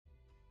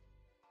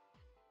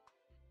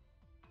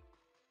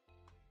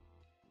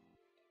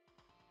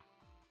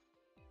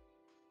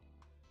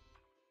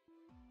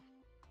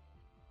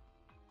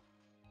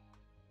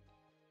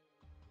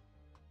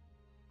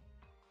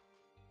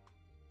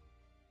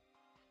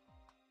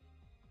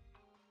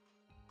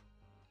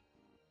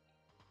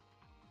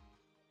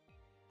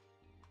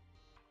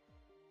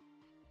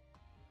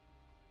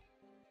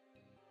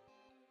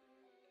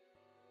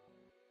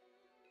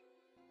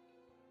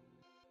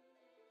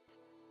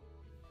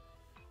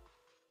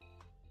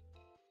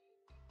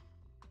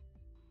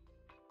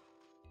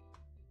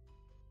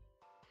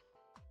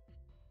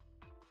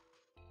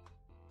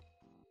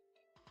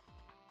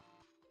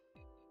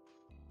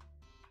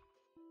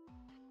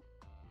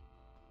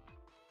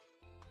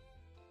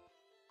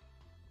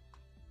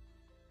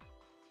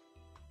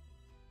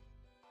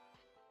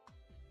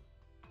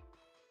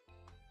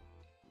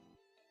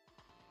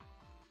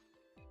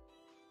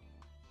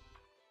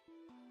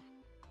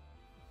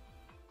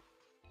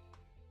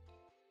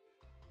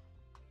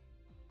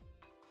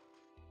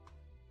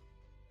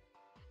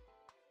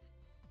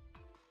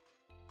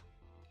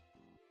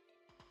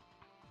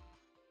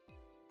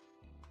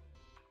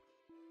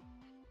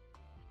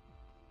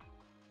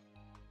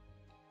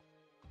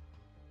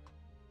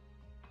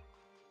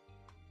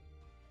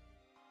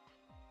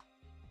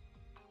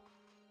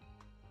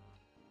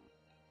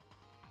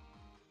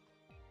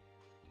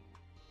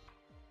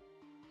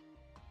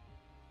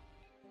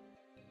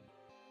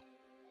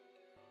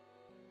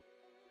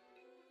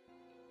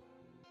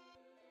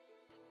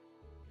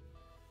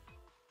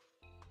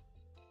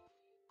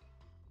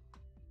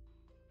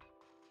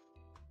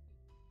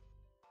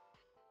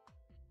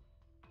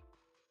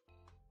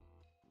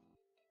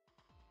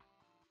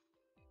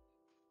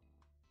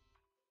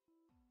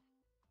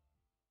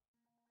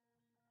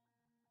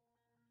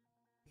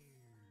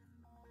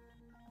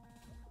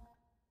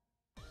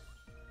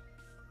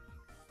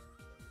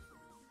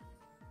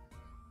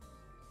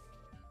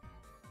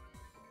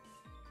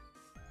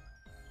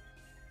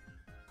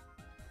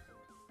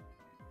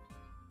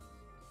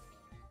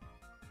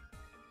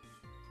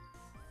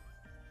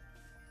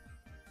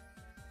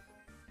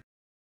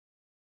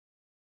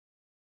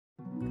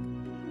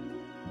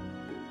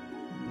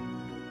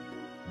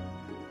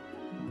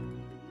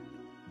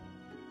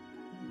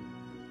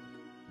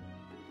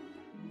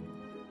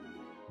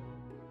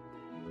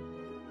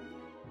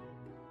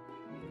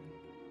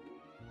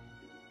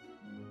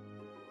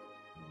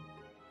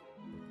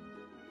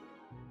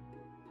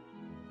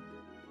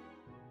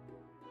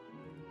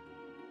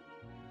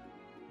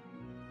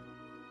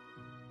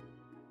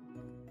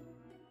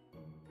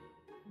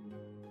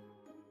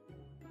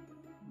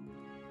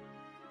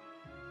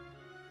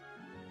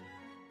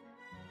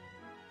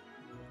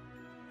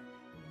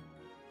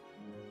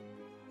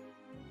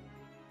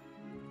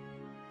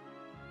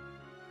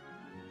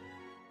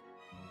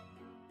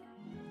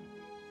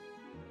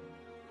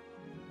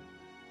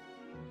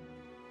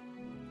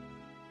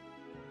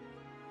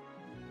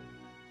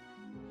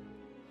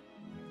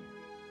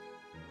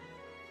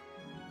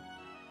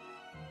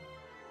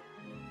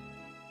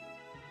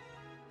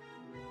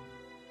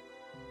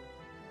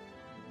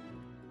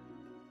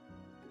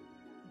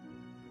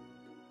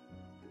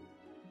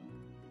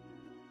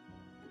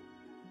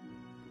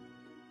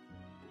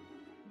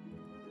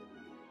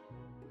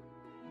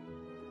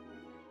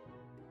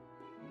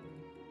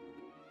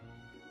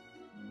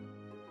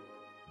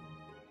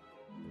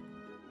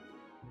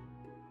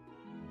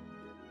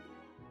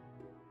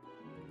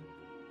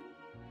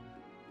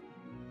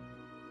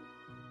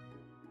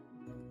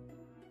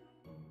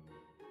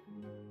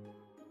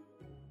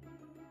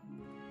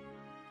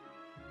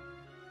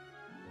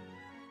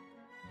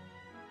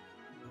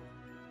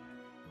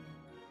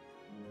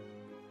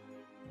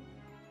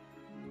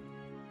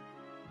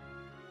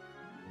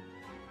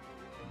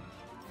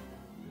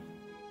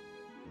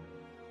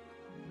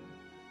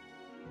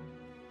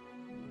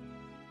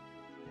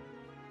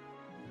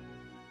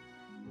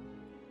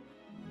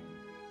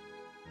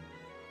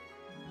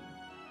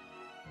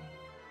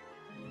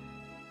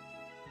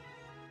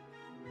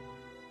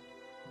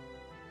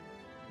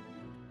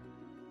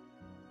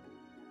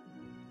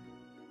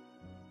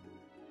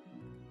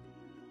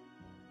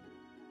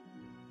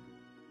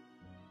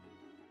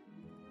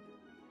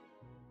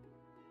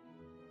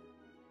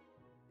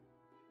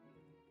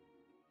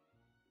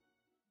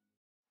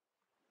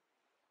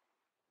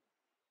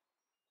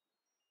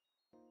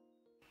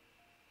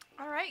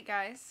Alright,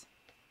 guys.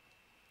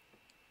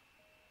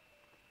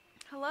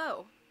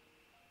 Hello.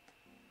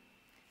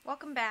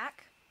 Welcome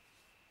back.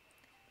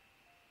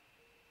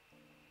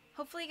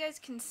 Hopefully you guys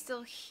can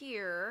still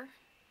hear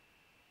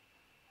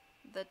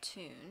the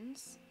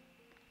tunes.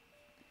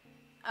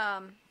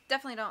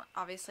 Definitely don't,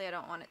 obviously I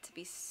don't want it to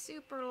be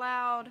super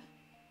loud.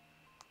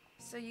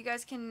 So you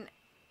guys can,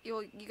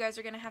 you guys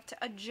are gonna have to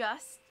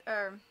adjust,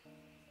 or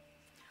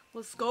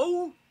let's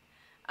go.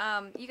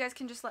 You guys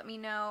can just let me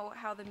know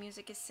how the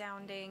music is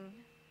sounding.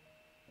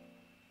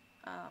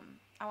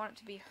 I want it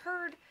to be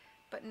heard,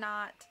 but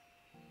not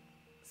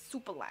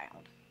super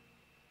loud.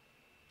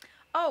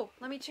 Oh,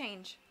 let me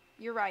change.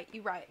 You're right,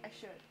 I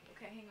should.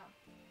 Okay, hang on.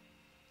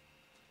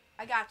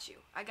 I got you.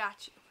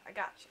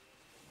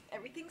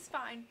 Everything's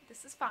fine.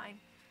 This is fine.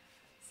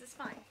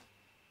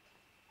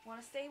 Want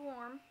to stay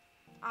warm,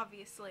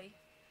 obviously,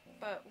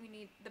 but we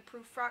need the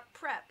proof-rock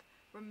prep.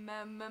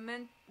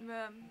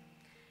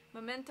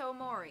 Memento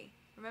mori.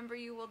 Remember,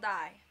 you will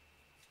die.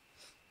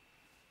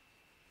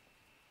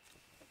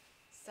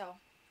 So,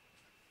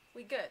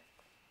 we good.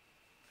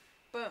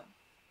 Boom.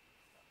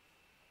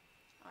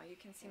 Oh, you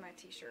can see my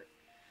t-shirt.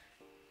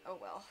 Oh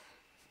well.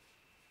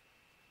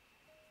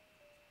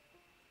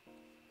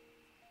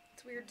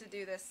 It's weird to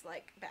do this,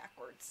 like,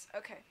 backwards.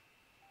 Okay.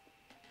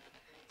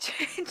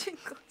 Changing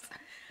clothes.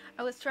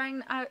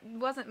 I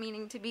wasn't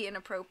meaning to be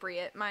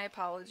inappropriate. My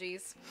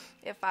apologies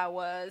if I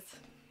was.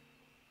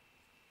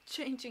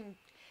 Changing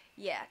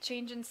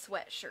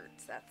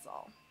sweatshirts, that's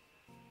all.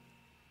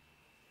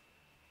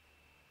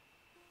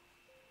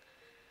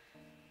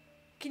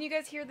 Can you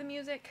guys hear the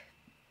music?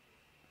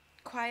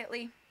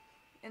 Quietly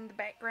in the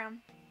background.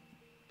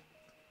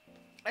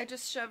 I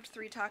just shoved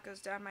 3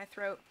 tacos down my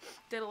throat,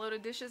 did a load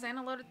of dishes and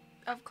a load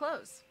of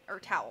clothes, or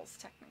towels,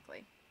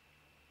 technically.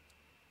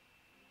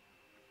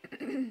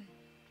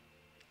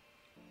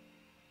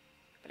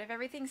 But if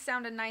everything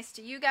sounded nice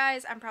to you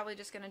guys, I'm probably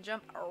just gonna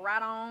jump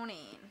right on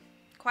in.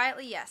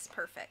 Quietly, yes,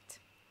 perfect.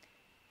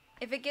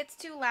 If it gets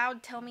too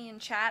loud, tell me in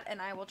chat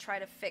and I will try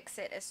to fix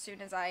it as soon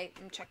as I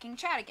am checking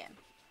chat again.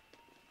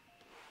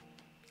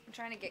 I'm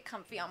trying to get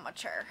comfy on my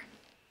chair.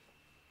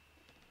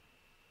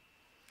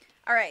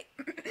 Alright.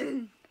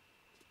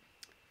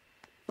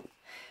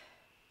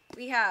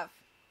 We have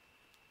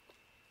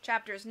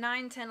chapters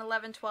 9, 10,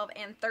 11, 12,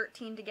 and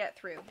 13 to get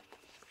through.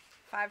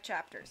 5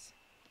 chapters.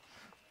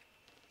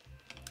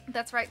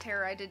 That's right,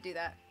 Tara, I did do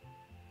that.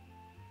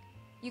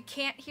 You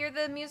can't hear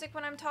the music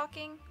when I'm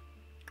talking?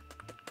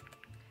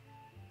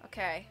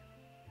 Okay.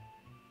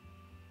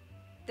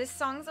 This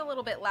song's a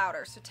little bit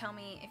louder, so tell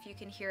me if you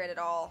can hear it at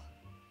all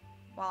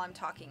while I'm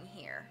talking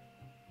here.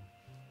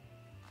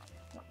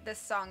 This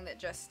song that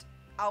just...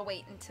 I'll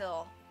wait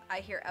until I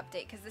hear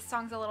update, because this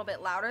song's a little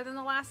bit louder than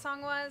the last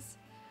song was.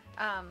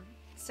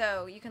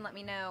 So you can let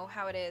me know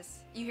how it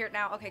is. You hear it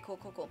now? Okay,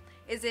 cool.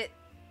 Is it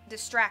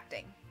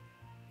distracting?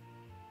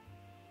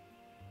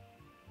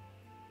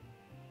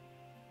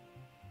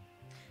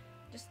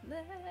 Just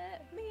let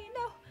me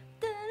know.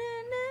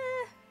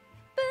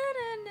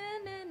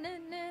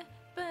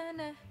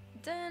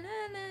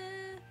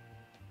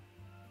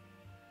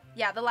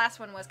 Yeah, the last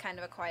one was kind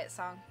of a quiet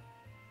song.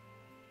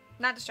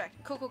 Not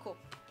distracting. Cool.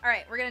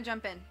 Alright, we're gonna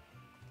jump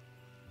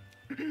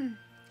in.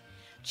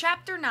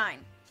 Chapter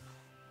 9.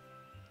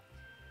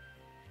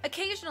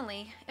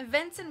 Occasionally,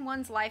 events in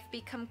one's life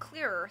become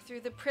clearer through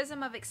the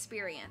prism of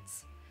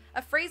experience,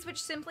 a phrase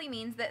which simply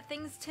means that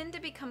things tend to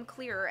become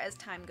clearer as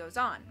time goes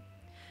on.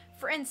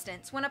 For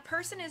instance, when a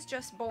person is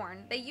just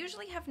born, they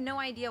usually have no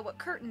idea what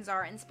curtains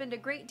are and spend a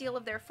great deal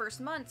of their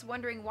first months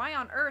wondering why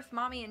on earth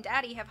mommy and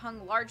daddy have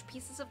hung large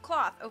pieces of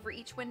cloth over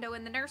each window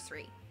in the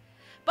nursery.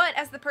 But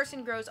as the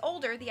person grows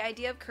older, the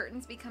idea of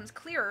curtains becomes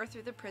clearer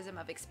through the prism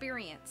of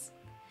experience.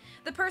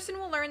 The person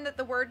will learn that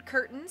the word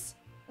curtains,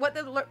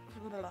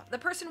 the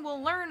person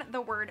will learn the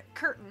word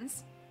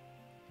curtains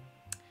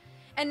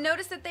and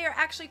notice that they are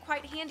actually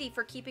quite handy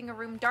for keeping a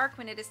room dark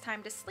when it is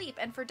time to sleep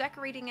and for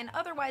decorating an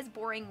otherwise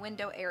boring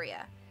window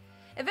area.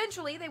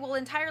 Eventually, they will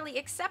entirely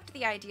accept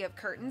the idea of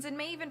curtains and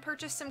may even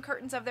purchase some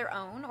curtains of their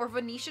own or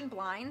Venetian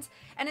blinds,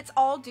 and it's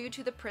all due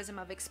to the prism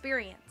of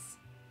experience.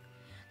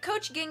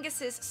 Coach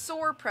Genghis's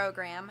SOAR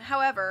program,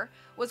 however,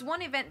 was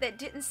one event that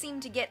didn't seem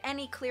to get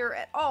any clearer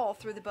at all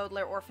through the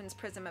Baudelaire orphans'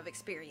 prism of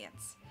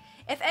experience.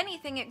 If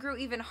anything, it grew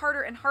even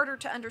harder and harder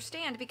to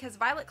understand because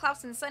Violet,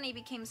 Klaus, and Sunny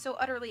became so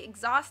utterly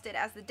exhausted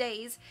as the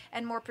days,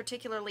 and more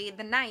particularly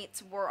the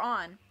nights, wore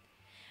on.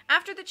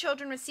 After the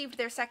children received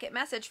their second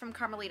message from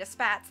Carmelita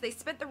Spatz, they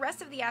spent the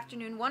rest of the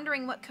afternoon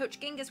wondering what Coach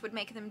Genghis would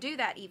make them do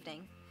that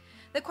evening.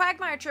 The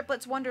Quagmire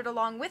triplets wondered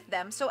along with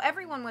them, so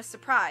everyone was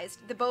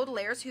surprised, the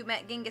Baudelaires who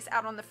met Genghis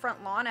out on the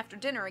front lawn after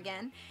dinner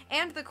again,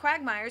 and the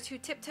Quagmires who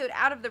tiptoed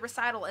out of the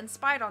recital and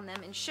spied on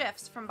them in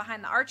shifts from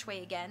behind the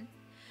archway again,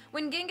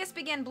 when Genghis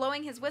began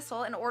blowing his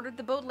whistle and ordered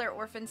the Baudelaire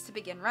orphans to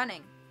begin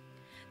running.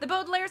 The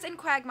Baudelaires and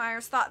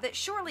Quagmires thought that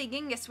surely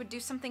Genghis would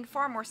do something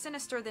far more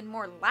sinister than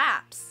more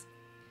laps.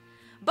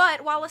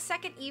 But while a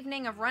second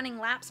evening of running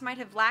laps might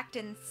have lacked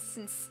in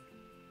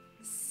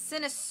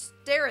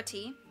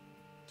sinisterity,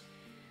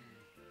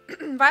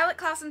 Violet,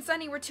 Klaus, and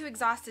Sunny were too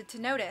exhausted to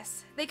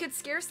notice. They could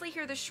scarcely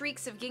hear the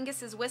shrieks of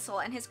Gingus's whistle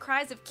and his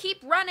cries of "keep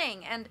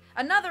running" and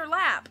 "another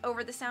lap"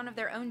 over the sound of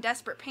their own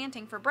desperate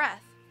panting for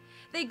breath.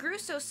 They grew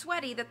so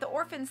sweaty that the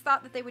orphans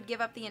thought that they would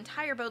give up the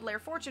entire Baudelaire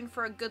fortune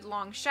for a good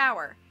long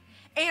shower.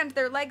 And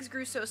their legs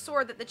grew so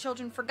sore that the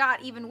children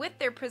forgot, even with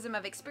their prism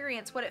of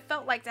experience, what it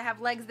felt like to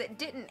have legs that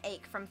didn't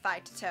ache from thigh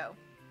to toe.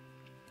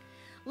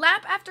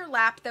 Lap after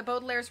lap, the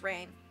Baudelaires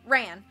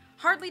ran,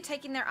 hardly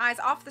taking their eyes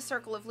off the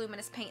circle of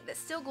luminous paint that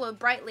still glowed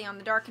brightly on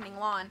the darkening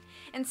lawn,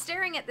 and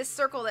staring at this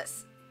circle that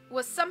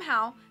was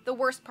somehow the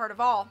worst part of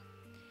all.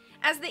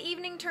 As the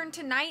evening turned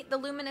to night, the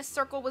luminous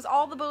circle was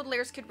all the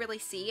Baudelaires could really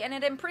see, and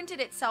it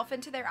imprinted itself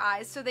into their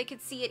eyes so they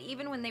could see it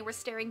even when they were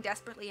staring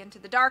desperately into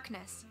the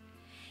darkness.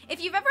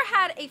 If you've ever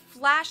had a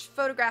flash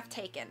photograph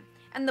taken,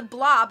 and the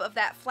blob of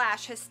that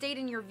flash has stayed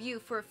in your view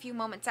for a few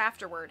moments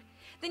afterward,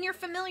 then you're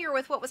familiar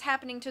with what was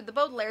happening to the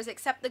Baudelaires,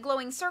 except the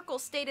glowing circle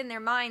stayed in their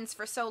minds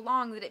for so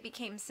long that it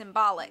became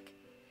symbolic.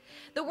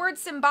 The word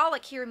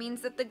symbolic here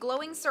means that the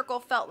glowing circle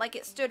felt like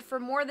it stood for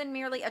more than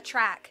merely a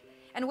track,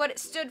 and what it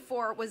stood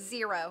for was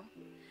zero.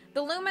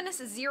 The luminous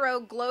zero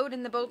glowed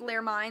in the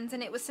Baudelaire minds,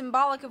 and it was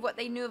symbolic of what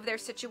they knew of their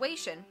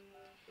situation.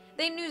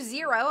 They knew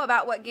zero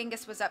about what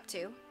Gingus was up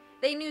to.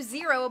 They knew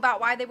zero about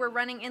why they were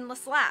running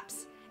endless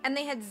laps, and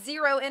they had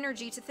zero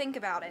energy to think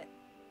about it.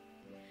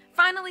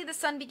 Finally, the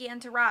sun began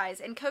to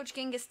rise, and Coach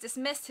Gingus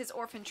dismissed his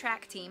orphan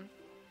track team.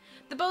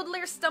 The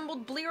Baudelaires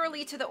stumbled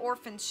blearily to the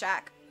orphan's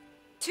shack,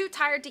 too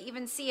tired to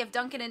even see if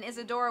Duncan and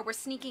Isadora were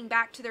sneaking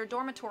back to their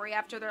dormitory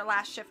after their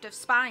last shift of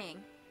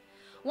spying.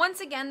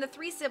 Once again, the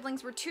three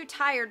siblings were too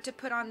tired to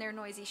put on their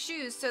noisy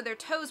shoes, so their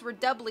toes were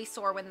doubly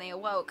sore when they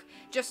awoke,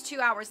 just 2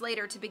 hours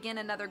later to begin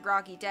another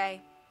groggy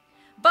day.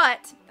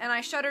 But, and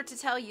I shudder to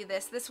tell you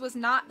this was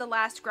not the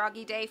last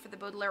groggy day for the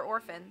Baudelaire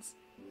orphans.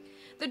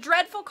 The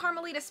dreadful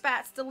Carmelita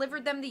Spats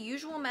delivered them the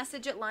usual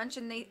message at lunch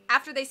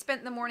after they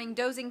spent the morning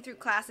dozing through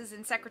classes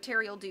and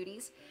secretarial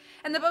duties,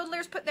 and the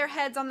Baudelaires put their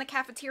heads on the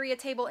cafeteria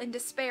table in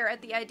despair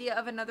at the idea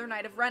of another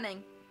night of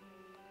running.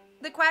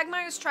 The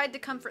Quagmires tried to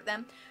comfort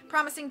them,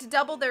 promising to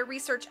double their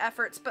research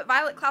efforts, but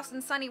Violet, Klaus,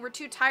 and Sunny were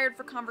too tired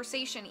for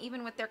conversation,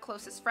 even with their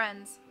closest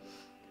friends.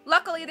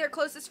 Luckily, their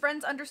closest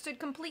friends understood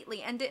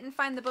completely and didn't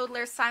find the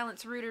Baudelaires'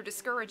 silence rude or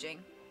discouraging.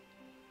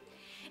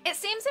 It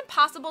seems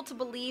impossible to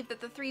believe that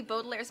the three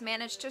Baudelaires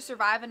managed to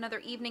survive another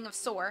evening of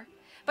SOAR,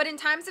 but in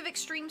times of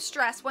extreme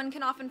stress, one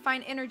can often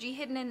find energy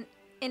hidden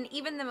in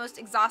even the most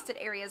exhausted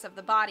areas of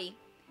the body.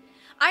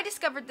 I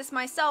discovered this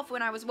myself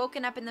when I was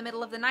woken up in the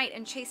middle of the night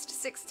and chased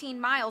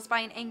 16 miles by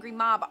an angry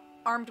mob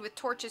armed with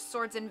torches,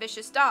 swords, and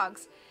vicious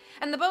dogs,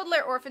 and the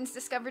Baudelaire orphans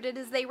discovered it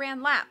as they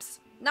ran laps,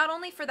 not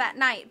only for that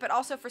night, but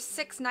also for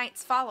 6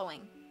 nights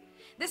following.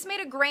 This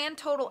made a grand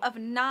total of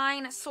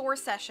 9 SOAR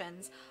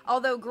sessions,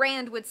 although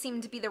grand would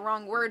seem to be the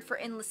wrong word for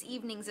endless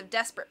evenings of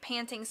desperate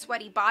panting,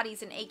 sweaty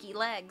bodies and achy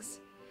legs.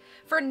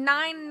 For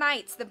 9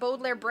 nights, the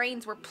Baudelaire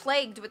brains were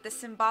plagued with the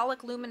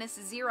symbolic luminous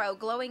zero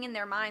glowing in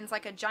their minds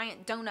like a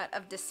giant donut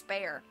of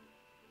despair.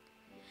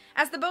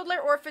 As the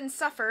Baudelaire orphans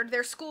suffered,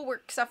 their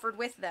schoolwork suffered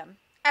with them.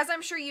 As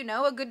I'm sure you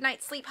know, a good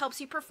night's sleep helps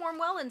you perform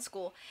well in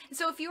school.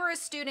 So if you are a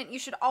student, you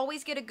should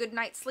always get a good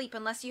night's sleep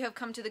unless you have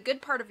come to the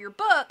good part of your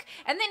book,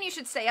 and then you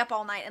should stay up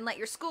all night and let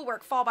your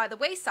schoolwork fall by the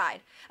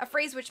wayside, a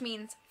phrase which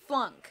means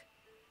flunk.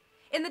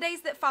 In the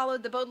days that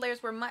followed, the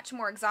Baudelaires were much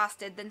more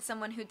exhausted than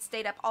someone who'd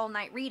stayed up all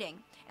night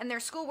reading, and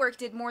their schoolwork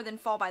did more than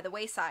fall by the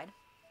wayside.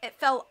 It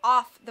fell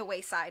off the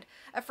wayside,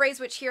 a phrase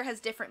which here has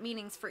different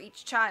meanings for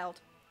each child.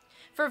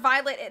 For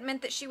Violet, it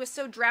meant that she was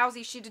so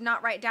drowsy she did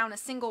not write down a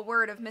single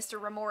word of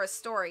Mr. Remora's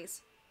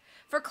stories.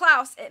 For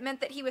Klaus, it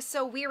meant that he was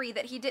so weary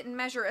that he didn't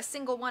measure a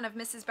single one of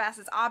Mrs.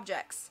 Bass's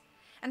objects.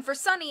 And for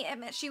Sunny, it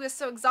meant she was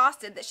so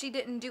exhausted that she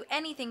didn't do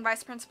anything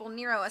Vice Principal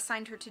Nero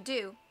assigned her to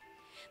do.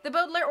 The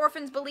Baudelaire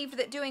orphans believed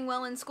that doing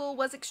well in school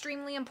was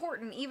extremely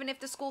important, even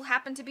if the school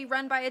happened to be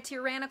run by a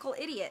tyrannical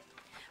idiot.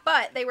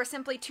 But they were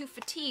simply too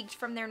fatigued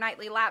from their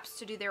nightly laps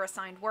to do their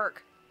assigned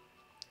work.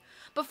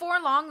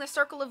 Before long, the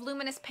circle of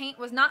luminous paint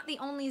was not the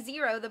only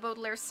zero the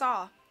Baudelaires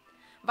saw.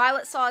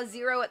 Violet saw a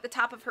zero at the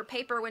top of her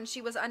paper when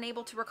she was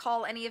unable to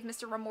recall any of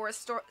Mr.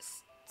 Remora's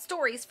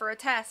stories for a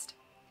test.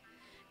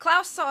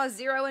 Klaus saw a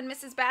zero in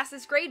Mrs.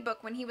 Bass's gradebook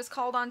when he was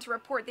called on to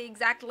report the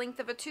exact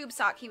length of a tube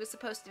sock he was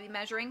supposed to be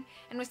measuring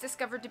and was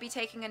discovered to be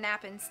taking a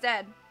nap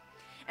instead.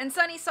 And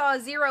Sunny saw a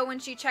zero when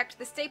she checked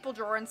the staple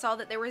drawer and saw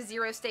that there were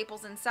 0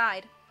 staples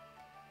inside.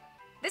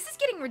 "This is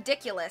getting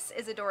ridiculous,"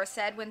 Isadora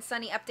said when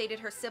Sunny updated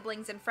her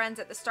siblings and friends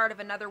at the start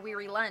of another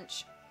weary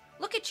lunch.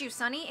 "Look at you,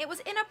 Sunny. It was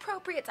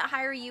inappropriate to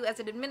hire you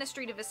as an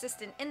administrative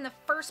assistant in the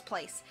first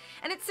place,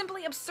 and it's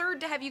simply absurd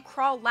to have you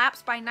crawl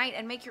laps by night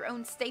and make your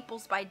own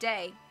staples by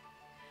day."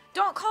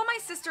 "Don't call my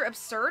sister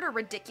absurd or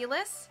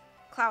ridiculous,"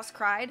 Klaus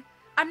cried.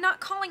 "I'm not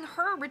calling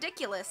her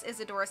ridiculous,"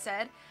 Isadora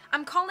said.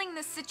 "I'm calling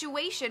this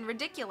situation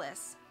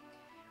ridiculous."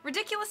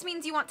 "Ridiculous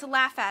means you want to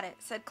laugh at it,"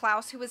 said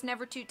Klaus, who was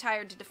never too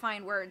tired to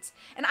define words.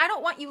 "And I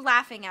don't want you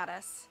laughing at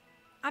us."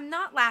 "I'm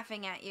not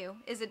laughing at you,"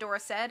 Isadora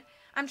said.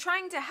 "I'm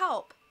trying to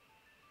help."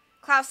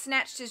 Klaus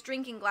snatched his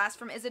drinking glass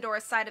from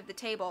Isadora's side of the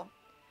table.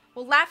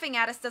 Well, laughing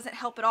at us doesn't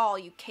help at all,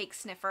 you cake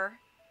sniffer.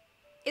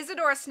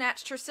 Isadora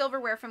snatched her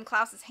silverware from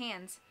Klaus's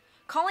hands.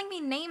 Calling me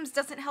names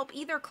doesn't help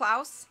either,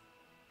 Klaus.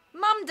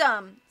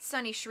 Mum-dum,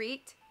 Sonny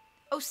shrieked.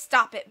 Oh,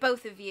 stop it,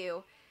 both of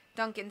you,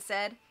 Duncan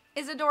said.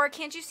 Isadora,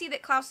 can't you see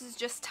that Klaus is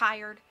just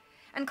tired?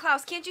 And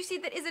Klaus, can't you see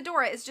that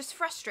Isadora is just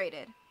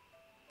frustrated?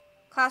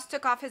 Klaus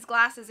took off his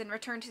glasses and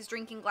returned his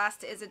drinking glass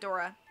to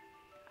Isadora.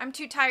 I'm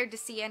too tired to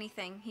see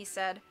anything, he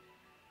said.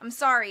 I'm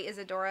sorry,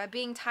 Isadora.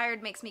 Being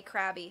tired makes me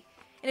crabby.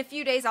 In a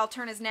few days I'll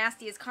turn as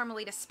nasty as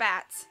Carmelita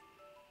Spats.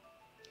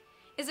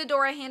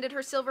 Isadora handed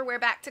her silverware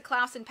back to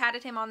Klaus and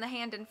patted him on the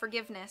hand in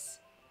forgiveness.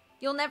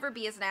 You'll never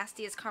be as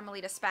nasty as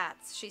Carmelita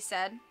Spats, she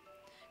said.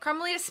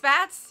 Carmelita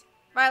Spats?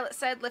 Violet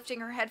said, lifting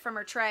her head from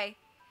her tray.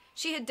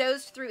 She had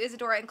dozed through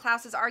Isadora and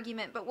Klaus's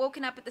argument, but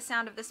woken up at the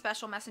sound of the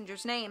special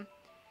messenger's name.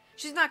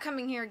 She's not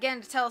coming here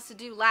again to tell us to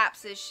do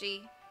laps, is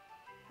she?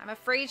 I'm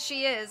afraid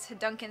she is,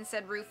 Duncan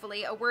said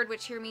ruefully, a word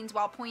which here means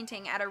while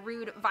pointing at a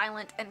rude,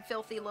 violent, and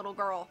filthy little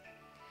girl.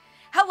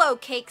 Hello,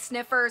 cake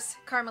sniffers,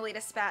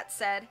 Carmelita Spats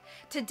said.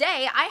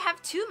 Today I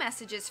have 2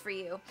 messages for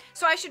you,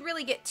 so I should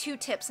really get 2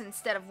 tips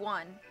instead of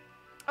 1.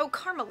 Oh,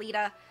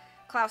 Carmelita,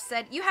 Klaus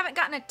said, you haven't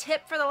gotten a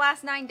tip for the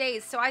last 9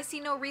 days, so I see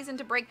no reason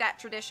to break that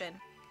tradition.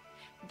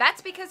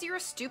 That's because you're a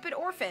stupid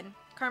orphan,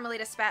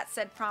 Carmelita Spats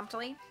said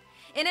promptly.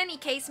 In any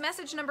case,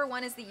 message number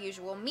 1 is the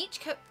usual. Meet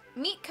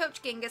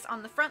Coach Genghis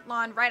on the front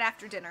lawn right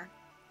after dinner.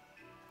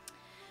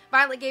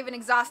 Violet gave an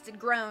exhausted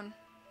groan.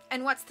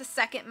 And what's the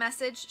second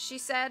message, she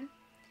said.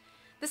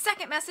 The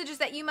second message is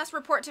that you must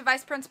report to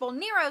Vice Principal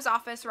Nero's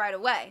office right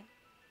away.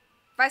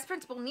 Vice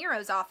Principal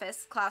Nero's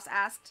office? Klaus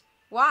asked.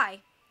 Why?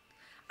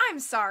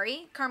 I'm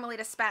sorry,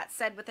 Carmelita Spats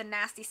said with a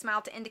nasty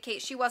smile to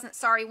indicate she wasn't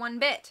sorry one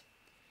bit.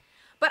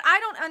 But I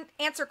don't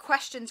answer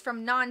questions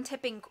from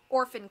non-tipping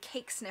orphan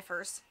cake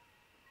sniffers.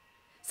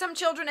 Some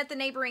children at the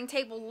neighboring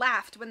table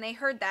laughed when they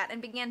heard that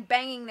and began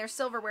banging their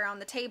silverware on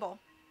the table.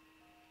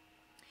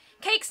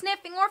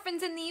 Cake-sniffing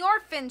orphans in the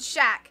orphan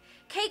shack!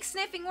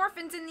 Cake-sniffing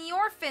orphans in the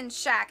orphan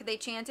shack, they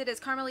chanted as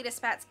Carmelita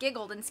Spats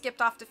giggled and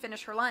skipped off to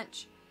finish her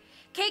lunch.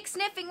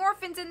 Cake-sniffing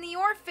orphans in the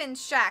orphan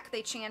shack,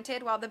 they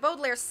chanted, while the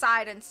Baudelaires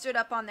sighed and stood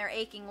up on their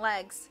aching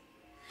legs.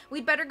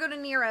 We'd better go to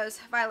Nero's,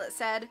 Violet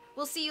said.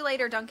 We'll see you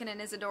later, Duncan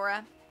and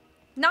Isadora.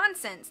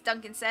 Nonsense,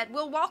 Duncan said.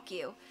 We'll walk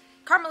you.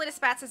 Carmelita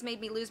Spats has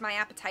made me lose my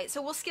appetite,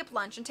 so we'll skip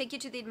lunch and take you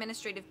to the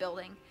administrative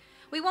building.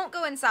 We won't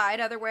go inside,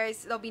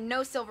 otherwise there'll be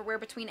no silverware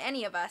between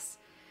any of us.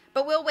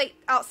 But we'll wait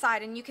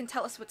outside and you can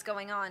tell us what's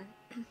going on.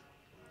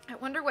 I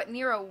wonder what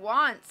Nero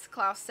wants,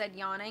 Klaus said,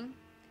 yawning.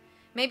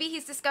 Maybe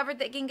he's discovered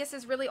that Genghis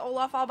is really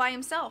Olaf all by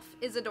himself,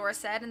 Isadora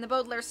said, and the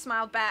Baudelaires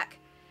smiled back.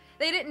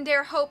 They didn't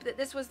dare hope that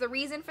this was the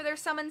reason for their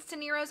summons to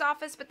Nero's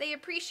office, but they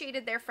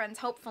appreciated their friend's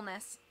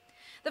hopefulness.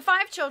 The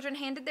 5 children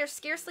handed their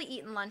scarcely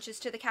eaten lunches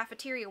to the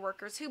cafeteria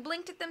workers, who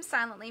blinked at them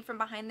silently from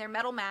behind their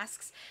metal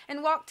masks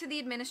and walked to the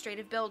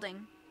administrative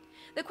building.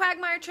 The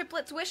Quagmire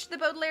triplets wished the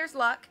Baudelaires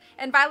luck,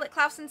 and Violet,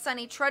 Klaus, and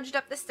Sonny trudged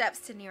up the steps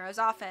to Nero's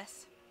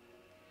office.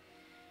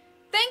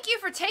 Thank you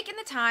for taking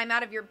the time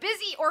out of your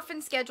busy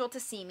orphan schedule to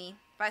see me,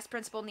 Vice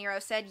Principal Nero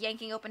said,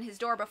 yanking open his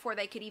door before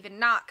they could even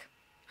knock.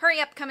 Hurry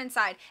up, come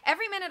inside.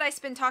 Every minute I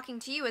spend talking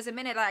to you is a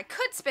minute I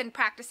could spend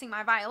practicing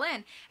my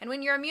violin, and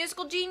when you're a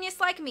musical genius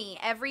like me,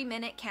 every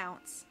minute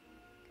counts.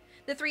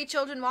 The 3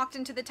 children walked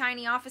into the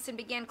tiny office and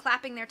began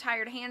clapping their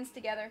tired hands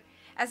together,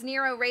 as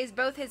Nero raised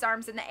both his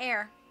arms in the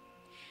air.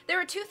 There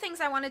are 2 things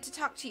I wanted to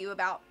talk to you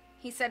about,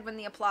 he said when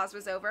the applause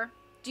was over.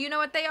 Do you know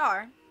what they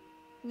are?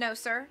 No,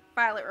 sir,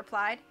 Violet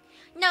replied.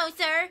 No,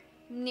 sir,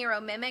 Nero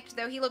mimicked,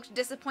 though he looked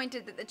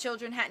disappointed that the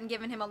children hadn't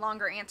given him a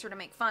longer answer to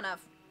make fun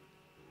of.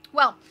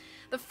 Well,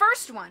 the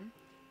first one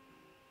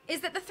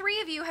is that the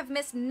 3 of you have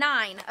missed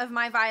 9 of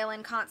my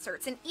violin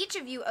concerts, and each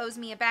of you owes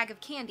me a bag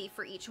of candy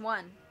for each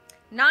one.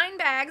 9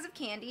 bags of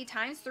candy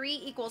times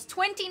 3 equals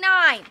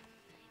 29!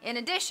 In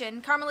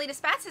addition, Carmelita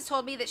Spats has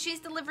told me that she's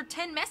delivered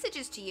 10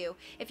 messages to you,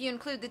 if you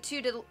include the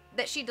 2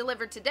 that she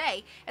delivered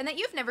today, and that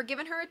you've never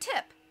given her a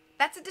tip.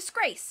 That's a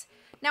disgrace.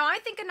 Now, I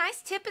think a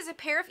nice tip is a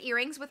pair of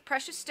earrings with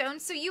precious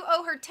stones, so you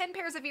owe her 10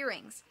 pairs of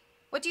earrings.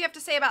 What do you have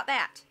to say about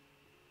that?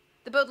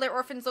 The Baudelaire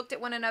orphans looked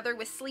at one another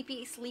with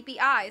sleepy, sleepy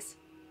eyes.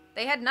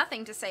 They had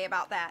nothing to say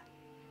about that.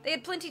 They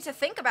had plenty to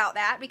think about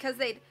that, because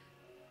they'd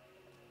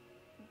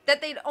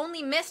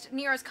only missed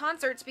Nero's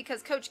concerts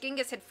because Coach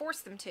Genghis had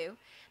forced them to,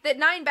 that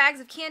 9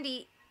 bags of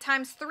candy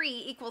times 3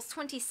 equals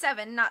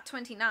 27, not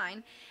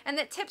 29, and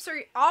that tips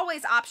are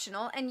always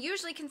optional and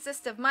usually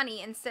consist of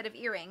money instead of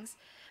earrings,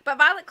 but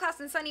Violet, Klaus,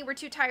 and Sonny were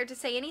too tired to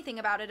say anything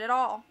about it at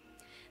all.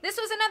 This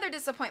was another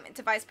disappointment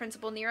to Vice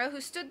Principal Nero, who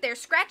stood there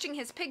scratching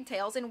his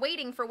pigtails and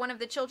waiting for one of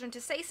the children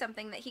to say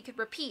something that he could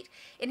repeat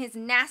in his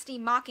nasty,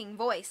 mocking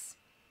voice.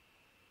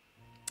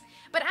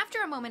 But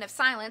after a moment of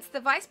silence, the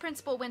Vice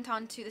Principal went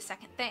on to the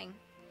second thing.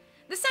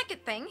 The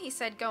second thing, he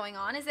said, going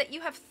on, is that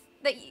you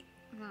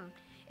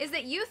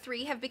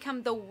 3 have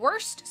become the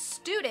worst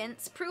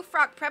students Proof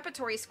Rock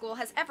Preparatory School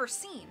has ever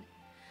seen.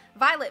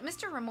 Violet,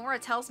 Mr. Remora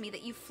tells me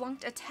that you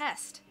flunked a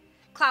test.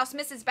 Klaus,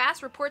 Mrs.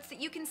 Bass reports that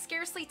you can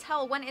scarcely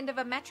tell one end of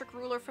a metric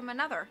ruler from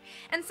another.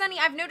 And Sonny,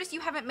 I've noticed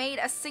you haven't made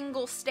a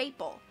single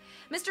staple.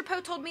 Mr.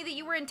 Poe told me that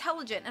you were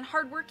intelligent and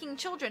hard-working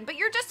children, but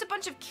you're just a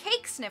bunch of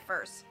cake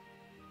sniffers.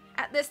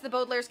 At this, the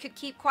Baudelaires could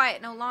keep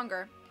quiet no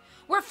longer.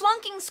 We're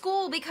flunking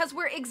school because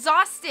we're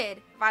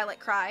exhausted, Violet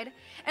cried.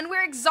 And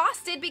we're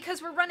exhausted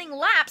because we're running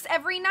laps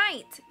every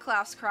night,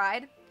 Klaus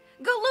cried.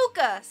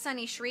 Galuka,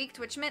 Sonny shrieked,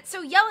 which meant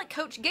so yell at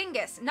Coach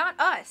Genghis, not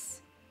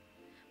us.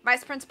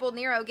 Vice Principal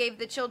Nero gave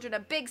the children a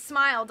big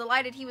smile,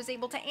 delighted he was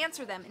able to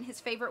answer them in his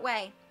favorite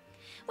way.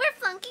 We're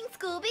flunking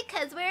school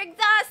because we're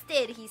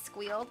exhausted, he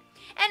squealed.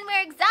 And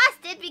we're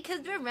exhausted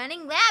because we're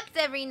running laps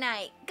every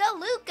night.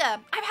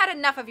 Galuka, I've had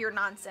enough of your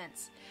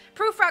nonsense.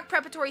 Prufrock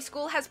Preparatory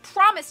School has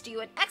promised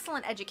you an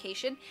excellent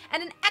education,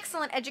 and an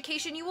excellent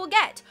education you will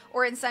get,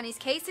 or in Sonny's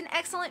case, an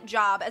excellent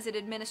job as an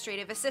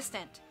administrative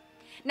assistant.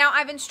 Now,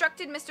 I've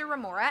instructed Mr.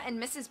 Remora and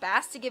Mrs.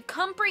 Bass to give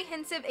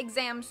comprehensive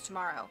exams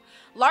tomorrow.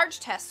 Large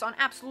tests on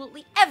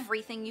absolutely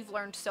everything you've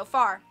learned so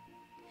far.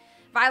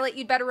 Violet,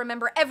 you'd better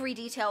remember every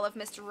detail of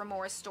Mr.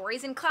 Remora's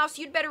stories, and Klaus,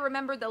 you'd better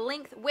remember the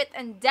length, width,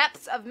 and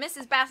depths of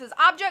Mrs. Bass's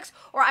objects,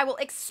 or I will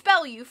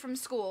expel you from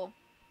school.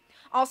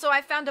 Also,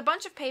 I found a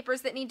bunch of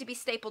papers that need to be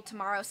stapled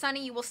tomorrow.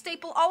 Sonny, you will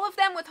staple all of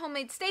them with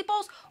homemade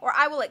staples, or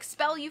I will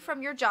expel you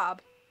from your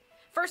job.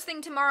 First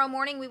thing tomorrow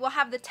morning, we will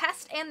have the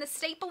test and the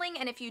stapling,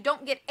 and if you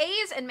don't get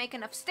A's and make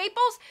enough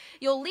staples,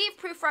 you'll leave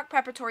Prufrock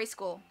Preparatory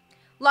School.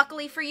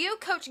 Luckily for you,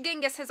 Coach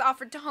Genghis has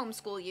offered to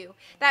homeschool you.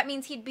 That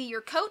means he'd be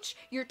your coach,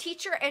 your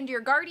teacher, and your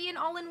guardian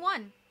all in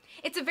one.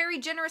 It's a very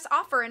generous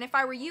offer, and if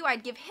I were you,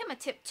 I'd give him a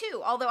tip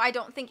too, although I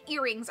don't think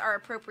earrings are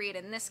appropriate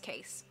in this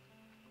case.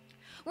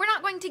 We're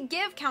not going to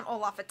give Count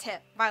Olaf a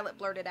tip, Violet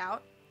blurted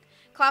out.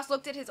 Klaus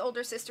looked at his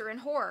older sister in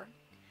horror.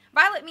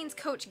 Violet means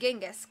Coach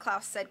Genghis,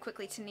 Klaus said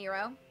quickly to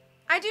Nero.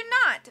 I do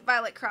not,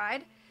 Violet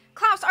cried.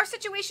 Klaus, our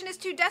situation is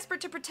too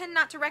desperate to pretend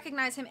not to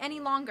recognize him any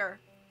longer.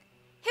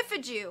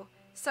 Hifiju,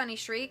 Sonny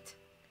shrieked.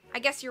 I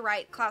guess you're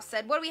right, Klaus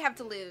said. What do we have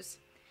to lose?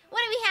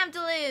 What do we have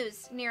to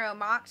lose? Nero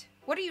mocked.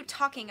 What are you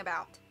talking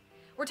about?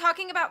 We're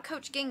talking about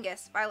Coach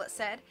Genghis, Violet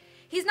said.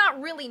 He's not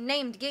really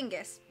named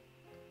Genghis.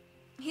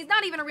 He's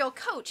not even a real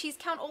coach. He's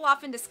Count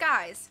Olaf in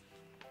disguise.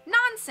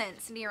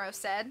 Nonsense, Nero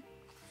said.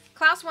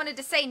 Klaus wanted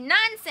to say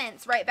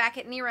nonsense right back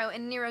at Nero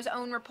in Nero's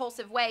own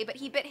repulsive way, but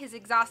he bit his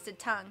exhausted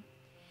tongue.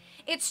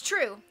 It's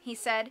true, he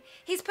said.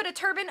 He's put a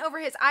turban over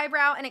his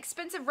eyebrow and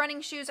expensive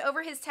running shoes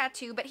over his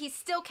tattoo, but he's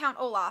still Count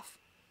Olaf.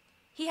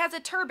 He has a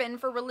turban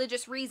for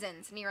religious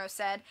reasons, Nero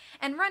said,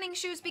 and running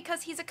shoes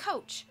because he's a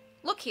coach.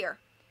 Look here.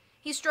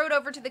 He strode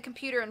over to the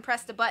computer and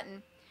pressed a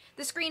button.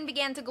 The screen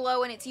began to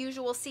glow in its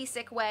usual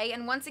seasick way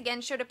and once again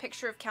showed a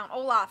picture of Count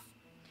Olaf.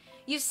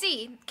 You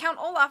see,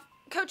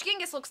 Coach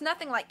Genghis looks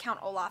nothing like Count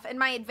Olaf, and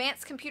my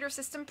advanced computer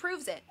system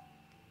proves it.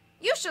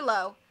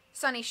 Ushalo,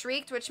 Sonny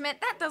shrieked, which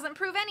meant that doesn't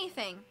prove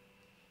anything.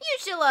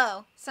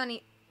 Ushalo,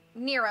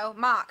 Nero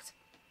mocked.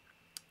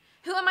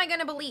 Who am I going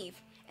to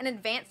believe? An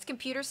advanced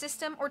computer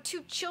system, or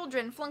two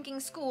children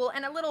flunking school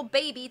and a little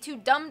baby too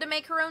dumb to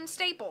make her own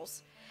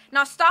staples?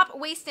 Now stop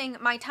wasting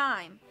my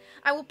time.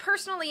 I will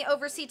personally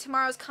oversee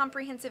tomorrow's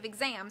comprehensive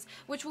exams,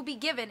 which will be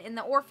given in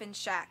the orphan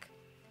shack.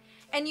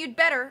 And you'd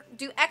better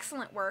do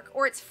excellent work,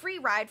 or it's free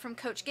ride from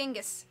Coach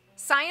Genghis.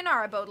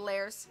 Sayonara,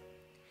 Baudelaires.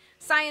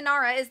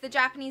 Sayonara is the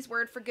Japanese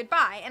word for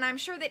goodbye, and I'm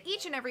sure that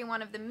each and every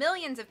one of the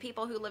millions of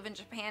people who live in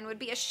Japan would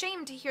be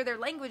ashamed to hear their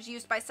language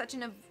used by such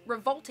a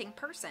revolting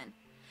person.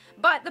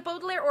 But the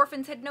Baudelaire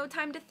orphans had no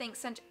time to think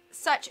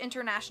such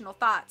international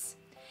thoughts.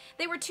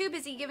 They were too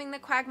busy giving the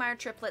Quagmire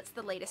triplets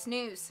the latest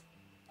news.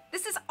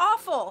 This is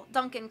awful,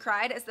 Duncan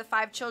cried as the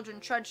 5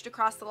 children trudged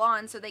across the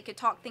lawn so they could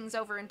talk things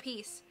over in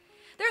peace.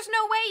 There's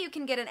no way you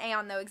can get an A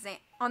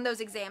on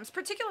those exams,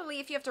 particularly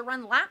if you have to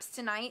run laps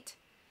tonight.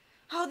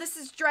 Oh, this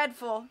is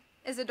dreadful,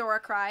 Isadora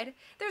cried.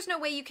 There's no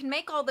way you can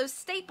make all those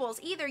staples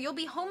either. You'll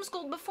be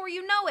homeschooled before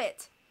you know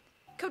it.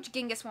 Coach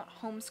Genghis won't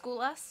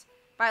homeschool us,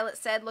 Violet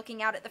said,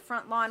 looking out at the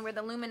front lawn where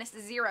the luminous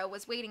Zero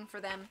was waiting for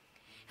them.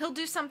 He'll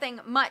do something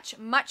much,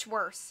 much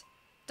worse.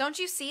 Don't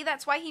you see?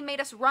 That's why he made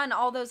us run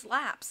all those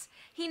laps.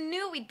 He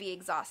knew we'd be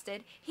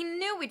exhausted. He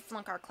knew we'd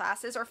flunk our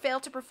classes or fail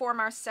to perform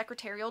our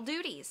secretarial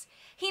duties.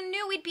 He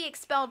knew we'd be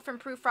expelled from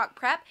Prufrock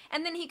Prep,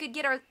 and then he could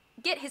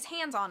get his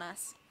hands on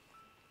us.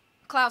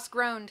 Klaus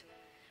groaned.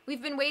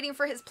 We've been waiting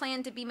for his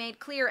plan to be made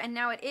clear, and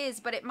now it is,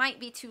 but it might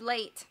be too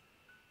late.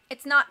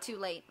 It's not too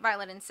late,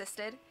 Violet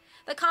insisted.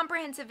 The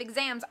comprehensive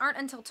exams aren't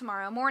until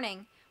tomorrow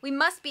morning. We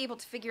must be able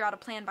to figure out a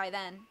plan by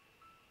then.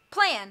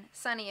 Plan,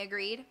 Sonny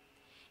agreed.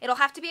 It'll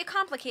have to be a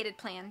complicated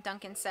plan,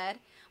 Duncan said.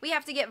 We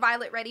have to get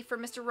Violet ready for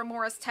Mr.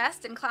 Remora's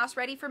test and Klaus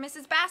ready for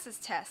Mrs. Bass's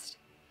test.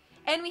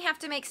 And we have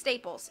to make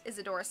staples,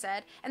 Isadora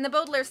said, and the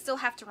Baudelaires still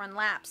have to run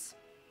laps.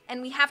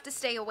 And we have to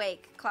stay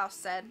awake, Klaus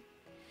said.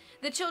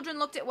 The children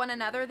looked at one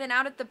another, then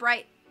out at the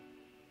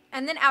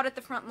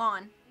front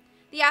lawn.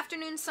 The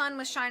afternoon sun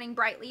was shining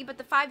brightly, but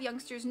the 5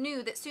 youngsters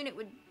knew that soon it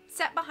would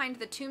set behind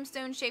the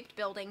tombstone-shaped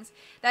buildings,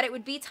 that it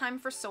would be time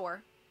for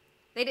soar.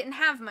 They didn't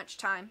have much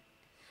time.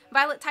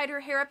 Violet tied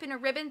her hair up in a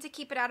ribbon to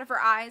keep it out of her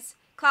eyes.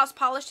 Klaus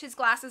polished his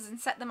glasses and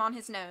set them on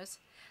his nose.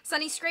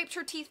 Sunny scraped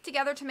her teeth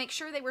together to make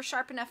sure they were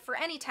sharp enough for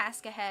any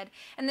task ahead,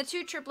 and the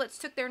two triplets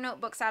took their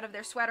notebooks out of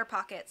their sweater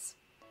pockets.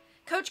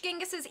 Coach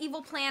Gingus's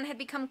evil plan had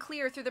become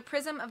clear through the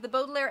prism of the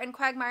Baudelaire and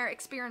Quagmire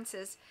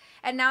experiences,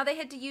 and now they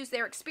had to use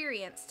their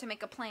experience to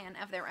make a plan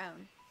of their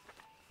own.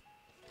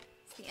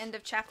 It's the end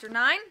of chapter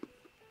 9.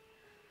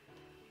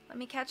 Let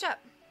me catch up.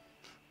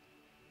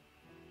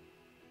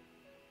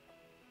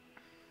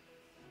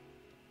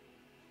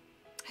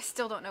 I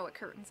still don't know what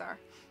curtains are.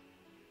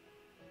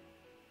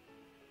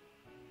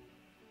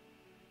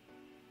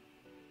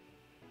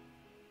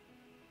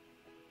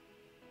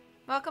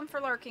 Welcome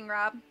for lurking,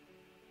 Rob.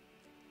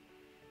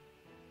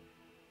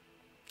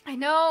 I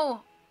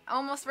know!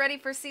 Almost ready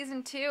for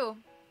season 2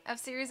 of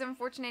Series of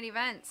Unfortunate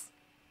Events.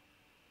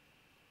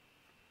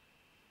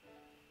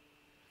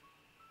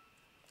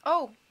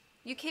 Oh,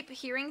 you keep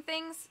hearing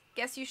things?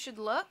 Guess you should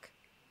look?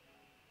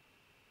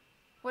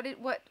 What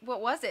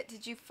was it?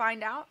 Did you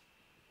find out?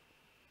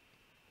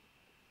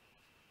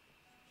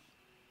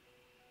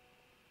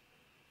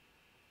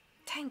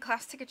 Dang,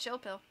 Klaus, take a chill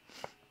pill.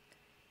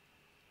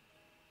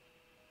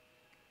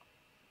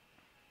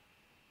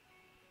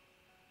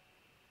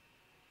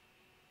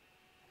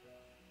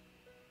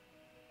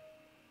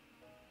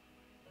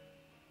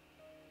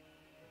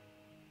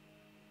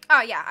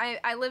 Oh, yeah,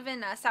 I live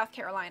in South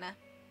Carolina.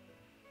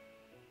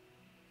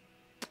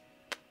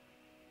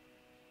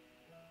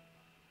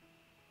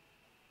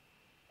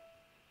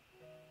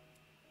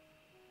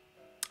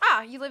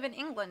 Ah, you live in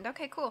England.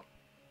 Okay, cool.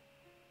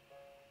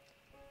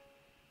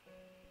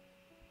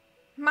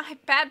 My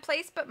bad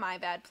place, but my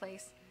bad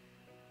place.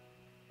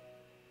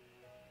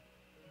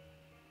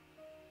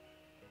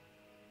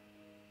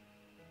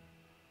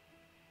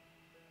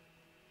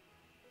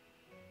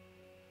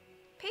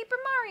 Paper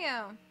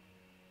Mario.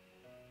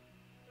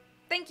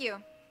 Thank you.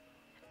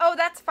 Oh,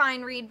 that's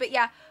fine, Reed. But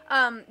yeah,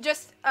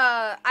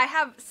 I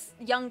have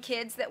young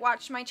kids that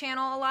watch my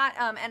channel a lot,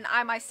 and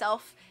I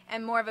myself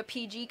am more of a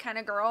PG kind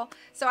of girl.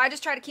 So I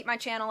just try to keep my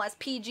channel as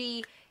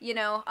PG, you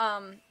know,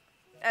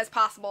 as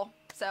possible.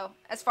 So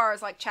as far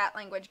as like chat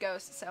language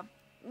goes. So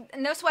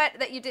no sweat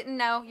that you didn't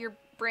know. You're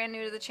brand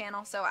new to the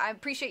channel. So I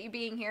appreciate you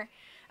being here.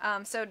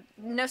 So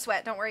no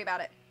sweat. Don't worry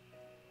about it.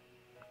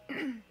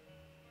 And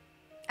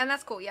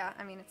that's cool. Yeah,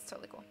 I mean, it's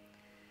totally cool.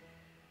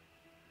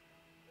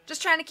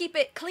 Just trying to keep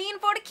it clean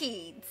for the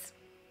kids.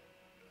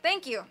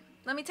 Thank you.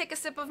 Let me take a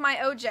sip of my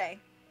OJ.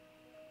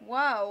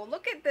 Whoa,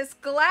 look at this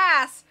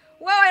glass.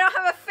 Whoa, I don't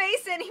have a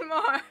face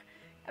anymore.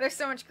 There's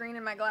so much green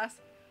in my glass.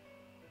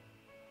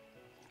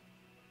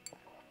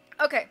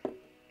 Okay.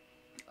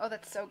 Oh,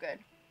 that's so good.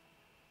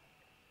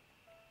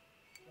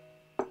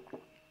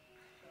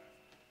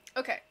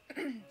 Okay.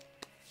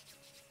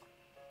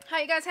 How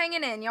you guys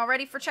hanging in? Y'all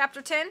ready for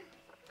chapter 10?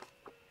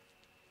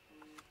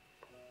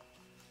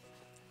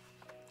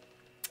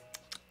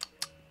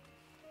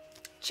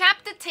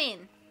 Chapter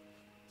 10.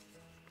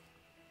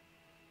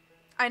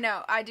 I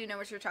know. I do know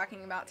what you're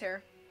talking about,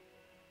 Tara.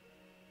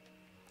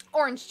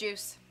 Orange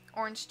juice.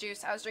 Orange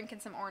juice. I was drinking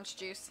some orange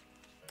juice.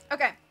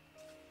 Okay.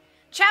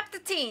 Chapter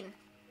 10.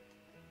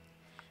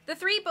 The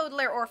 3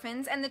 Baudelaire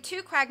orphans and the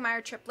 2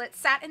 Quagmire triplets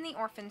sat in the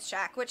orphan's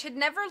shack, which had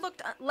never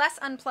looked less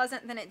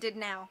unpleasant than it did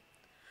now.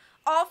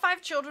 All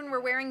 5 children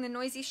were wearing the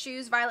noisy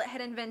shoes Violet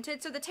had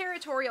invented, so the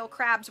territorial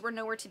crabs were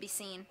nowhere to be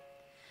seen.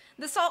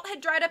 The salt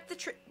had dried up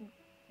the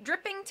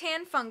dripping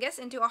tan fungus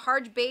into a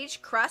hard beige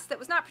crust that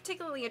was not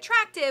particularly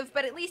attractive,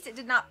 but at least it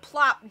did not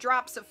plop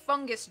drops of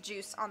fungus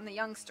juice on the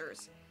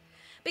youngsters.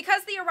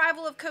 Because the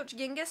arrival of Coach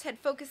Gingus had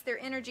focused their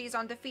energies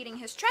on defeating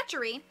his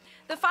treachery,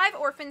 the 5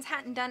 orphans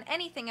hadn't done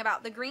anything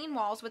about the green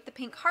walls with the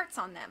pink hearts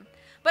on them.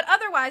 But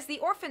otherwise, the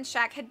orphan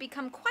shack had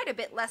become quite a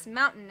bit less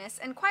mountainous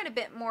and quite a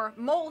bit more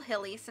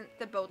molehilly since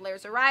the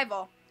Baudelaire's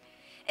arrival.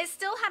 It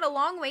still had a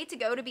long way to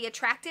go to be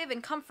attractive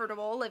and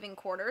comfortable living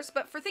quarters,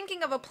 but for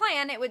thinking of a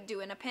plan, it would do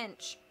in a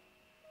pinch.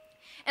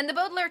 And the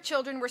Baudelaire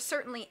children were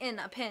certainly in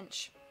a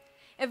pinch.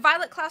 If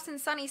Violet, Klaus,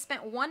 and Sunny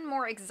spent one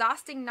more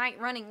exhausting night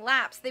running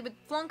laps, they would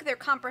flunk their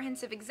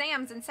comprehensive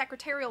exams and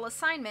secretarial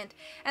assignment,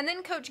 and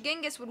then Coach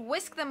Gingus would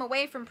whisk them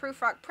away from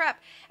Prufrock Prep,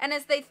 and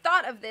as they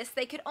thought of this,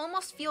 they could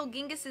almost feel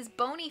Gingus's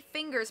bony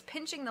fingers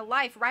pinching the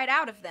life right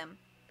out of them.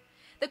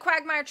 The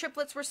Quagmire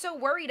triplets were so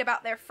worried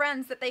about their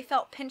friends that they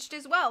felt pinched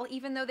as well,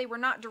 even though they were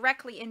not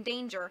directly in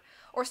danger,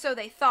 or so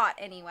they thought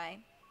anyway.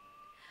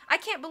 I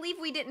can't believe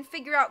we didn't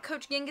figure out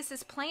Coach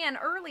Gingus's plan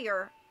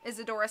earlier,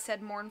 Isadora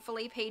said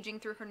mournfully, paging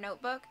through her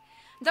notebook.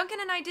 Duncan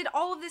and I did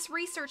all of this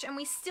research and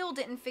we still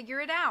didn't figure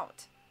it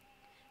out.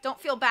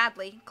 Don't feel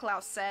badly,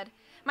 Klaus said.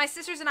 My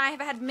sisters and I have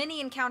had many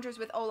encounters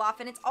with Olaf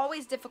and it's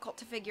always difficult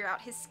to figure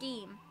out his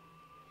scheme.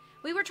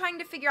 We were trying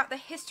to figure out the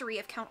history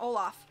of Count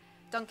Olaf,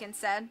 Duncan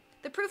said.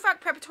 The Prufrock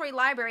Preparatory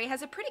Library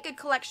has a pretty good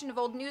collection of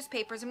old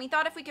newspapers and we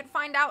thought if we could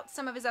find out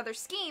some of his other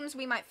schemes,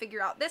 we might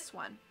figure out this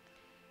one.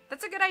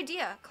 That's a good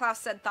idea, Klaus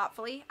said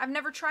thoughtfully. I've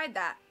never tried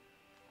that.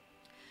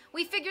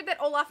 We figured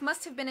that Olaf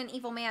must have been an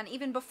evil man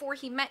even before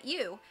he met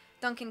you,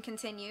 Duncan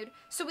continued,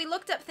 so we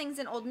looked up things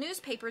in old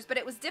newspapers, but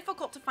it was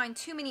difficult to find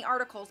too many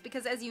articles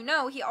because, as you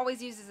know, he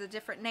always uses a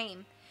different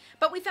name.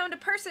 But we found a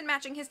person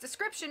matching his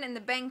description in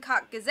the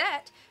Bangkok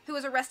Gazette who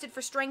was arrested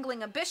for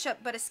strangling a bishop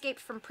but escaped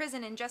from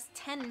prison in just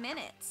 10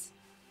 minutes.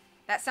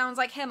 That sounds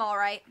like him, all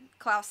right,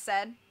 Klaus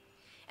said.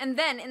 And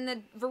then, in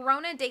the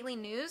Verona Daily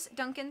News,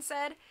 Duncan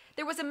said,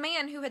 there was a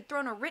man who had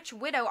thrown a rich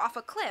widow off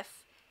a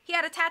cliff. He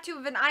had a tattoo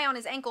of an eye on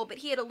his ankle, but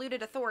he had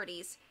eluded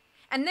authorities.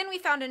 And then we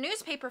found a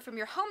newspaper from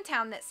your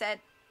hometown that said,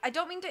 I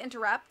don't mean to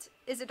interrupt,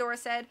 Isadora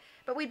said,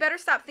 but we'd better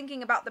stop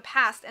thinking about the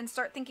past and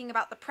start thinking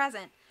about the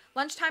present.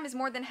 Lunchtime is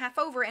more than half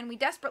over, and we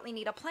desperately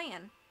need a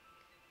plan.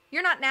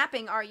 You're not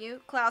napping, are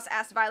you? Klaus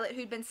asked Violet,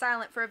 who'd been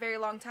silent for a very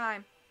long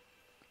time.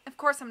 Of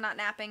course I'm not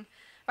napping,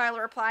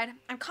 Violet replied.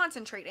 I'm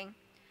concentrating.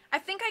 I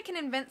think I can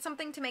invent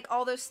something to make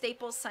all those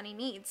staples Sunny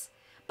needs.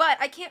 But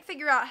I can't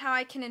figure out how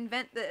I can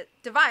invent the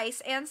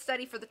device and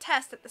study for the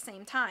test at the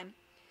same time.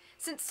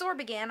 Since SOAR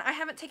began, I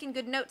haven't taken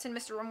good notes in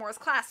Mr. Ramore's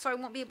class, so I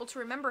won't be able to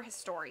remember his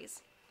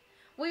stories.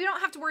 Well, you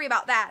don't have to worry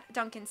about that,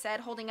 Duncan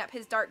said, holding up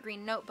his dark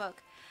green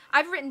notebook.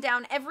 I've written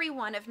down every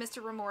one of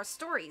Mr. Ramore's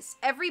stories.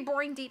 Every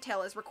boring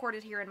detail is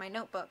recorded here in my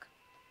notebook.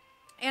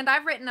 And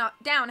I've written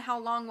down how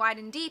long, wide,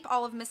 and deep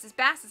all of Mrs.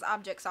 Bass's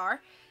objects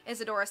are,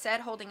 Isadora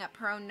said, holding up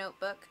her own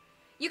notebook.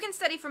 You can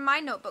study from my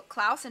notebook,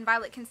 Klaus, and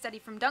Violet can study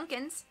from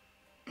Duncan's.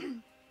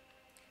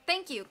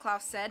 Thank you,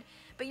 Klaus said,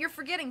 but you're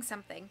forgetting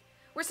something.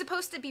 We're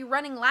supposed to be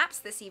running laps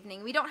this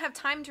evening. We don't have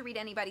time to read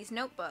anybody's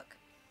notebook.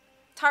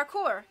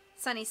 Tarkur,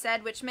 Sunny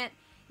said, which meant,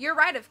 you're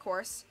right, of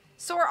course.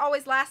 SOAR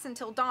always lasts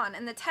until dawn,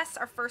 and the tests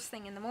are first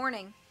thing in the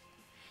morning.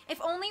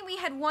 If only we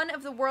had one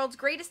of the world's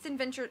great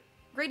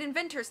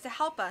inventors to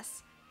help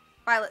us,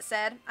 Violet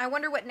said. I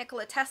wonder what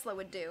Nikola Tesla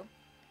would do.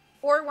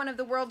 Or one of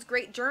the world's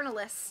great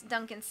journalists,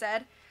 Duncan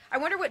said. I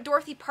wonder what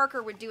Dorothy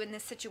Parker would do in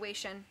this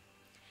situation.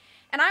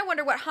 And I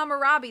wonder what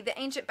Hammurabi, the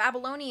ancient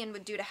Babylonian,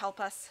 would do to help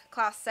us,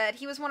 Klaus said.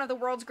 He was one of the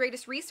world's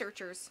greatest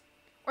researchers.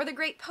 Or the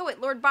great poet,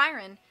 Lord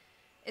Byron,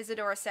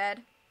 Isadora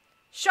said.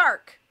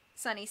 Shark,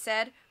 Sunny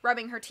said,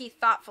 rubbing her teeth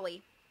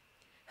thoughtfully.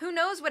 Who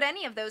knows what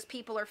any of those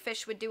people or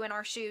fish would do in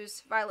our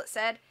shoes, Violet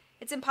said.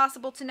 It's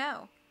impossible to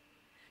know.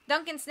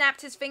 Duncan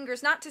snapped his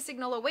fingers not to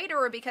signal a waiter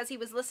or because he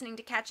was listening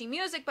to catchy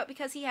music, but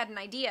because he had an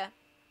idea.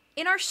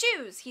 In our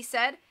shoes, he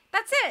said.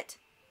 That's it.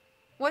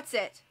 What's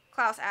it?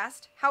 Klaus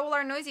asked. How will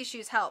our noisy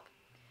shoes help?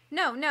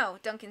 No,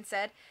 Duncan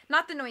said.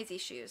 Not the noisy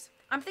shoes.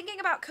 I'm thinking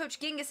about Coach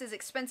Gingus's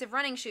expensive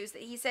running shoes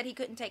that he said he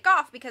couldn't take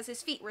off because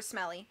his feet were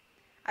smelly.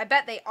 I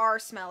bet they are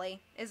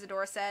smelly,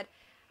 Isadora said.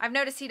 I've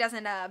noticed he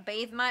doesn't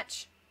bathe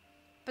much.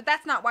 But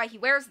that's not why he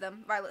wears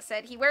them, Violet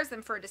said. He wears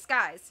them for a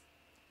disguise.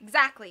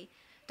 Exactly,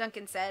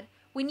 Duncan said.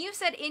 When you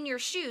said in your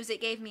shoes,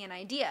 it gave me an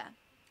idea.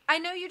 I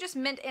know you just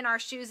meant in our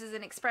shoes as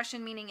an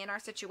expression meaning in our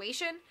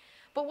situation,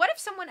 but what if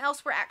someone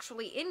else were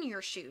actually in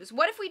your shoes?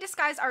 What if we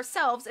disguise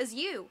ourselves as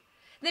you?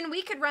 Then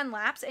we could run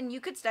laps and you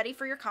could study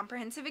for your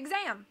comprehensive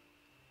exam.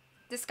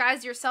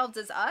 Disguise yourselves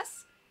as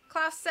us?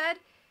 Klaus said.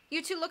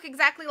 You two look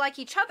exactly like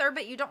each other,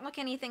 but you don't look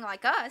anything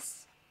like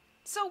us.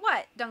 So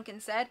what? Duncan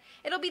said.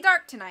 It'll be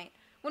dark tonight.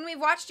 When we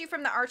watched you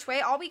from the archway,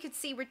 all we could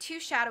see were two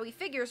shadowy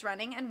figures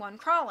running and one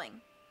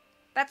crawling.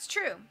 That's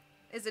true,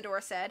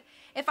 Isadora said.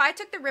 If I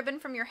took the ribbon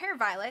from your hair,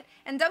 Violet,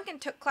 and Duncan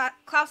took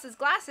Klaus's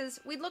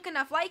glasses, we'd look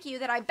enough like you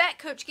that I bet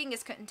Coach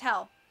Gingus couldn't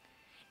tell.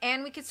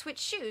 And we could switch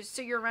shoes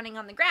so your running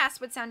on the grass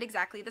would sound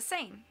exactly the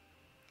same.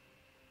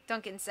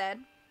 Duncan said.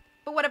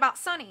 But what about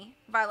Sunny?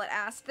 Violet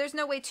asked. There's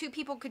no way two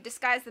people could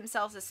disguise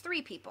themselves as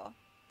three people.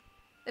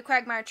 The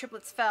Quagmire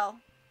triplets fell.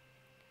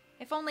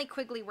 If only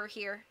Quigley were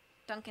here,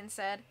 Duncan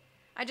said.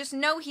 I just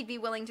know he'd be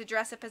willing to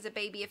dress up as a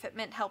baby if it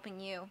meant helping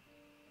you.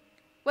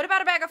 What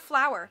about a bag of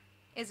flour?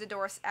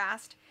 Isadora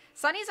asked.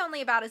 Sunny's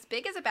only about as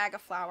big as a bag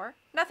of flour.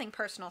 Nothing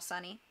personal,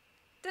 Sunny.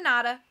 De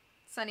nada,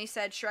 Sunny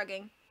said,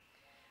 shrugging.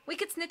 We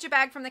could snitch a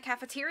bag from the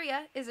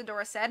cafeteria,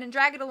 Isadora said, and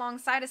drag it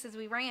alongside us as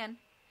we ran.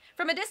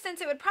 From a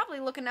distance, it would probably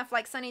look enough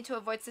like Sunny to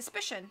avoid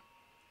suspicion.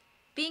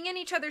 Being in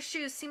each other's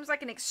shoes seems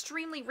like an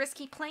extremely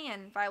risky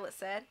plan, Violet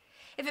said.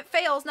 If it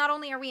fails, not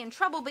only are we in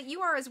trouble, but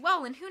you are as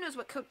well, and who knows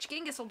what Coach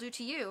Gingus will do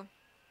to you.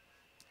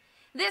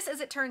 This,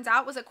 as it turns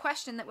out, was a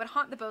question that would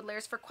haunt the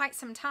Baudelaires for quite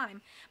some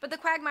time, but the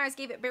Quagmires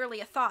gave it barely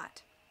a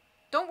thought.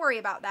 Don't worry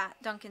about that,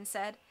 Duncan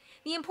said.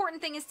 The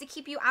important thing is to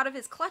keep you out of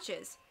his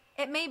clutches.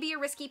 It may be a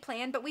risky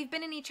plan, but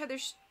being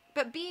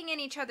in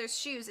each other's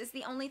shoes is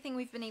the only thing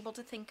we've been able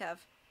to think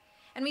of.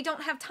 And we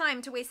don't have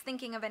time to waste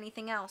thinking of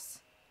anything else.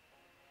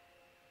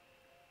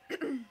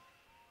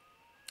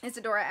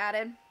 Isadora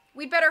added.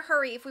 We'd better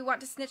hurry if we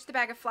want to snitch the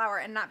bag of flour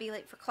and not be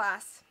late for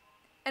class.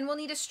 And we'll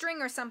need a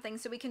string or something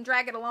so we can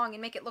drag it along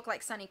and make it look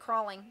like Sunny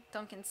crawling,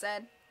 Duncan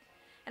said.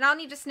 And I'll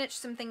need to snitch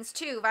some things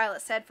too,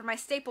 Violet said, for my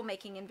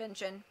staple-making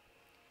invention.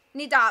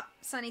 Nidop,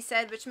 Sunny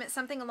said, which meant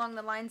something along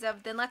the lines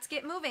of, then let's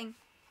get moving.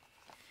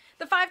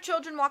 The 5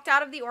 children walked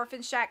out of the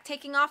orphan shack,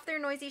 taking off their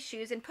noisy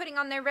shoes and putting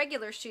on their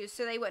regular shoes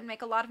so they wouldn't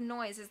make a lot of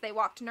noise as they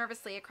walked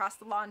nervously across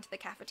the lawn to the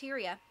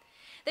cafeteria.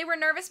 They were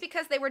nervous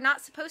because they were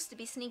not supposed to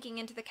be sneaking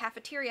into the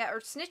cafeteria or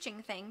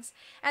snitching things,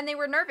 and they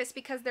were nervous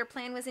because their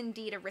plan was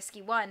indeed a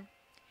risky one.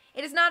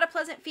 It is not a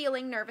pleasant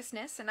feeling,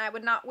 nervousness, and I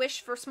would not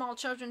wish for small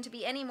children to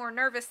be any more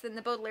nervous than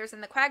the Baudelaires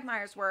and the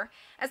Quagmires were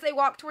as they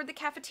walked toward the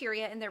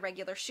cafeteria in their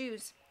regular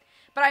shoes.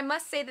 But I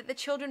must say that the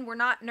children were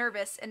not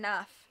nervous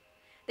enough.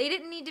 They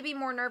didn't need to be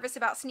more nervous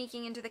about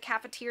sneaking into the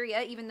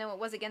cafeteria, even though it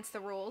was against the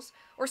rules,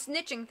 or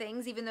snitching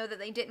things, even though that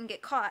they didn't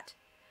get caught.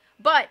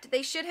 But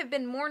they should have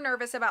been more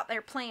nervous about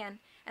their plan,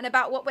 and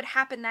about what would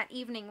happen that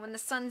evening when the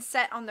sun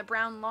set on the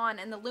brown lawn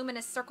and the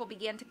luminous circle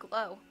began to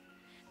glow.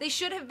 They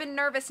should have been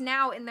nervous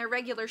now in their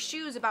regular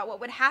shoes about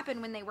what would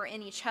happen when they were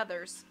in each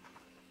other's.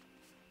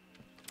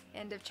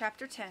 End of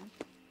chapter 10.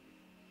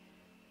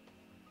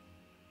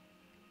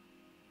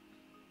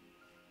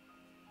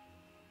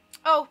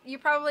 Oh, you're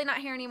probably not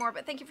here anymore,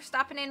 but thank you for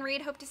stopping in,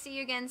 Reed. Hope to see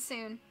you again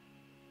soon.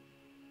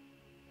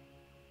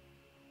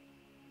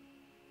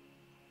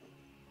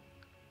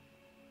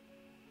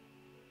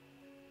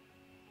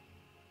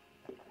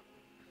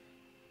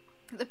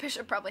 The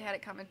bishop probably had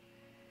it coming.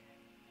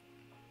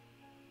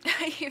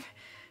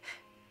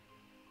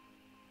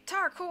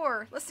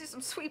 Parkour! Let's do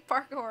some sweet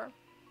parkour.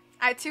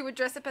 I too would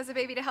dress up as a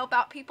baby to help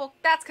out people.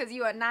 That's because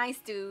you a nice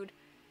dude.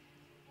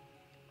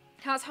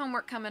 How's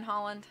homework coming,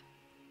 Holland?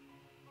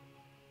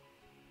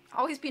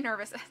 Always be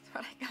nervous. That's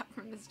what I got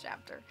from this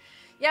chapter.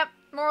 Yep,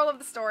 moral of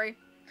the story.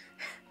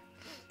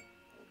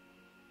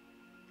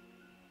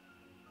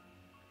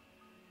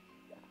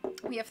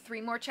 We have 3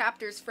 more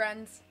chapters,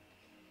 friends.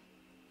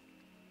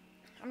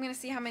 I'm going to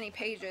see how many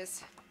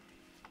pages.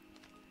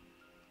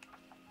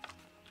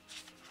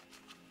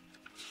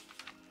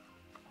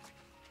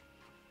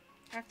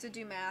 I have to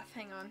do math.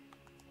 Hang on.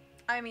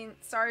 I mean,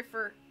 sorry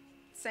for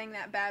saying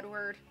that bad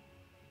word.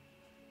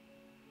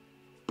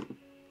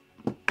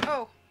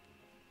 Oh.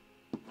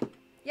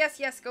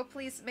 Yes, yes, go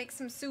please make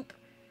some soup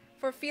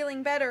for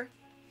feeling better.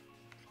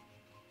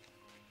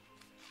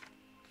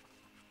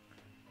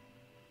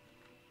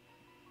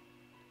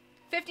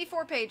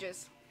 "54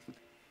 pages.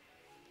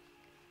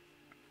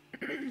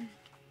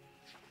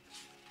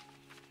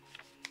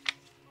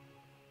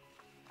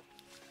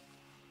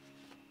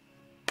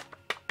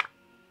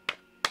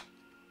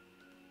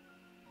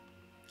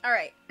 All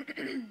right.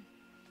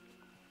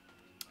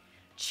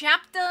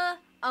 Chapter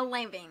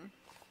 11.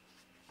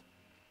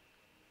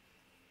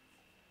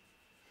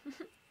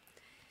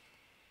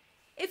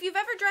 If you've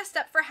ever dressed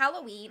up for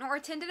Halloween or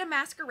attended a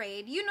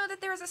masquerade, you know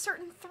that there is a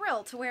certain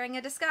thrill to wearing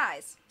a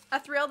disguise. A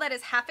thrill that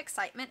is half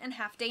excitement and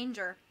half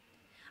danger.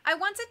 I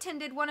once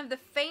attended one of the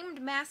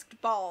famed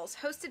masked balls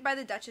hosted by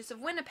the Duchess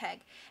of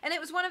Winnipeg, and it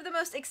was one of the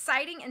most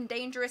exciting and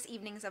dangerous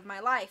evenings of my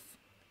life.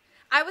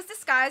 I was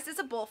disguised as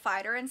a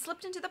bullfighter and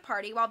slipped into the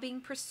party while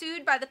being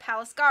pursued by the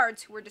palace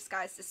guards who were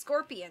disguised as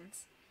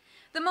scorpions.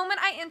 The moment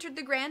I entered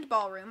the grand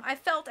ballroom, I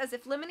felt as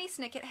if Lemony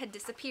Snicket had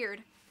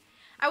disappeared.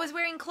 I was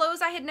wearing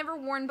clothes I had never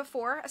worn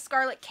before, a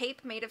scarlet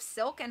cape made of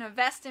silk and a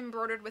vest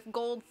embroidered with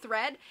gold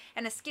thread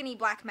and a skinny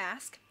black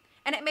mask,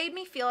 and it made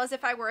me feel as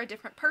if I were a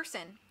different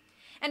person.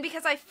 And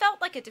because I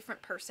felt like a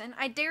different person,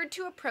 I dared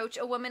to approach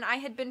a woman I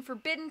had been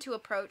forbidden to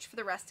approach for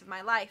the rest of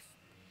my life.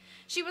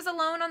 She was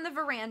alone on the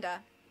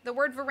veranda. The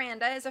word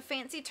veranda is a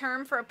fancy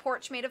term for a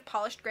porch made of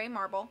polished gray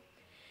marble,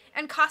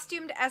 and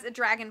costumed as a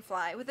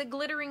dragonfly with a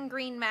glittering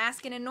green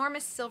mask and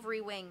enormous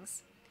silvery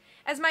wings.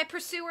 As my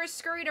pursuers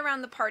scurried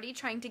around the party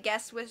trying to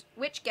guess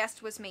which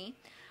guest was me,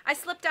 I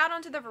slipped out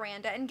onto the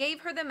veranda and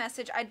gave her the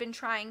message I'd been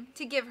trying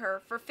to give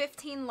her for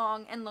 15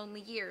 long and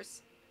lonely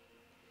years.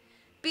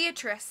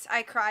 "Beatrice,"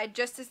 I cried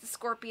just as the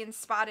scorpions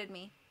spotted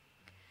me.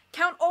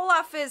 "Count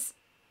Olaf is—"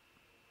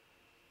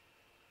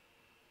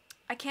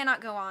 I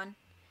cannot go on.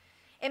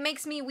 It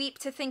makes me weep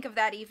to think of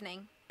that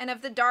evening, and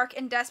of the dark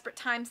and desperate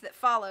times that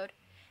followed,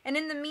 and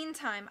in the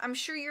meantime, I'm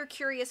sure you're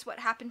curious what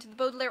happened to the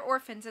Baudelaire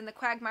orphans and the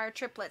Quagmire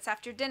triplets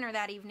after dinner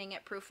that evening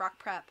at Proof Rock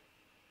Prep.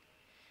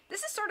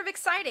 "This is sort of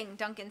exciting,"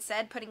 Duncan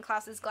said, putting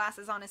Klaus's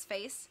glasses on his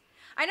face.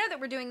 "I know that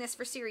we're doing this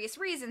for serious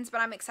reasons,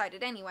 but I'm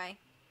excited anyway."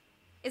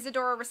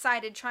 Isadora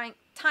recited,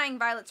 tying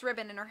Violet's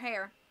ribbon in her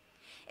hair.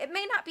 "It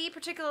may not be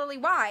particularly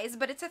wise,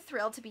 but it's a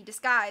thrill to be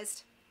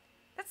disguised.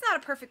 That's not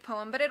a perfect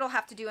poem, but it'll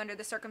have to do under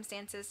the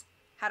circumstances.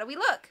 How do we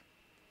look?"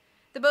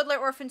 The Baudelaire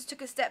orphans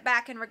took a step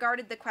back and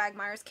regarded the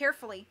Quagmires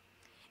carefully.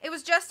 It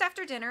was just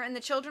after dinner, and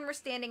the children were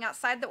standing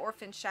outside the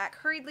orphan shack,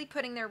 hurriedly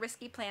putting their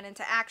risky plan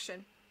into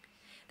action.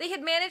 They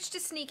had managed to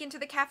sneak into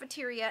the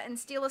cafeteria and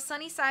steal a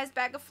sunny-sized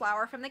bag of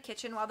flour from the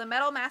kitchen while the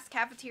metal-masked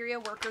cafeteria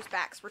workers'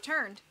 backs were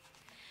turned.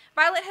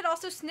 Violet had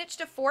also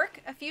snitched a fork,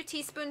 a few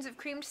teaspoons of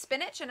creamed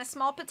spinach, and a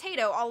small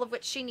potato, all of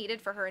which she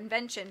needed for her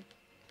invention.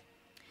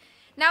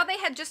 Now they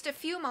had just a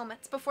few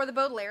moments before the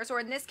Baudelaires, or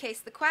in this case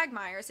the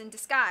Quagmires, in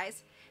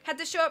disguise, had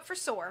to show up for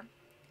SOAR.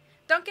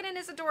 Duncan and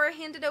Isadora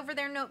handed over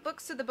their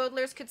notebooks so the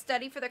Baudelaires could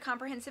study for their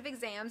comprehensive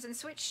exams and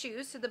switched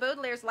shoes so the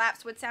Baudelaires'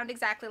 laps would sound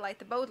exactly like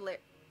the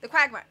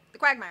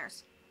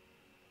Quagmires.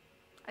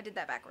 I did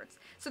that backwards.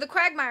 So the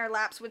Quagmire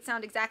laps would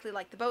sound exactly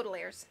like the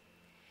Baudelaires.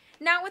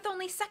 Now, with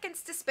only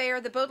seconds to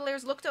spare, the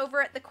Baudelaires looked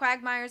over at the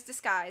Quagmire's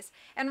disguise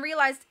and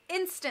realized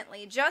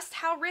instantly just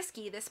how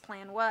risky this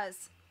plan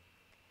was.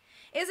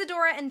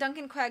 Isadora and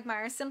Duncan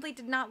Quagmire simply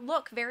did not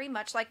look very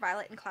much like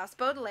Violet and Klaus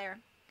Baudelaire.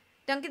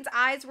 Duncan's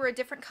eyes were a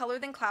different color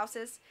than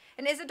Klaus's,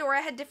 and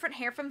Isadora had different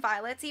hair from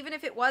Violet's, even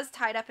if it was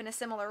tied up in a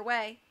similar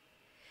way.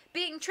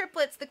 Being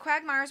triplets, the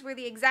Quagmires were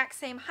the exact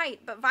same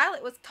height, but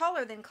Violet was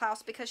taller than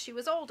Klaus because she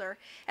was older,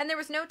 and there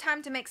was no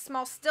time to make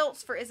small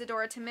stilts for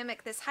Isadora to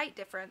mimic this height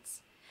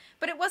difference.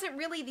 But it wasn't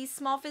really these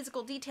small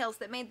physical details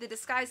that made the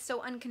disguise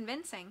so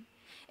unconvincing.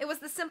 It was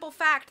the simple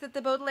fact that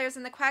the Baudelaires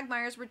and the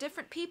Quagmires were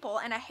different people,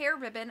 and a hair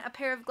ribbon, a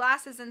pair of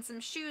glasses, and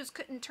some shoes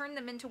couldn't turn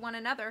them into one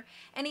another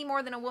any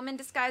more than a woman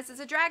disguised as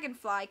a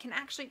dragonfly can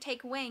actually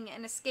take wing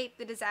and escape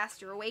the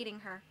disaster awaiting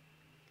her.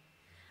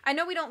 "I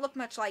know we don't look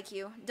much like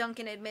you,"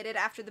 Duncan admitted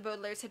after the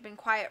Baudelaires had been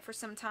quiet for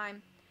some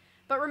time.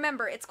 "But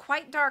remember, it's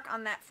quite dark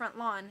on that front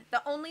lawn.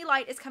 The only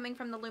light is coming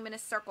from the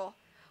luminous circle.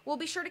 We'll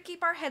be sure to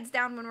keep our heads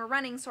down when we're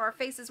running so our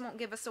faces won't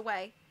give us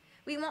away.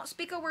 We won't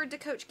speak a word to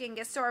Coach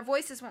Genghis so our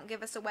voices won't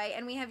give us away,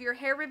 and we have your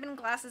hair ribbon,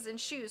 glasses, and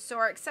shoes so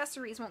our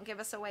accessories won't give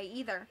us away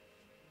either."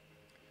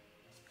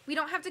 "We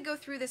don't have to go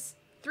through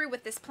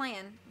with this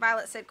plan,"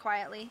 Violet said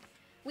quietly.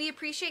 "We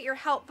appreciate your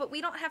help, but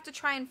we don't have to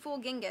try and fool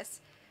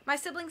Genghis. My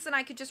siblings and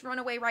I could just run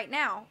away right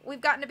now.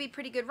 We've gotten to be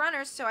pretty good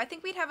runners, so I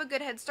think we'd have a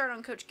good head start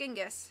on Coach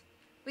Genghis.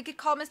 We could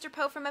call Mr.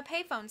 Poe from a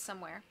payphone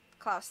somewhere,"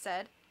 Klaus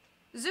said.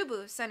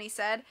 "Zubu," Sunny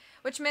said,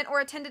 which meant or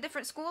attend a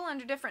different school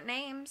under different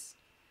names.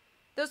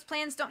 "Those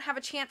plans don't have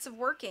a chance of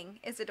working,"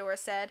 Isadora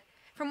said.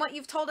 "From what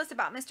you've told us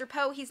about Mr.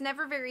 Poe, he's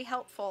never very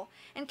helpful,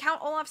 and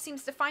Count Olaf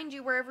seems to find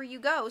you wherever you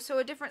go, so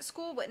a different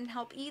school wouldn't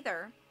help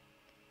either."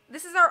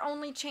 "This is our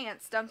only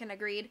chance," Duncan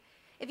agreed.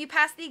 "If you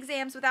pass the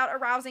exams without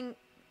arousing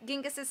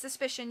Genghis's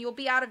suspicion, you'll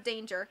be out of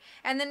danger,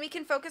 and then we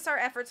can focus our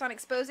efforts on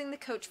exposing the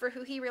coach for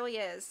who he really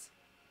is."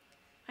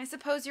 "I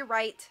suppose you're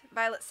right,"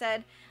 Violet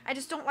said. "I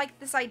just don't like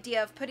this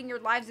idea of putting your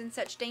lives in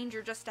such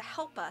danger just to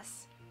help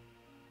us."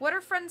 "What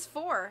are friends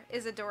for?"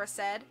 Isadora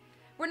said.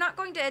 "We're not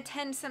going to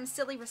attend some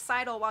silly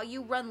recital while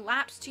you run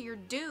laps to your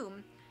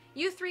doom.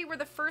 You three were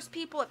the first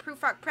people at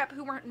Proof Rock Prep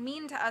who weren't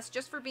mean to us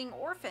just for being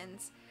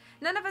orphans.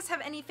 None of us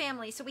have any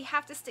family, so we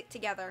have to stick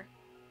together."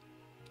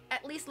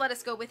 "At least let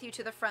us go with you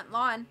to the front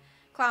lawn,"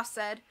 Klaus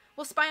said.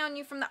 "We'll spy on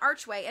you from the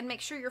archway and make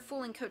sure you're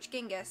fooling Coach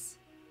Genghis."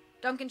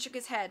 Duncan shook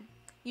his head.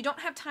 "You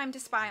don't have time to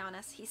spy on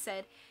us," he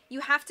said.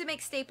 "You have to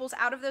make staples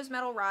out of those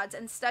metal rods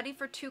and study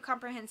for 2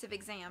 comprehensive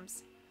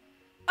exams."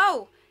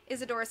 "Oh!"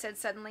 Isadora said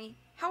suddenly.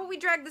 "How will we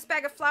drag this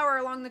bag of flour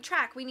along the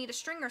track? We need a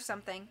string or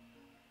something."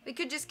 "We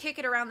could just kick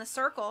it around the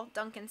circle,"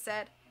 Duncan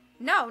said.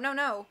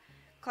 No,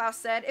 Klaus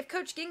said. "If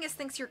Coach Genghis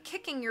thinks you're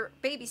kicking your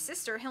baby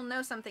sister, he'll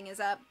know something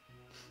is up."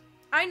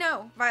 "I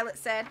know," Violet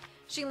said.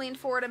 She leaned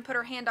forward and put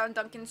her hand on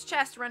Duncan's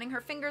chest, running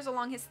her fingers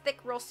along his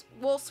thick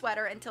wool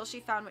sweater until she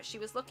found what she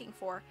was looking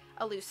for,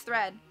 a loose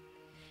thread.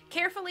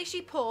 Carefully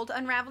she pulled,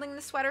 unraveling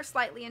the sweater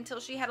slightly until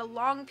she had a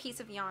long piece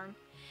of yarn.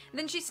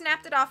 Then she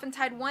snapped it off and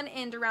tied one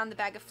end around the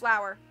bag of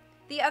flour.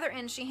 The other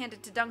end she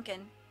handed to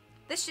Duncan.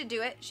 "This should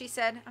do it," she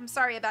said. "I'm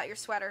sorry about your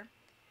sweater."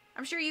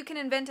 "I'm sure you can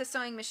invent a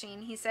sewing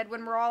machine," he said,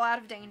 "when we're all out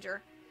of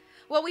danger."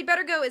 "Well, we'd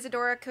better go,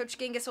 Isadora. Coach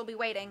Genghis will be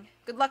waiting.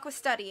 Good luck with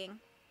studying."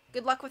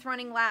 "Good luck with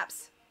running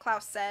laps,"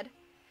 Klaus said.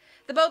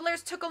 The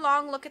Baudelaires took a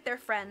long look at their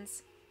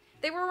friends.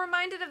 They were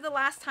reminded of the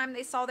last time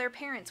they saw their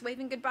parents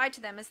waving goodbye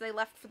to them as they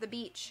left for the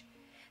beach.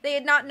 They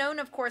had not known,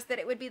 of course, that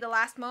it would be the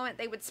last moment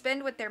they would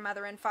spend with their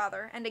mother and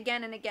father, and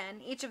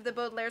again, each of the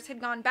Baudelaires had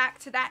gone back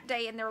to that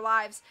day in their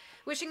lives,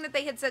 wishing that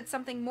they had said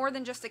something more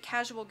than just a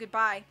casual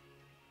goodbye.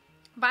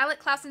 Violet,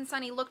 Klaus, and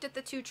Sunny looked at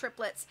the 2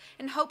 triplets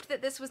and hoped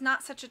that this was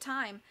not such a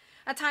time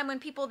when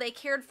people they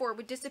cared for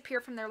would disappear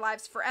from their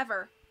lives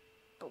forever.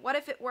 But what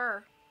if it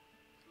were?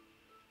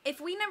 "If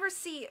we never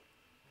see—"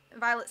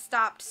 Violet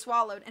stopped,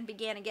 swallowed, and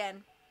began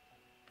again.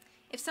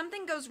 "If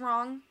something goes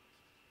wrong—"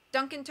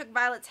 Duncan took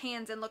Violet's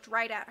hands and looked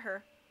right at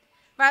her.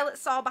 Violet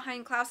saw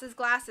behind Klaus's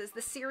glasses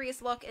the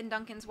serious look in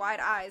Duncan's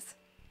wide eyes.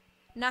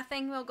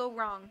 "Nothing will go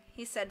wrong,"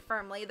 he said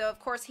firmly, though of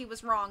course he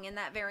was wrong in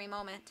that very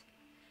moment.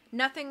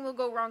 "Nothing will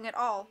go wrong at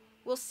all.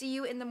 We'll see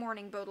you in the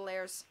morning,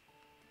 Baudelaires."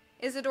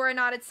 Isadora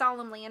nodded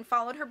solemnly and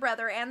followed her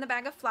brother and the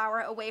bag of flour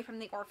away from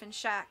the orphan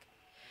shack.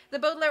 The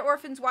Baudelaire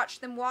orphans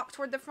watched them walk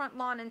toward the front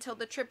lawn until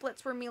the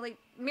triplets were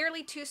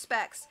merely 2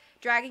 specks,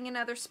 dragging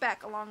another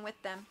speck along with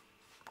them.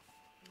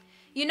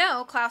 "You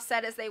know," Klaus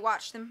said as they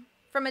watched them,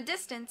 "from a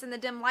distance, in the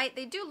dim light,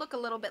 they do look a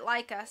little bit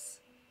like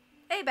us."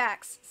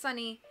 "Abax,"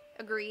 Sunny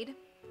agreed.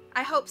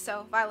 "I hope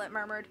so," Violet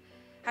murmured.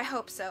 "I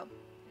hope so.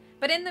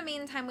 But in the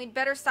meantime, we'd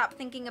better stop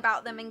thinking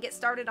about them and get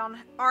started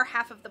on our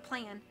half of the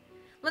plan.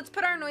 Let's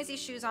put our noisy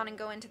shoes on and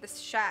go into the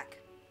shack."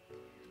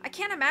 "I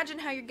can't imagine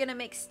how you're going to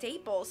make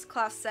staples,"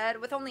 Klaus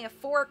said, "with only a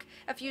fork,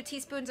 a few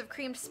teaspoons of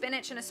creamed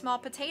spinach, and a small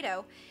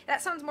potato.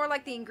 That sounds more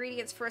like the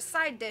ingredients for a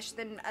side dish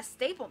than a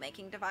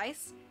staple-making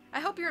device.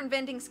 I hope your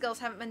inventing skills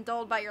haven't been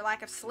dulled by your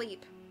lack of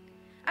sleep."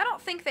 "I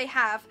don't think they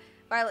have,"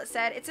 Violet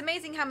said. "It's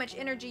amazing how much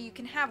energy you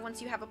can have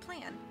once you have a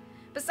plan.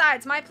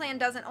 Besides, my plan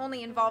doesn't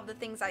only involve the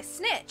things I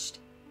snitched."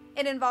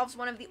 It involves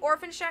one of the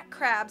orphan shack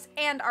crabs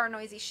and our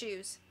noisy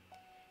shoes.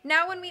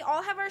 Now when we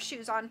all have our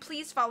shoes on,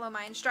 please follow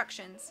my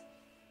instructions.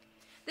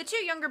 The two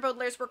younger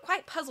Baudelaires were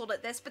quite puzzled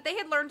at this, but they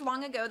had learned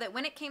long ago that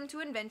when it came to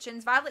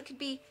inventions, Violet could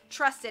be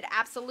trusted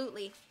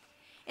absolutely.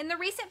 In the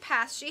recent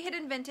past, she had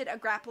invented a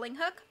grappling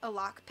hook, a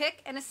lockpick,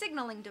 and a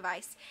signaling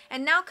device,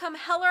 and now come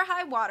hell or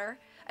high water,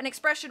 an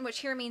expression which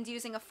here means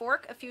using a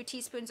fork, a few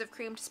teaspoons of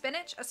creamed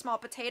spinach, a small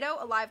potato,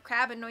 a live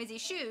crab, and noisy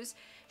shoes,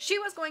 she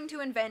was going to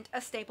invent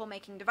a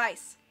staple-making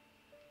device.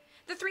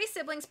 The three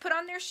siblings put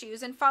on their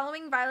shoes and,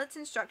 following Violet's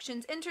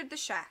instructions, entered the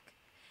shack.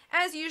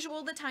 As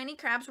usual, the tiny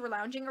crabs were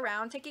lounging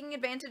around, taking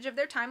advantage of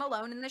their time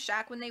alone in the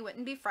shack when they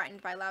wouldn't be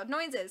frightened by loud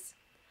noises.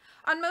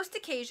 On most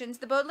occasions,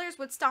 the Baudelaires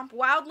would stomp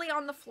wildly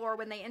on the floor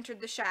when they entered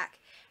the shack,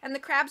 and the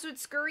crabs would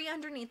scurry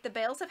underneath the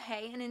bales of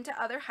hay and into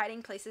other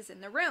hiding places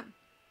in the room.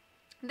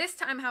 This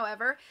time,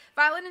 however,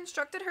 Violet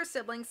instructed her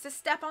siblings to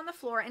step on the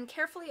floor in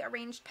carefully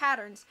arranged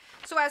patterns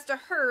so as to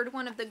herd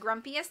one of the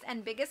grumpiest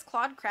and biggest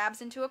clawed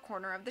crabs into a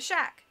corner of the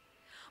shack.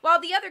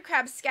 While the other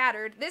crabs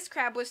scattered, this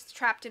crab was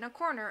trapped in a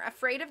corner,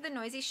 afraid of the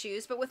noisy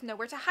shoes, but with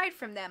nowhere to hide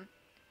from them.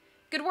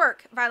 "Good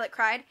work," Violet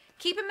cried.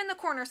 "Keep him in the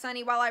corner,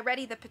 Sonny, while I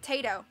ready the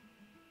potato."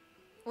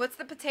 "What's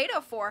the potato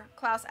for?"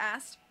 Klaus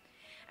asked.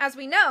 "As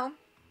we know,"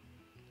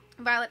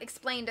 Violet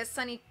explained as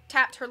Sonny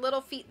tapped her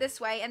little feet this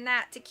way and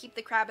that to keep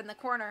the crab in the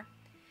corner.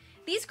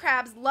 "These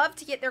crabs love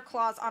to get their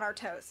claws on our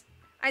toes.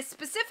 I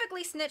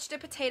specifically snitched a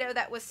potato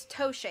that was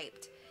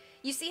toe-shaped.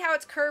 You see how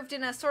it's curved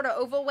in a sort of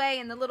oval way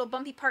and the little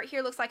bumpy part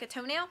here looks like a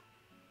toenail?"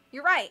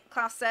 "You're right,"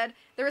 Klaus said.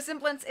 "The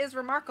resemblance is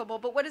remarkable,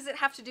 but what does it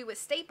have to do with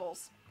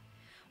staples?"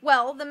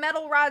 "Well, the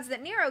metal rods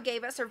that Nero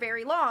gave us are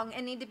very long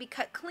and need to be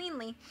cut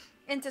cleanly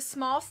into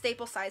small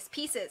staple-sized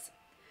pieces.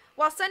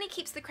 While Sonny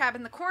keeps the crab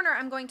in the corner,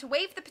 I'm going to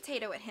wave the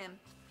potato at him.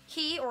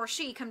 He, or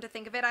she, come to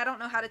think of it, I don't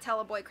know how to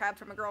tell a boy crab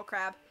from a girl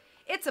crab."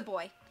 "It's a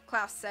boy,"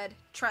 Klaus said.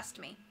 "Trust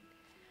me."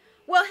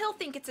 "Well, he'll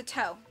think it's a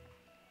toe,"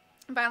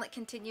 Violet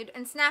continued,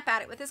 "and snap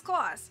at it with his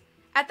claws.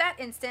 At that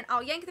instant,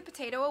 I'll yank the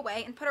potato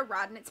away and put a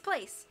rod in its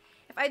place.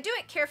 If I do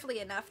it carefully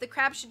enough, the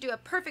crab should do a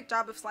perfect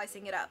job of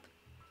slicing it up."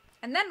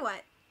 "And then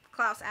what?"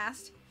 Klaus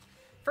asked.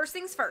 "First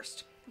things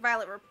first,"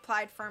 Violet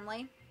replied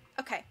firmly.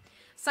 "Okay,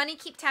 Sonny,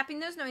 keep tapping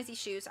those noisy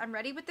shoes. I'm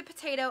ready with the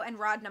potato and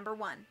rod number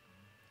 1.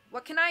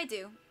 "What can I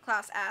do?"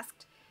 Klaus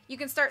asked. "You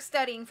can start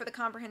studying for the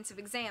comprehensive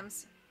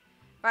exams,"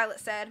 Violet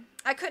said.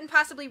 "I couldn't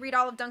possibly read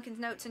all of Duncan's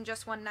notes in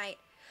just one night.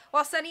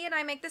 While Sonny and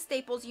I make the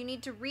staples, you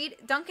need to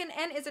read Duncan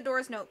and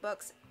Isadora's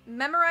notebooks,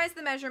 memorize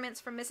the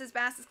measurements from Mrs.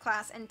 Bass's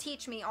class, and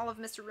teach me all of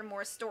Mr.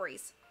 Remore's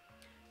stories."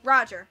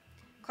 "Roger,"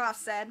 Klaus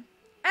said.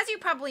 As you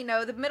probably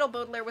know, the middle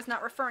Baudelaire was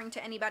not referring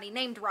to anybody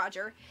named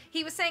Roger.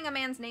 He was saying a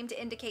man's name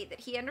to indicate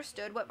that he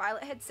understood what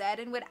Violet had said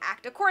and would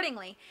act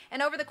accordingly,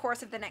 and over the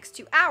course of the next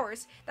 2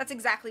 hours, that's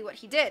exactly what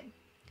he did.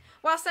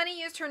 While Sonny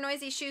used her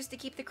noisy shoes to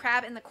keep the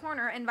crab in the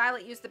corner, and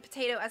Violet used the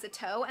potato as a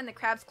toe and the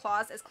crab's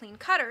claws as clean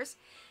cutters,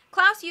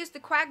 Klaus used the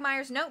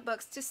Quagmire's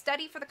notebooks to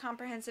study for the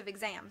comprehensive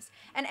exams,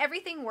 and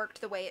everything worked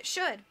the way it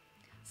should.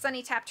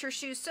 Sonny tapped her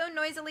shoes so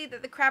noisily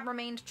that the crab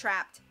remained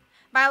trapped.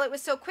 Violet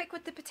was so quick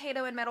with the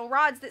potato and metal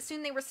rods that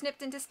soon they were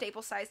snipped into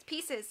staple-sized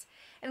pieces,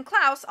 and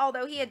Klaus,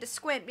 although he had to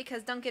squint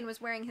because Duncan was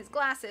wearing his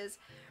glasses,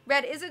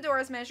 read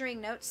Isadora's measuring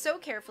notes so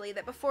carefully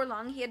that before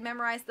long he had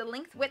memorized the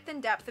length, width,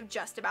 and depth of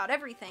just about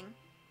everything.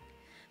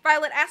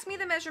 "Violet, ask me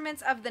the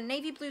measurements of the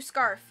navy blue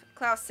scarf,"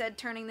 Klaus said,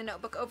 turning the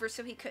notebook over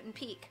so he couldn't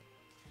peek.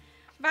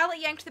 Violet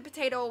yanked the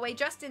potato away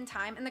just in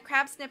time, and the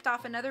crab snipped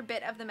off another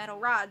bit of the metal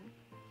rod.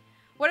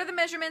 "What are the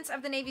measurements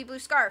of the navy blue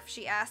scarf?"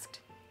 she asked.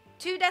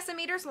 2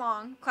 decimeters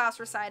long, Klaus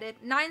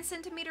recited, 9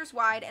 centimeters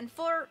wide, and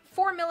 4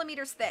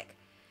 millimeters thick.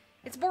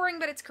 "It's boring,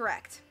 but it's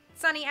correct.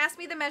 Sonny, ask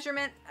me the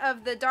measurement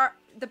of the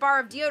bar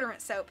of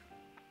deodorant soap."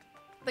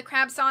 The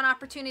crab saw an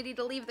opportunity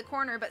to leave the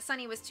corner, but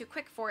Sonny was too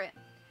quick for it.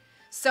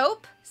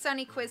 "Soap?"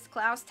 Sonny quizzed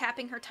Klaus,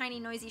 tapping her tiny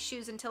noisy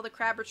shoes until the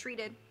crab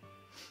retreated.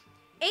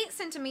 8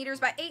 centimeters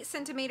by 8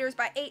 centimeters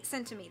by 8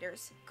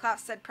 centimeters,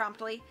 Klaus said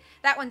promptly.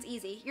 "That one's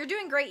easy. You're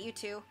doing great, you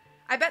two.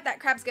 I bet that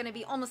crab's going to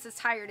be almost as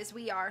tired as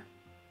we are."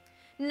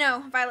 "No,"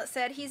 Violet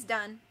said. "He's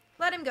done.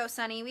 Let him go,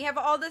 Sonny. We have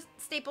all the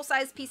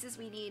staple-sized pieces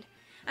we need.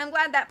 I'm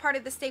glad that part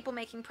of the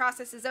staple-making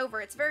process is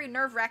over. It's very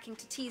nerve-wracking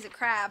to tease a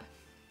crab."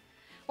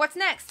 "What's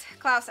next?"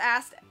 Klaus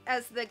asked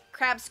as the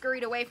crab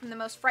scurried away from the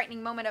most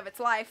frightening moment of its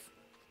life.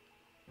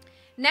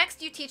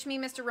 "Next, you teach me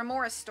Mr.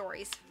 Remore's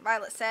stories,"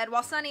 Violet said,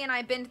 "while Sonny and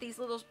I bend these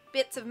little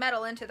bits of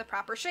metal into the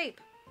proper shape."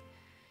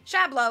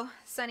 "Shablo,"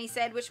 Sonny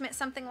said, which meant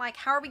something like,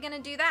 "How are we going to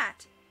do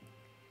that?"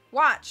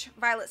 "Watch,"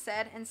 Violet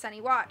said, and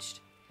Sonny watched.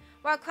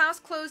 While Klaus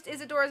closed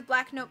Isadora's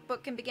black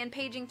notebook and began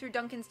paging through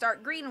Duncan's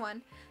dark green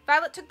one,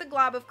 Violet took the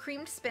glob of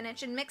creamed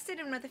spinach and mixed it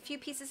in with a few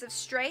pieces of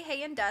stray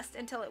hay and dust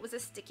until it was a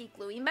sticky,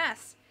 gluey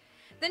mess.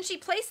 Then she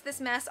placed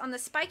this mess on the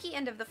spiky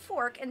end of the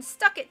fork and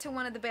stuck it to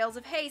one of the bales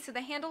of hay so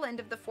the handle end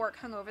of the fork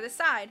hung over the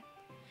side.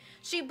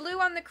 She blew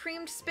on the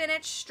creamed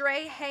spinach,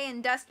 stray hay,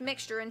 and dust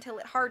mixture until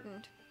it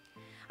hardened.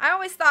 "I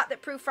always thought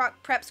that Proof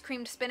Prep's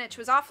creamed spinach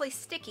was awfully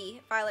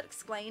sticky," Violet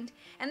explained,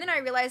 "and then I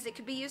realized it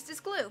could be used as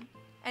glue.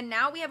 And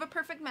now we have a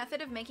perfect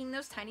method of making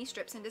those tiny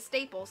strips into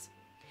staples.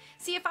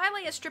 See, if I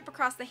lay a strip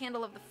across the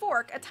handle of the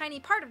fork, a tiny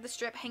part of the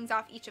strip hangs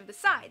off each of the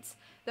sides.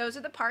 Those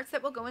are the parts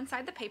that will go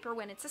inside the paper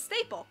when it's a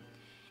staple.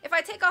 If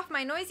I take off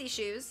my noisy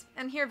shoes,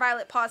 and here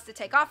Violet paused to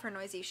take off her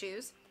noisy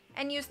shoes,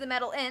 and use the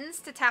metal ends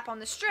to tap on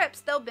the strips,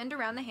 they'll bend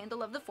around the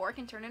handle of the fork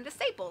and turn into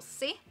staples,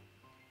 see?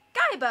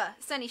 Gaiba,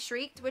 Sunny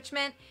shrieked, which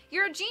meant,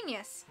 you're a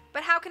genius,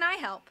 but how can I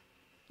help?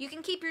 You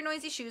can keep your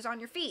noisy shoes on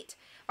your feet,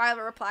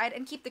 Violet replied,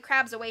 and keep the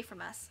crabs away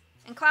from us.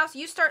 And Klaus,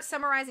 you start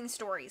summarizing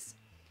stories.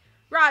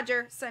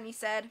 Roger, Sunny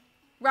said.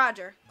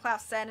 Roger,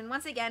 Klaus said, and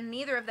once again,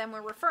 neither of them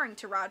were referring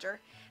to Roger.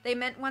 They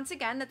meant once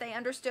again that they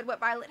understood what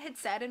Violet had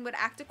said and would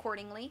act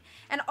accordingly,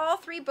 and all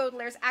three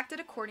Baudelaires acted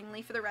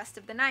accordingly for the rest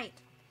of the night.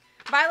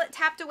 Violet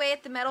tapped away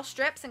at the metal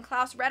strips, and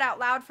Klaus read out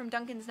loud from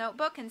Duncan's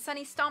notebook, and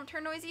Sunny stomped her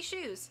noisy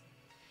shoes.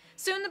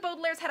 Soon the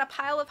Baudelaires had a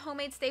pile of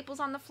homemade staples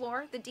on the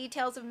floor, the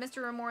details of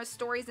Mr. Remora's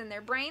stories in their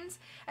brains,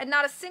 and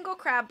not a single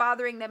crab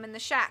bothering them in the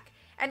shack,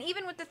 and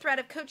even with the threat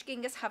of Coach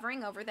Genghis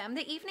hovering over them,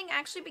 the evening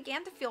actually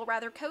began to feel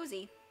rather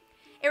cozy.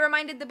 It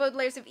reminded the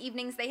Baudelaires of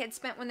evenings they had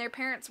spent when their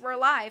parents were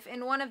alive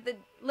in one of the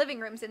living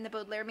rooms in the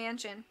Baudelaire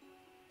mansion.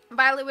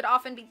 Violet would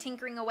often be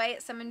tinkering away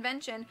at some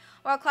invention,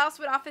 while Klaus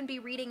would often be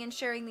reading and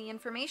sharing the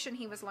information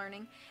he was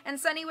learning, and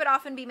Sunny would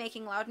often be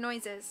making loud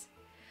noises.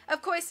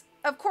 Of course,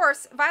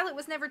 Violet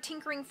was never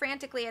tinkering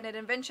frantically at an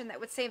invention that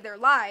would save their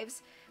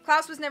lives,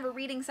 Klaus was never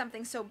reading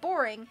something so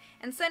boring,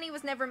 and Sunny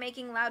was never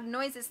making loud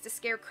noises to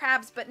scare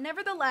crabs, but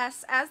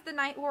nevertheless, as the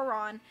night wore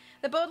on,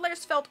 the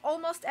Baudelaires felt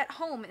almost at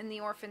home in the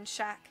orphan's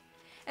shack.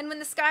 And when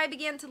the sky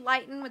began to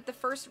lighten with the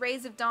first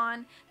rays of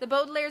dawn, the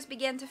Baudelaires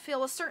began to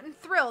feel a certain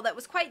thrill that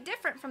was quite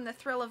different from the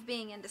thrill of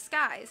being in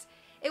disguise.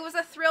 It was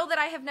a thrill that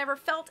I have never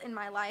felt in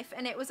my life,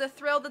 and it was a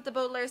thrill that the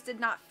Baudelaires did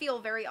not feel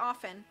very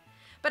often.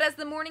 But as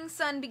the morning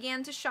sun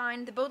began to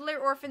shine, the Baudelaire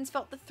orphans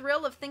felt the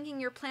thrill of thinking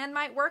your plan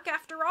might work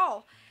after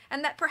all,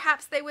 and that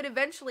perhaps they would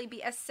eventually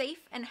be as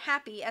safe and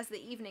happy as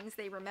the evenings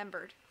they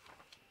remembered.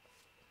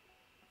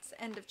 It's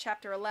the end of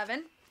chapter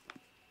 11.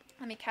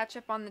 Let me catch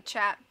up on the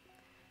chat.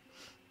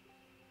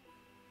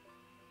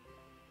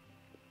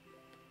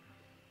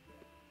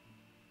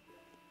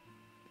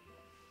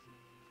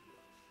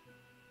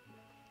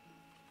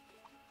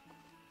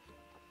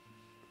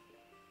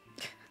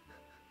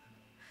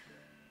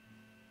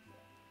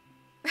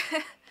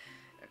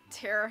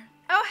 Terror.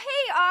 Oh,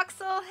 hey,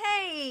 Oxel,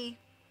 hey!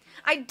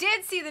 I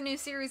did see the new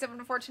series of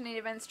Unfortunate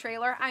Events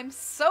trailer. I'm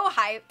so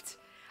hyped.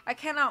 I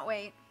cannot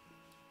wait.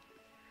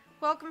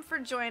 Welcome for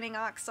joining,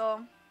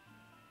 Oxel.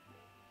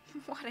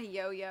 What a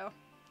yo-yo.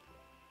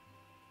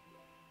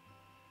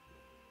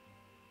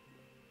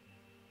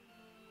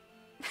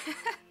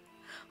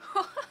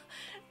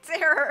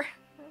 Terror.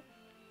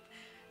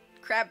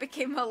 Crab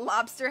became a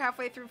lobster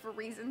halfway through for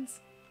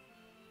reasons.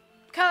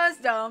 'Cause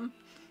dumb.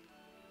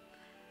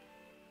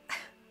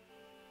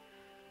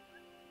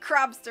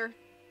 Crabster.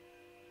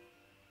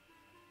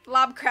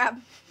 Lob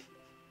crab.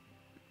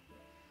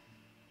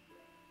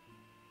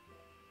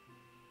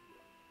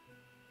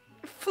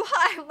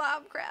 Fly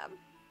lob crab.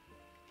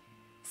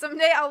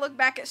 Someday I'll look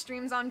back at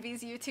streams on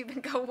V's YouTube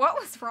and go, what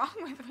was wrong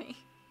with me?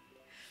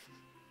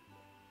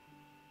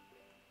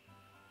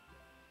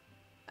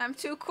 I'm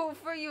too cool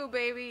for you,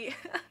 baby.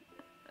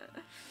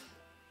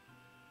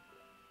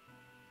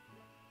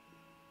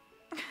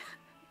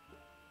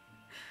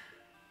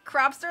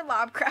 Crabster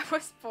lob crab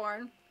was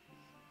born.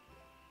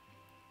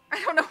 I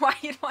don't know why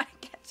you'd want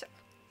to catch up.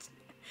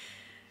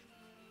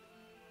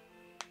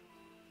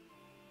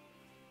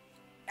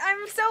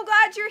 I'm so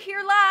glad you're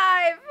here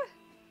live!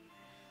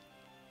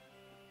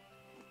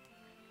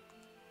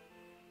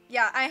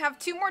 Yeah, I have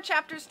 2 more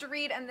chapters to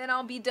read and then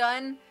I'll be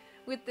done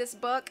with this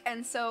book,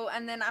 and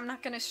then I'm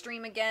not gonna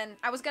stream again.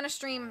 I was gonna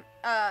stream,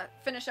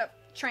 finish up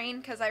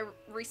Train, because I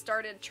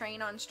restarted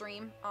Train on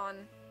stream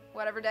on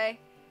whatever day.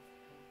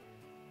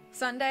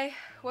 Sunday?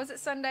 Was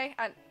it Sunday?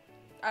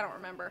 I don't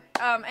remember.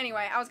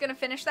 Anyway, I was gonna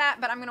finish that,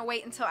 but I'm gonna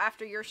wait until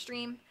after your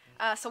stream,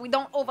 so we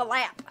don't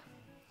overlap.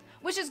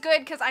 Which is good,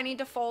 because I need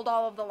to fold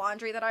all of the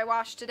laundry that I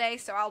washed today,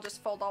 so I'll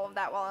just fold all of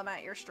that while I'm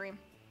at your stream.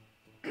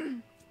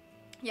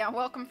 Yeah,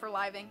 welcome for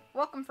living.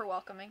 Welcome for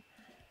welcoming.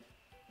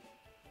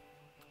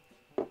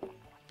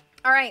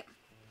 Alright.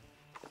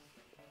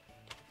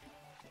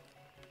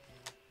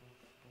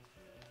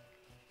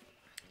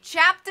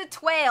 Chapter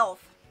 12.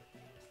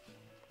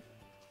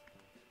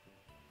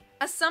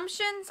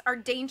 Assumptions are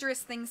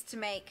dangerous things to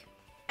make.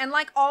 And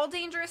like all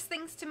dangerous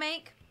things to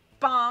make,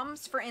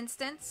 bombs, for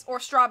instance, or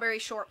strawberry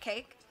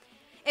shortcake,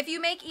 if you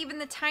make even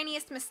the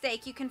tiniest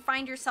mistake, you can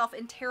find yourself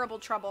in terrible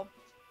trouble.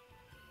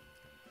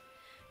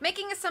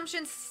 Making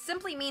assumptions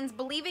simply means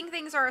believing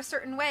things are a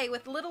certain way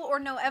with little or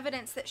no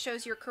evidence that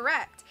shows you're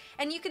correct,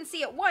 and you can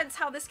see at once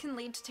how this can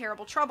lead to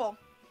terrible trouble.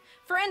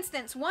 For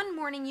instance, one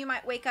morning you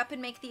might wake up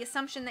and make the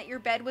assumption that your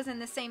bed was in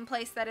the same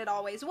place that it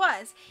always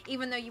was,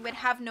 even though you would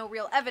have no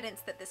real evidence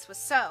that this was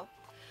so.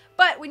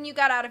 But when you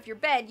got out of your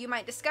bed, you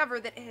might discover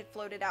that it had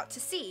floated out to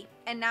sea,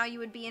 and now you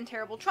would be in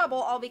terrible trouble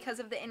all because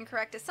of the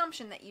incorrect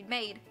assumption that you'd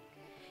made.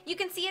 You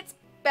can see it's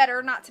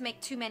better not to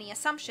make too many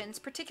assumptions,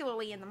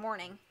 particularly in the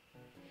morning.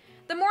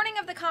 The morning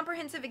of the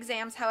comprehensive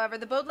exams, however,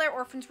 the Baudelaire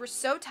orphans were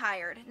so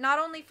tired, not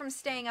only from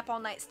staying up all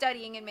night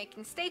studying and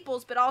making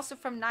staples, but also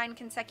from 9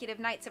 consecutive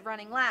nights of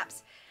running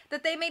laps,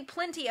 that they made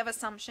plenty of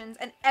assumptions,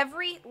 and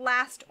every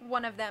last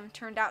one of them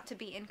turned out to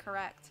be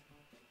incorrect.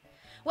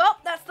 "Well,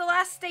 that's the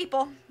last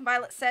staple,"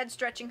 Violet said,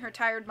 stretching her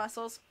tired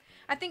muscles.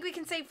 "I think we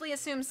can safely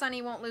assume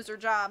Sunny won't lose her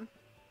job."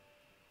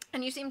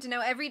 "And you seem to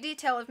know every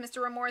detail of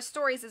Mr. Remora's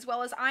stories as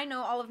well as I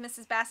know all of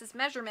Mrs. Bass's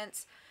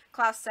measurements,"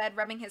 Klaus said,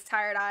 rubbing his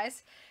tired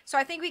eyes. "So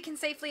I think we can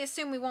safely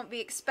assume we won't be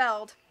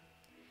expelled."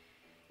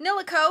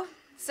 "Nilico,"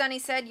 Sunny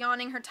said,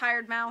 yawning her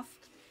tired mouth.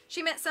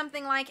 She meant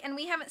something like, "And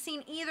we haven't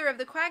seen either of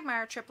the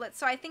Quagmire triplets,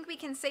 so I think we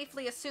can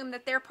safely assume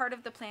that their part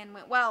of the plan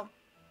went well."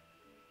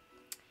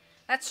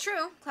 "That's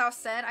true," Klaus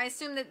said. "I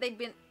assume that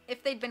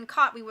if they'd been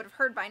caught, we would have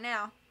heard by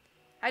now."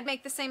 "I'd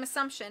make the same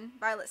assumption,"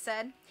 Violet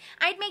said.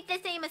 "I'd make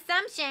the same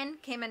assumption,"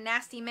 came a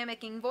nasty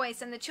mimicking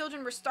voice, and the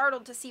children were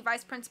startled to see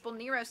Vice Principal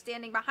Nero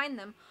standing behind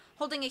them,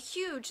 holding a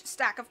huge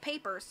stack of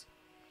papers.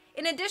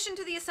 In addition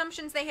to the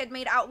assumptions they had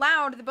made out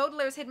loud, the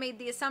Baudelaires had made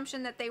the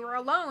assumption that they were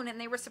alone, and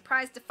they were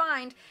surprised to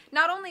find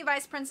not only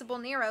Vice Principal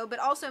Nero, but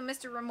also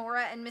Mr.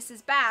 Remora and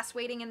Mrs. Bass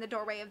waiting in the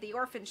doorway of the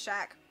orphan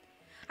shack.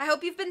 "I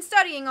hope you've been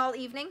studying all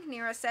evening,"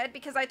 Nero said,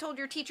 "because I told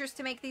your teachers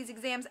to make these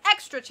exams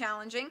extra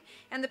challenging,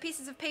 and the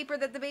pieces of paper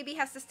that the baby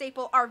has to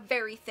staple are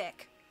very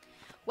thick.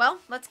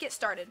 Well, let's get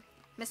started.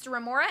 Mr.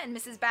 Remora and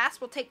Mrs.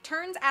 Bass will take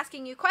turns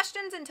asking you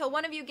questions until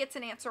one of you gets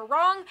an answer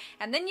wrong,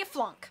 and then you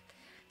flunk.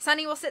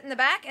 Sunny will sit in the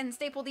back and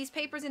staple these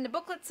papers into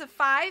booklets of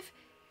 5,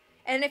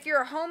 and if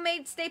your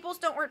homemade staples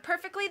don't work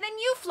perfectly, then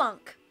you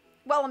flunk.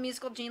 Well, a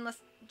musical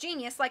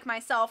genius like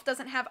myself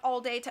doesn't have all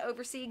day to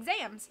oversee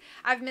exams.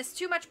 I've missed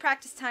too much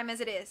practice time as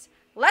it is.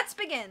 Let's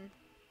begin."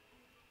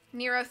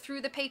 Nero threw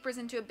the papers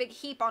into a big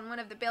heap on one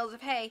of the bales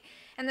of hay,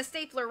 and the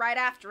stapler right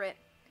after it.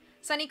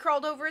 Sunny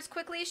crawled over as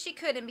quickly as she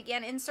could and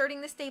began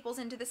inserting the staples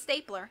into the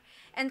stapler,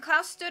 and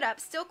Klaus stood up,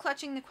 still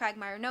clutching the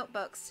Quagmire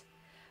notebooks.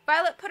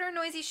 Violet put her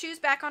noisy shoes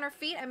back on her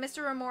feet, and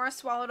Mr. Remora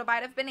swallowed a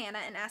bite of banana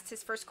and asked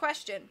his first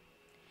question.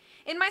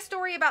 "In my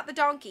story about the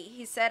donkey,"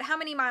 he said, "how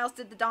many miles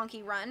did the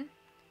donkey run?"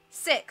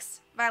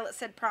 6, Violet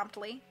said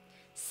promptly.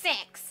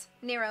 6,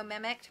 Nero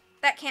mimicked.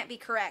 "That can't be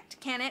correct,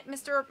 can it,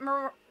 Mr.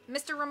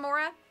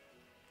 Remora?"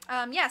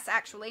 Yes,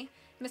 actually,"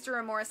 Mr.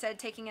 Remora said,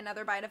 taking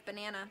another bite of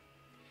banana.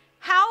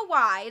 "How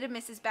wide,"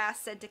 Mrs. Bass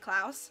said to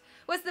Klaus,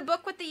 "was the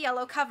book with the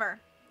yellow cover?"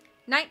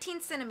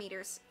 19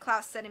 centimeters,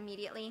 Klaus said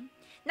immediately.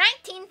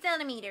 19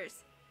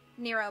 centimeters,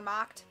 Nero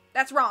mocked.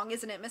 "That's wrong,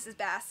 isn't it, Mrs.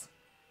 Bass?"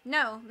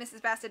 "No,"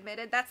 Mrs. Bass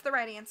admitted. "That's the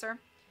right answer."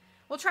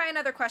 "We'll try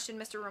another question,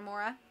 Mr.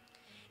 Remora."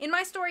 "In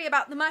my story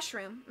about the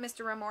mushroom,"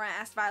 Mr. Remora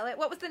asked Violet,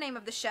 "what was the name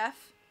of the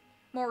chef?"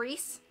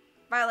 "Maurice,"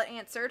 Violet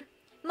answered.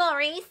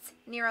 "Maurice,"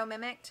 Nero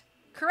mimicked.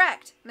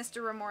 "Correct,"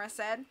 Mr. Remora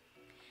said.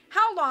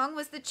 "How long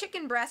was the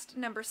chicken breast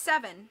number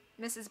 7?"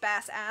 Mrs.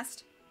 Bass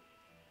asked.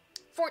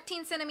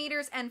 14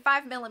 centimeters and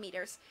 5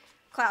 millimeters,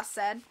 Klaus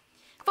said.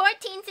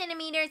 14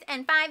 centimeters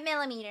and 5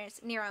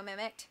 millimeters, Nero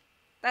mimicked.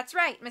 "That's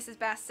right," Mrs.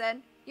 Bass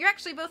said. "You're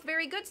actually both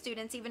very good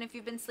students, even if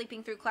you've been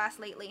sleeping through class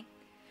lately."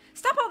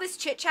 "Stop all this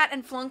chit-chat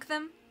and flunk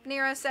them,"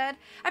 Nero said.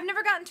 "I've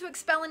never gotten to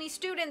expel any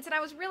students, and I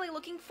was really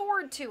looking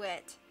forward to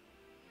it."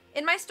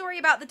 "In my story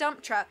about the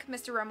dump truck,"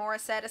 Mr. Remora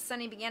said as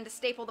Sunny began to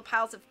staple the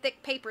piles of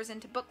thick papers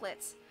into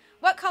booklets,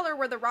 "what color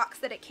were the rocks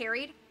that it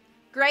carried?"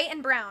 "Gray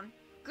and brown."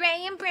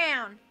 "Gray and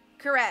brown."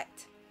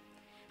 "Correct."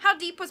 "How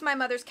deep was my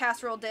mother's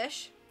casserole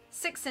dish?"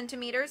 6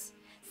 centimeters.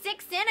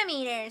 6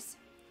 centimeters.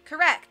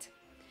 "Correct."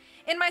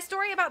 "In my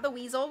story about the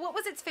weasel, what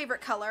was its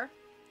favorite color?"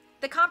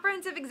 The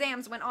comprehensive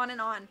exams went on,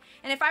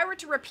 and if I were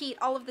to repeat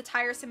all of the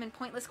tiresome and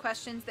pointless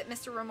questions that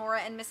Mr.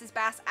 Remora and Mrs.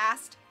 Bass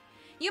asked,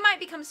 you might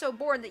become so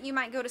bored that you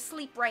might go to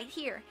sleep right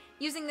here,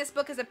 using this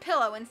book as a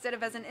pillow instead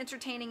of as an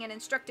entertaining and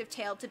instructive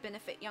tale to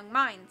benefit young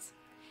minds.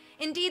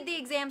 Indeed, the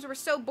exams were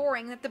so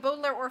boring that the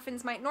Baudelaire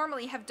orphans might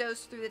normally have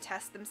dozed through the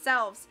tests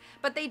themselves,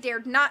 but they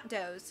dared not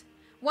doze.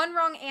 One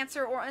wrong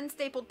answer or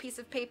unstapled piece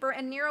of paper,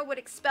 and Nero would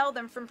expel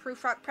them from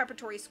Proof Rock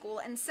Preparatory School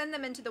and send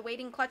them into the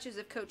waiting clutches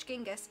of Coach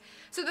Genghis,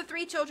 so the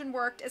 3 children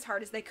worked as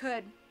hard as they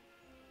could.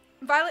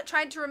 Violet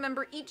tried to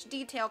remember each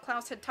detail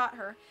Klaus had taught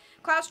her.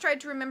 Klaus tried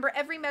to remember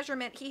every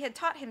measurement he had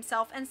taught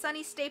himself, and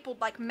Sunny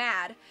stapled like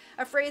mad,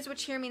 a phrase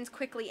which here means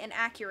quickly and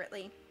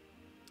accurately.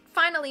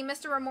 Finally,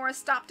 Mr. Remora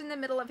stopped in the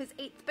middle of his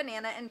 8th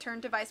banana and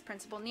turned to Vice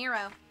Principal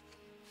Nero.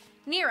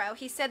 "Nero,"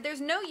 he said,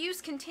 "there's no use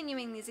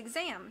continuing these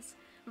exams.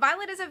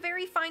 Violet is a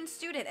very fine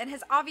student and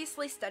has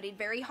obviously studied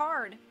very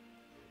hard."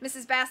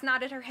 Mrs. Bass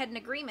nodded her head in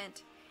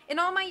agreement. "In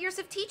all my years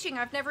of teaching,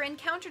 I've never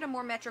encountered a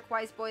more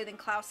metric-wise boy than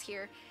Klaus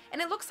here,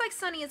 and it looks like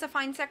Sunny is a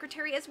fine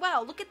secretary as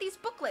well. Look at these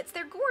booklets,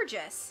 they're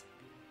gorgeous."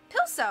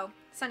 "Pilso!"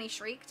 Sunny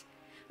shrieked.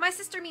 "My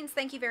sister means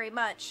thank you very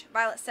much,"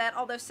 Violet said,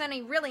 although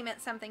Sunny really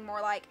meant something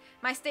more like,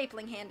 "My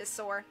stapling hand is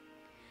sore."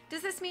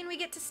 "Does this mean we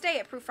get to stay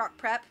at Proof Rock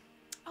Prep?"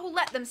 "Oh,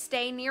 let them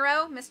stay,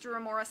 Nero," Mr.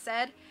 Remora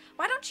said.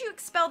 "Why don't you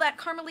expel that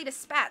Carmelita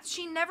Spatz?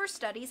 She never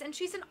studies, and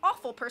she's an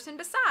awful person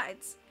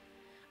besides."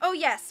 Oh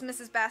yes,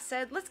 Mrs. Bass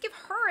said. Let's give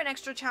her an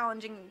extra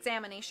challenging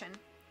examination.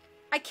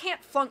 I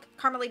can't flunk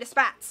Carmelita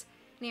Spatz,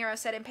 Nero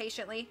said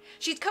impatiently.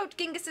 She's Coach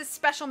Gingus's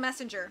special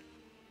messenger.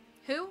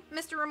 Who?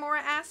 Mr.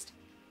 Remora asked.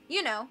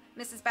 You know,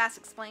 Mrs. Bass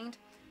explained.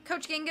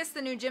 Coach Gingus,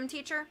 the new gym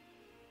teacher?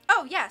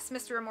 Oh, yes,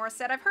 Mr. Remora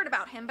said. I've heard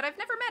about him, but I've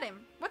never met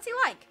him. What's he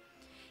like?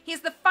 He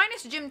is the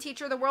finest gym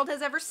teacher the world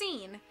has ever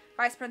seen,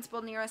 Vice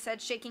Principal Nero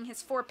said, shaking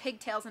his 4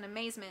 pigtails in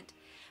amazement.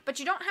 But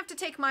you don't have to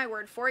take my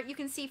word for it. You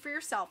can see for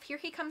yourself. Here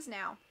he comes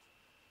now.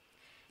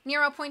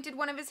 Nero pointed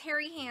one of his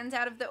hairy hands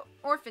out of the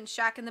orphan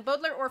shack, and the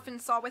Baudelaire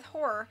orphans saw with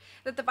horror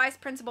that the vice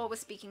principal was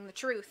speaking the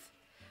truth.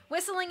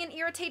 Whistling an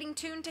irritating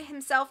tune to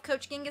himself,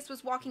 Coach Gingus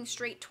was walking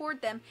straight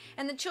toward them,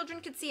 and the children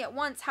could see at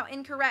once how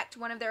incorrect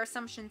one of their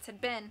assumptions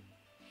had been.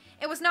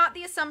 It was not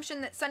the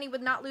assumption that Sunny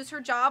would not lose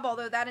her job,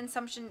 although that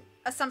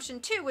assumption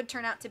too would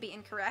turn out to be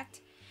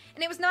incorrect.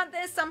 And it was not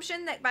the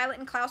assumption that Violet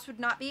and Klaus would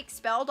not be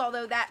expelled,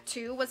 although that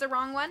too was a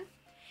wrong one.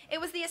 It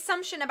was the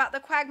assumption about the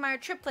Quagmire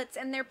triplets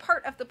and their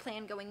part of the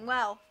plan going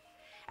well.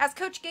 As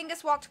Coach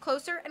Gingus walked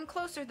closer and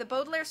closer, the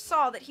Baudelaires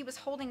saw that he was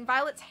holding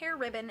Violet's hair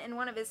ribbon in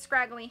one of his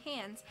scraggly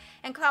hands,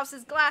 and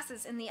Klaus's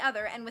glasses in the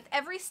other, and with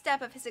every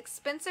step of his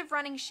expensive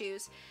running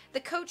shoes,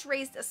 the coach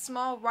raised a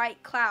small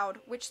white cloud,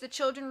 which the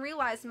children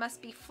realized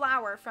must be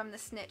flour from the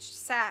snitched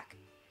sack.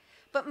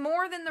 But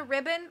more than the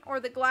ribbon, or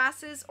the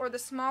glasses, or the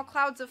small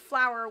clouds of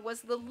flour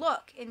was the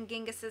look in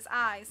Gingus's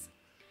eyes.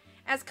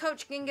 As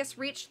Coach Gingus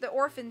reached the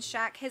orphan's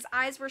shack, his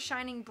eyes were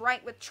shining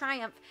bright with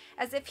triumph,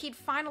 as if he'd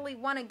finally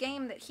won a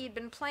game that he'd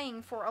been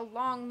playing for a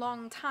long,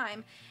 long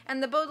time,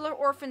 and the Baudelaire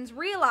orphans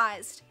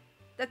realized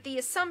that the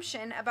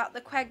assumption about the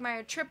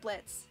Quagmire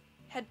triplets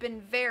had been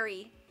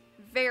very,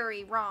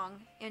 very wrong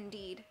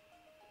indeed.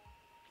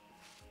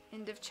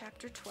 End of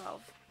chapter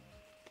 12.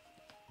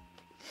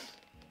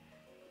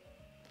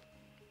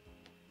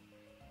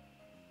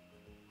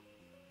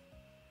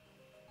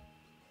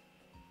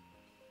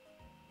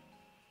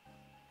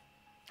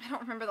 I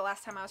don't remember the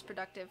last time I was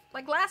productive.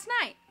 Like last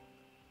night.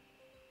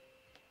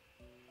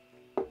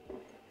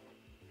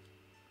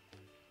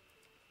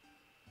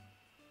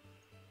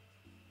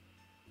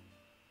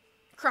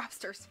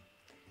 Cropsters.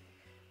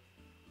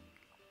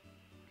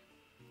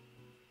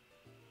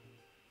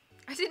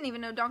 I didn't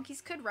even know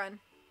donkeys could run.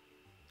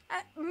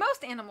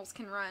 Most animals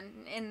can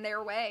run in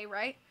their way,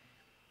 right?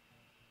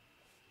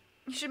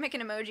 You should make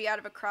an emoji out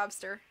of a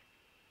cropster.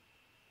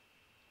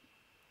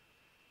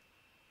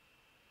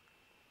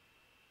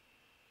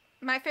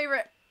 My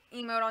favorite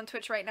emote on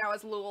Twitch right now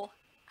is Lul.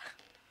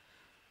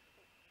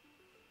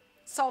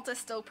 Salt is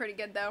still pretty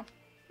good, though.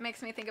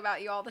 Makes me think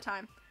about you all the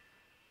time.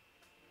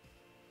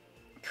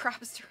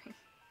 Cropstering.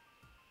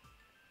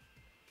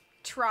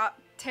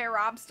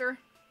 Terrobster.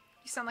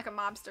 You sound like a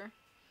mobster.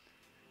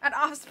 An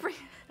offspring.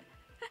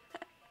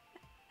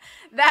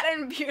 That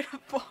and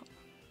beautiful.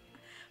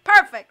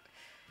 Perfect.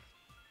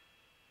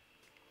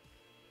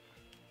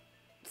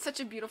 Such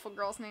a beautiful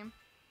girl's name.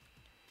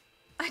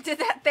 I did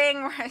that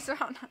thing where I saw...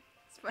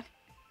 It's funny.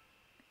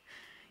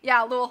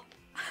 Yeah, Lul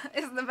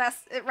is the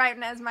best. Right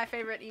now is my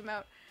favorite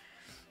emote.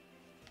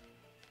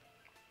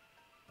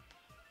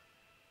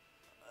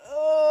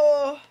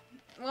 Oh,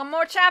 one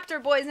more chapter,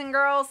 boys and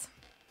girls.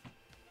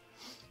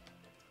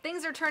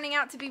 Things are turning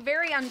out to be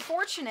very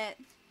unfortunate.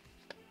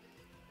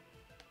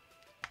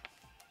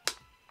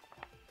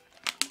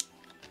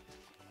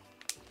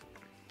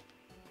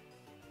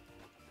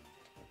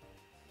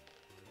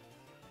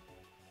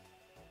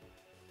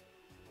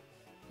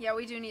 Yeah,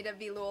 we do need a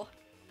V-Lul.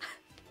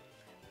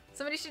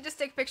 Somebody should just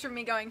take a picture of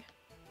me going.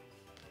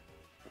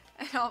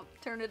 And I'll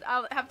turn it.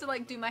 I'll have to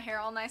like do my hair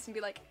all nice and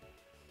be like.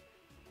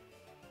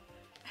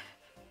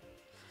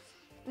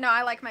 No,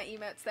 I like my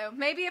emotes though.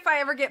 Maybe if I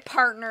ever get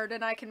partnered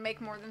and I can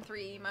make more than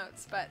 3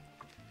 emotes, but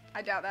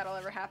I doubt that'll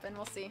ever happen.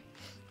 We'll see.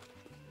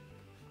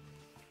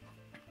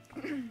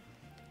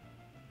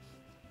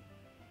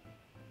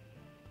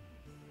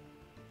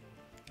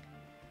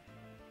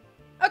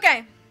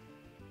 Okay.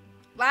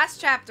 Last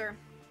chapter.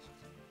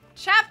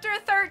 Chapter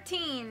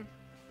 13.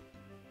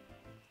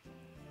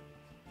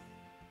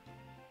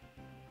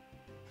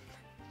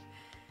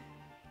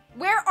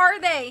 Where are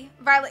they?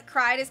 Violet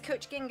cried as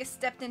Coach Gingus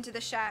stepped into the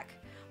shack.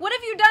 What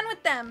have you done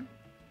with them?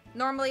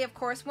 Normally, of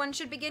course, one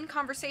should begin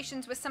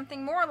conversations with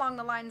something more along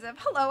the lines of,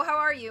 hello, how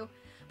are you?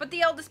 But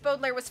the eldest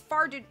Baudelaire was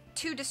far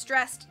too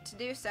distressed to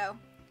do so.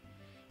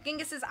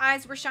 Gingus's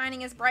eyes were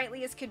shining as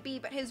brightly as could be,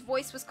 but his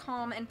voice was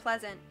calm and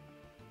pleasant.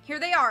 Here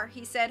they are,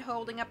 he said,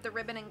 holding up the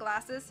ribbon and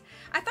glasses.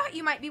 I thought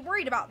you might be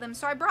worried about them,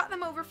 so I brought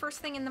them over first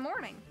thing in the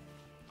morning.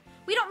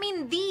 We don't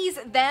mean these,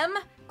 them,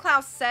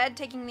 Klaus said,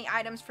 taking the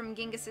items from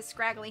Gingus's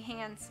scraggly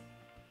hands.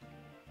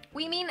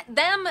 We mean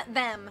them.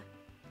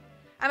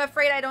 I'm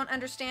afraid I don't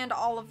understand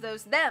all of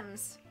those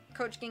thems,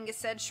 Coach Gingus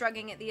said,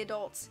 shrugging at the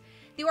adults.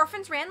 The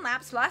orphans ran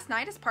laps last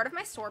night as part of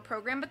my SOAR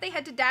program, but they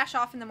had to dash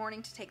off in the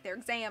morning to take their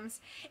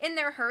exams. In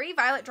their hurry,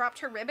 Violet dropped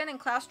her ribbon and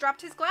Klaus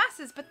dropped his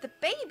glasses, but the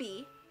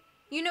baby...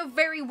 You know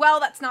very well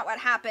that's not what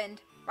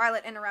happened,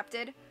 Violet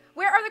interrupted.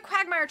 Where are the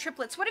Quagmire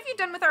triplets? What have you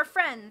done with our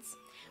friends?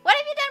 What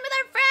have you done with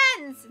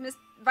our friends?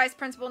 Vice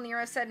Principal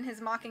Nero said in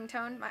his mocking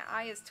tone. My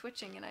eye is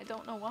twitching and I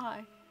don't know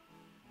why.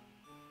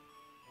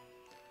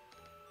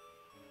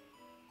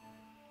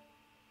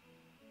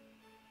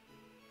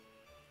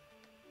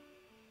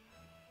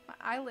 My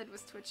eyelid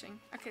was twitching.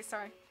 Okay,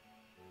 sorry.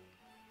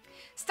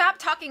 Stop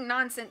talking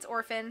nonsense,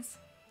 orphans.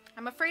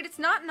 I'm afraid it's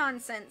not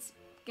nonsense,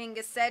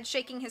 Genghis said,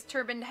 shaking his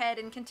turbaned head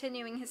and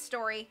continuing his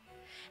story.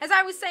 As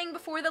I was saying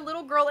before the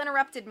little girl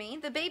interrupted me,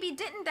 the baby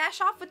didn't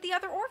dash off with the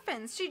other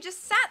orphans. She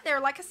just sat there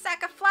like a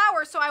sack of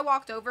flour, so I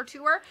walked over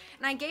to her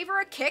and I gave her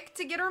a kick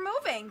to get her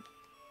moving.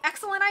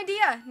 Excellent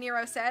idea,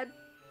 Nero said.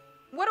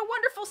 What a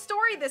wonderful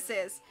story this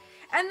is.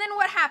 And then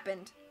what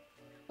happened?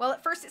 Well,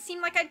 at first it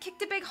seemed like I'd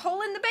kicked a big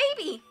hole in the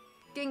baby,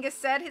 Genghis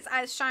said, his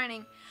eyes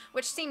shining,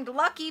 which seemed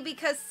lucky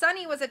because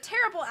Sunny was a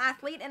terrible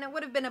athlete and it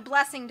would have been a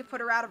blessing to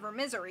put her out of her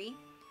misery.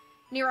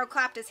 Nero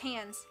clapped his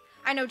hands.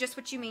 I know just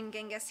what you mean,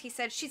 Genghis, he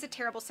said. She's a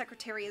terrible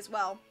secretary as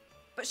well.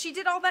 But she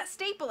did all that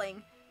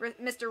stapling,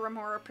 Mr.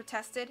 Remora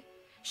protested.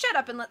 Shut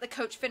up and let the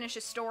coach finish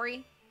his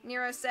story,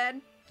 Nero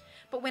said.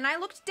 But when I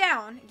looked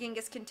down,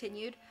 Genghis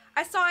continued,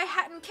 I saw I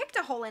hadn't kicked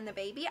a hole in the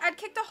baby. I'd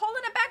kicked a hole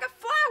in a bag of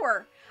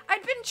flour.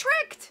 I'd been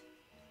tricked.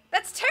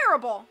 That's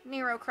terrible,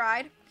 Nero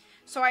cried.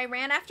 So I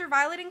ran after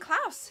Violet and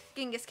Klaus,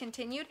 Genghis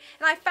continued,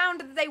 and I found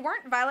that they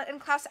weren't Violet and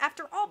Klaus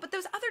after all, but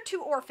those other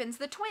two orphans,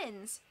 the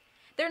twins.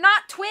 They're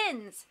not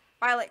twins,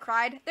 Violet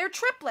cried. They're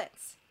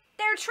triplets.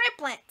 They're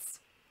triplets,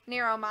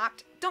 Nero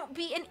mocked. Don't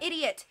be an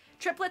idiot.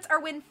 Triplets are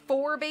when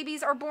 4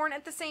 babies are born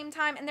at the same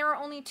time, and there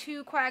are only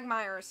 2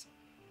 Quagmires.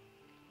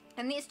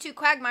 And these 2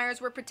 Quagmires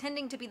were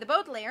pretending to be the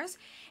Baudelaires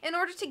in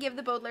order to give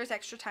the Baudelaires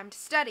extra time to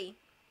study.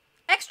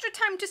 Extra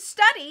time to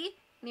study?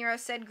 Nero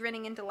said,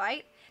 grinning in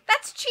delight.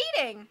 That's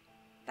cheating.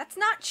 That's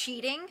not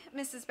cheating,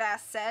 Mrs.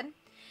 Bass said.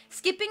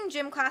 Skipping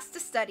gym class to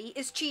study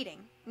is cheating,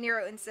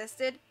 Nero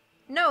insisted.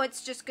 No,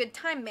 it's just good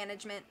time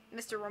management,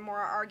 Mr.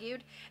 Remora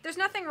argued. There's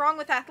nothing wrong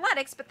with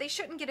athletics, but they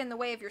shouldn't get in the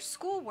way of your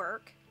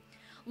schoolwork.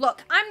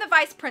 Look, I'm the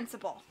vice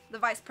principal, the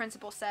vice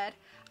principal said.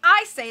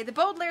 I say the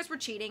Baudelaires were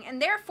cheating,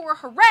 and therefore,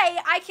 hooray,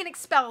 I can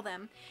expel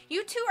them.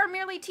 You two are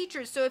merely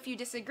teachers, so if you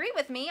disagree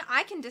with me,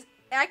 I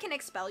can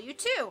expel you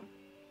too.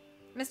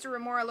 Mr.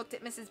 Remora looked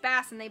at Mrs.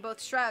 Bass, and they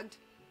both shrugged.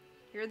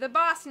 You're the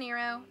boss,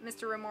 Nero,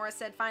 Mr. Remora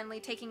said finally,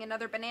 taking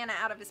another banana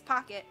out of his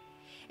pocket.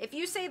 If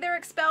you say they're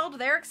expelled,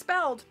 they're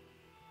expelled.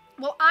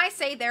 Well, I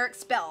say they're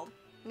expelled,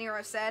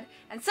 Nero said,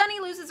 and Sunny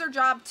loses her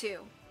job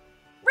too.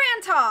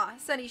 Rantaw,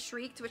 Sunny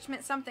shrieked, which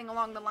meant something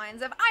along the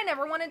lines of, I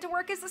never wanted to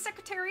work as a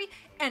secretary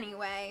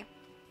anyway.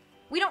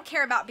 We don't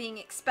care about being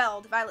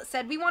expelled, Violet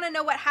said. We want to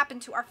know what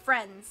happened to our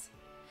friends.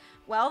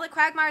 Well, the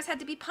Quagmires had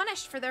to be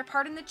punished for their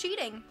part in the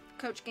cheating,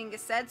 Coach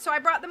Genghis said, so I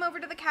brought them over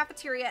to the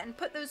cafeteria and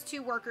put those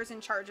 2 workers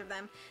in charge of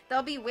them.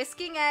 They'll be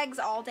whisking eggs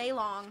all day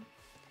long.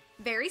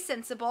 Very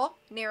sensible,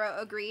 Nero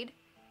agreed.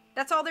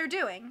 That's all they're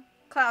doing,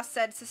 Klaus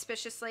said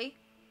suspiciously.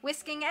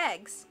 Whisking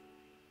eggs.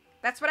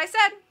 That's what I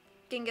said,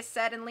 Genghis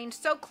said, and leaned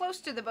so close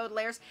to the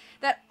Baudelaires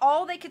that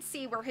all they could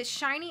see were his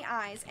shiny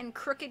eyes and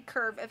crooked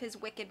curve of his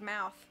wicked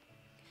mouth.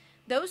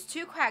 Those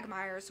 2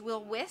 Quagmires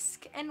will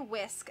whisk and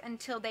whisk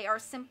until they are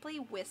simply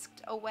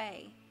whisked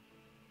away.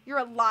 You're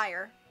a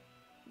liar,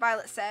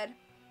 Violet said.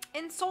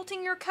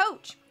 Insulting your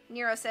coach,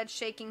 Nero said,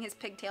 shaking his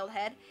pigtailed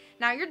head.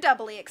 Now you're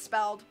doubly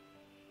expelled.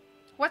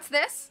 What's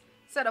this?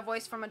 Said a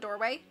voice from a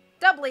doorway.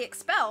 Doubly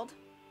expelled?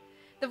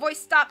 The voice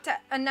stopped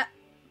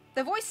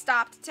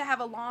to have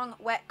a long,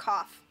 wet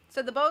cough,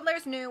 so the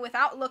Baudelaires knew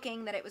without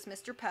looking that it was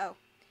Mr. Poe.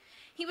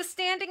 He was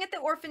standing at the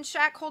orphan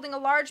shack holding a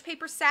large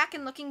paper sack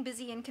and looking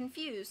busy and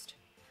confused.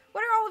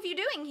 What are all of you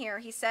doing here?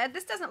 He said.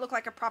 This doesn't look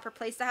like a proper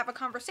place to have a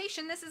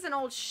conversation. This is an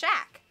old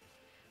shack.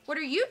 What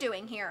are you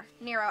doing here?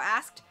 Nero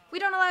asked. We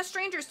don't allow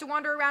strangers to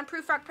wander around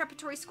Prufrock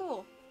Preparatory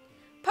School.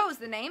 Poe's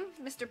the name,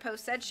 Mr. Poe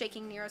said,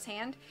 shaking Nero's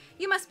hand.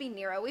 You must be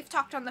Nero. We've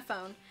talked on the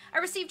phone. I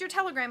received your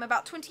telegram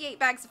about 28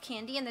 bags of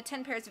candy and the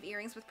 10 pairs of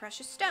earrings with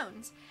precious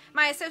stones.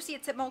 My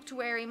associates at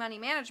Mortuary Money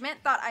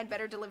Management thought I'd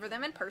better deliver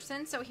them in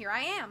person, so here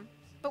I am.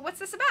 But what's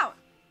this about?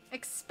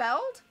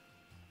 Expelled?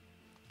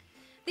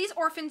 These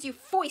orphans you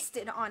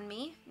foisted on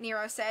me,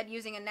 Nero said,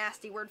 using a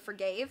nasty word for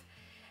gave,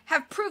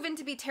 have proven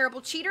to be terrible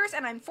cheaters,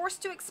 and I'm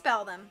forced to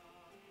expel them.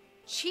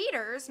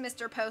 Cheaters?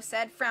 Mr. Poe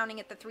said, frowning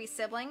at the 3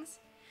 siblings.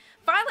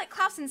 Violet,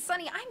 Klaus, and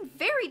Sunny, I'm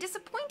very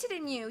disappointed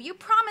in you. You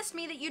promised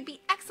me that you'd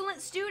be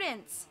excellent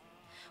students.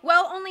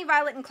 Well, only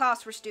Violet and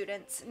Klaus were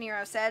students,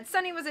 Nero said.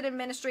 Sunny was an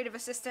administrative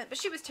assistant, but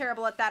she was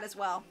terrible at that as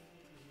well.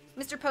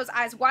 Mr. Poe's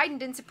eyes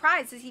widened in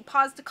surprise as he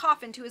paused to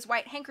cough into his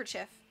white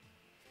handkerchief.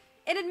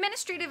 An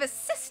administrative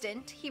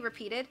assistant, he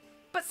repeated.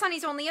 But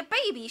Sunny's only a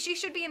baby. She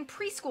should be in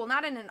preschool,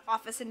 not in an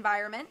office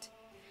environment.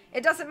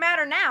 It doesn't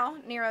matter now,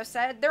 Nero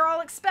said. They're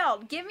all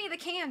expelled. Give me the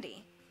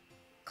candy.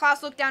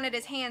 Klaus looked down at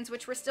his hands,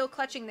 which were still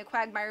clutching the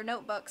Quagmire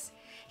notebooks.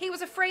 He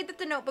was afraid that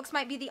the notebooks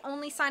might be the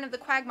only sign of the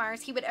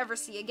Quagmires he would ever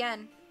see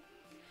again.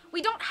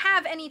 We don't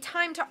have any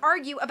time to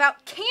argue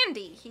about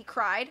candy, he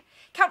cried.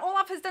 Count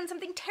Olaf has done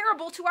something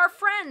terrible to our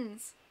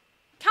friends.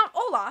 Count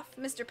Olaf,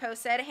 Mr. Poe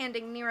said,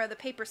 handing Nero the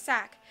paper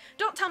sack.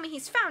 Don't tell me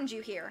he's found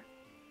you here.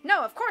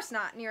 No, of course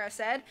not, Nero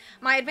said.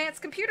 My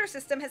advanced computer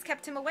system has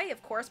kept him away,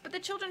 of course, but the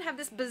children have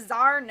this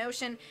bizarre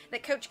notion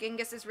that Coach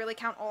Genghis is really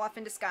Count Olaf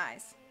in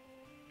disguise.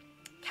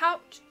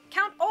 Count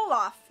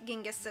Olaf,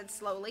 Genghis said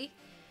slowly.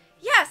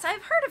 Yes,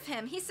 I've heard of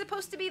him. He's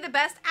supposed to be the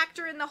best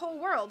actor in the whole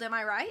world, am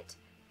I right?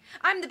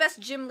 I'm the best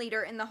gym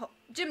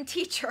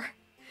teacher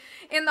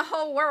in the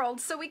whole world,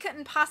 so we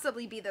couldn't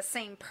possibly be the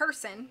same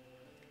person.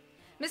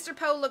 Mr.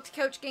 Poe looked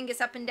Coach Genghis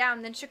up and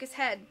down, then shook his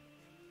head.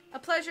 A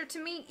pleasure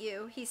to meet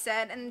you, he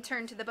said, and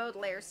turned to the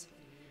Baudelaires.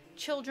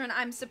 Children,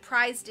 I'm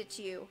surprised at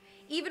you.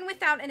 Even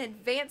without an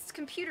advanced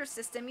computer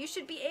system, you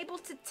should be able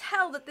to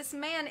tell that this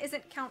man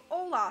isn't Count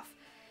Olaf.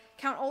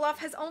 Count Olaf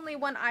has only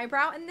one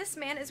eyebrow, and this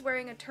man is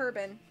wearing a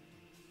turban.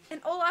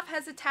 And Olaf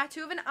has a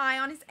tattoo of an eye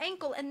on his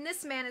ankle, and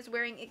this man is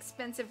wearing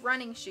expensive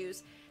running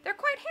shoes. They're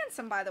quite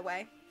handsome, by the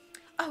way.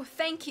 Oh,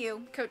 thank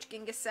you, Coach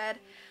Genghis said.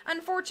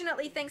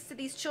 Unfortunately, thanks to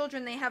these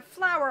children, they have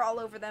flour all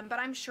over them, but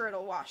I'm sure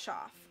it'll wash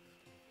off.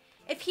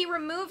 If he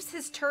removes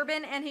his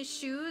turban and his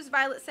shoes,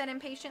 Violet said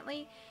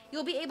impatiently,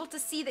 you'll be able to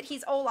see that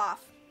he's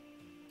Olaf.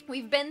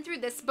 We've been through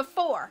this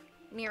before,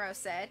 Nero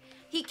said.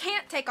 He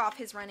can't take off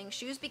his running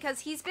shoes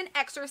because he's been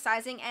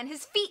exercising and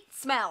his feet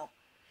smell.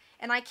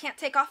 And I can't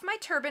take off my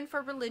turban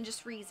for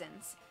religious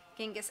reasons,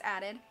 Genghis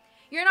added.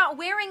 You're not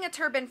wearing a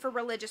turban for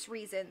religious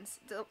reasons,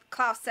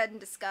 Klaus said in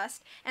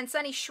disgust, and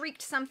Sunny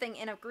shrieked something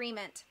in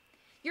agreement.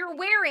 You're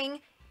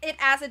wearing it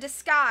as a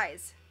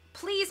disguise.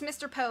 Please,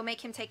 Mr. Poe,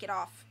 make him take it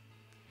off.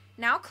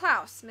 Now,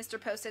 Klaus, Mr.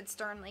 Poe said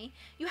sternly,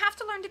 you have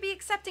to learn to be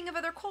accepting of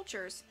other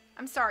cultures.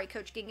 I'm sorry,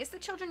 Coach Genghis, the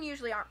children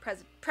usually aren't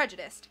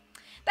prejudiced.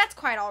 That's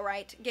quite all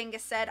right,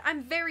 Genghis said.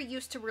 I'm very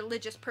used to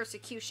religious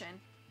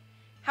persecution.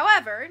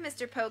 However,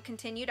 Mr. Poe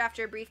continued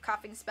after a brief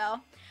coughing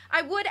spell,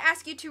 I would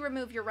ask you to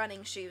remove your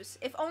running shoes,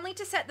 if only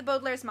to set the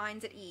Baudelaire's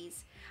minds at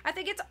ease. I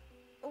think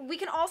we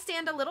can all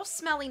stand a little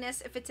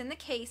smelliness if it's in the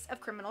case of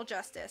criminal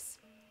justice.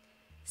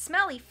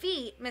 Smelly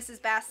feet,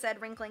 Mrs. Bass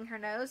said, wrinkling her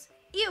nose.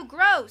 Ew,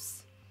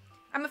 gross!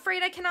 I'm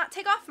afraid I cannot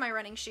take off my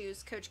running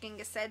shoes, Coach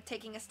Genghis said,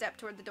 taking a step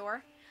toward the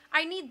door.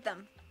 I need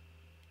them.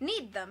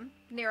 Need them?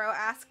 Nero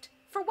asked.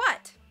 For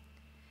what?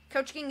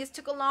 Coach Genghis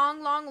took a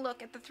long, long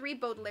look at the three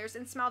Baudelaires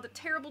and smiled a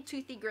terrible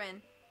toothy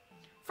grin.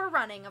 For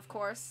running, of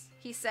course,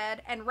 he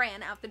said, and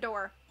ran out the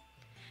door.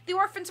 The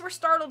orphans were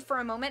startled for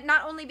a moment,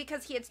 not only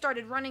because he had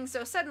started running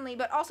so suddenly,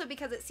 but also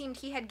because it seemed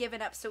he had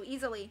given up so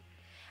easily.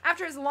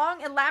 After his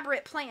long,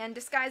 elaborate plan,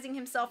 disguising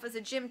himself as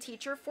a gym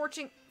teacher,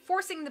 forcing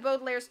the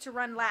Baudelaires to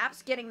run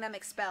laps, getting them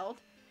expelled,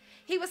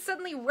 he was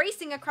suddenly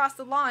racing across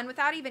the lawn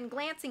without even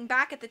glancing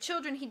back at the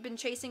children he'd been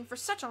chasing for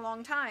such a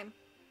long time.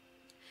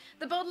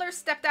 The Baudelaires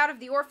stepped out of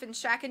the orphan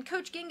shack, and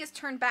Coach Genghis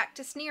turned back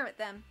to sneer at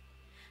them.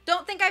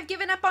 Don't think I've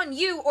given up on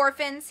you,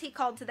 orphans, he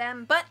called to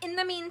them, but in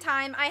the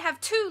meantime, I have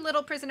 2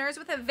 little prisoners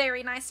with a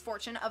very nice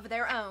fortune of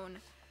their own.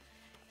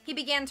 He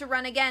began to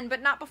run again,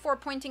 but not before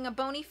pointing a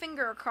bony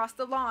finger across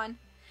the lawn.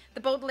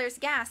 The Baudelaires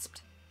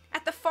gasped.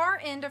 At the far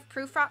end of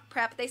Proof Rock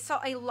Prep, they saw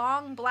a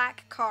long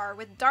black car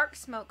with dark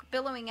smoke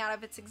billowing out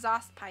of its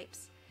exhaust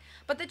pipes.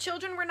 But the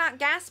children were not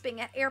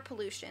gasping at air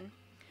pollution.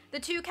 The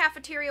 2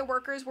 cafeteria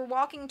workers were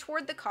walking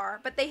toward the car,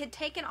 but they had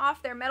taken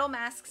off their metal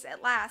masks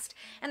at last,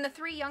 and the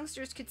 3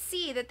 youngsters could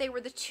see that they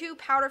were the 2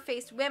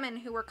 powder-faced women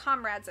who were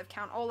comrades of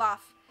Count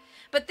Olaf.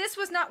 But this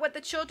was not what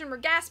the children were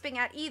gasping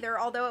at either,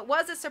 although it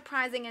was a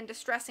surprising and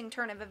distressing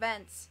turn of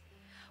events.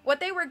 What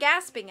they were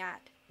gasping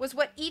at was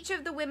what each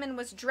of the women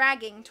was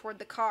dragging toward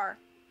the car.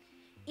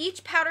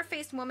 Each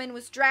powder-faced woman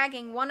was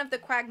dragging one of the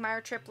Quagmire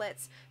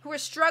triplets, who were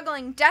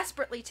struggling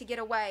desperately to get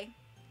away.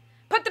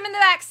 Put them in the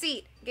back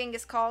seat,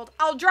 Genghis called.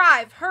 I'll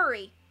drive.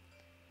 Hurry.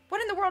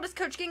 What in the world is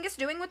Coach Genghis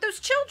doing with those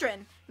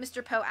children?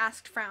 Mr. Poe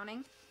asked,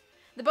 frowning.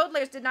 The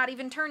Baudelaires did not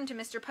even turn to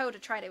Mr. Poe to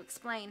try to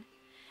explain.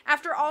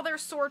 After all their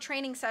sore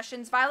training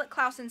sessions, Violet,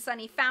 Klaus, and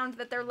Sunny found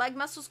that their leg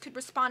muscles could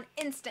respond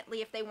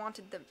instantly if they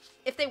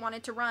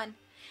wanted to run.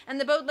 And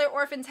the Baudelaire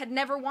orphans had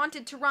never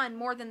wanted to run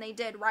more than they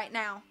did right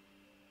now.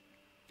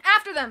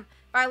 After them!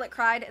 Violet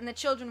cried, and the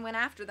children went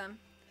after them.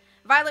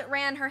 Violet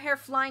ran, her hair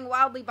flying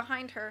wildly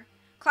behind her.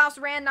 Klaus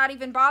ran, not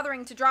even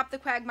bothering to drop the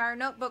Quagmire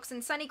notebooks,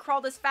 and Sunny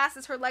crawled as fast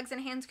as her legs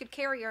and hands could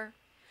carry her.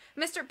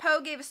 Mr.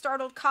 Poe gave a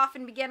startled cough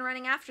and began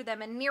running after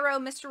them, and Nero,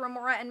 Mr.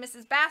 Remora, and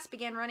Mrs. Bass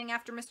began running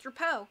after Mr.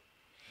 Poe.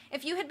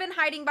 If you had been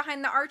hiding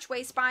behind the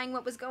archway spying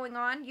what was going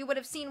on, you would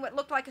have seen what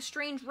looked like a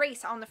strange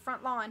race on the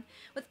front lawn,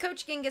 with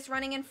Coach Genghis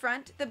running in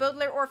front, the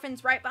Baudelaire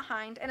orphans right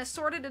behind, and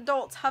assorted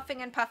adults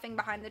huffing and puffing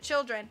behind the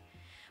children.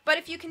 But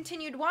if you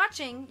continued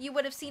watching, you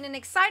would have seen an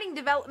exciting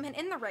development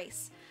in the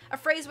race, a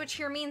phrase which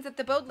here means that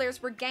the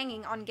Baudelaires were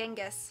ganging on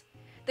Genghis.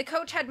 The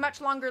coach had much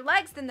longer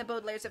legs than the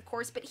Baudelaires, of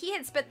course, but he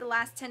had spent the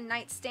last 10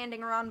 nights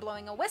standing around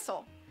blowing a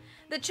whistle.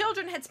 The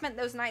children had spent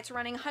those nights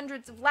running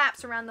hundreds of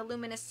laps around the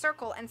luminous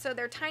circle, and so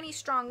their tiny,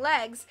 strong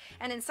legs,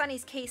 and in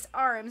Sunny's case,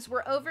 arms,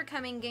 were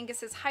overcoming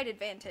Genghis's height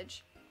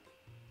advantage.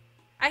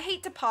 I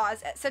hate to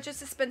pause at such a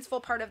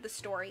suspenseful part of the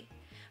story,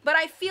 but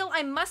I feel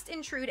I must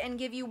intrude and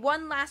give you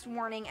one last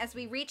warning as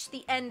we reach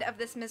the end of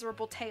this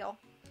miserable tale.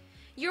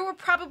 You were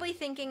probably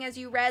thinking as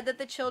you read that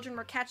the children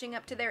were catching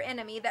up to their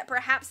enemy that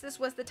perhaps this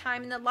was the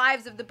time in the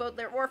lives of the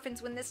Baudelaire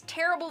orphans when this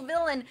terrible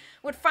villain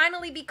would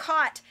finally be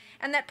caught,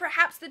 and that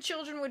perhaps the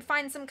children would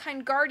find some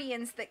kind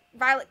guardians, that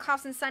Violet,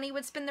 Klaus, and Sunny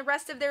would spend the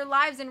rest of their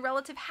lives in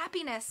relative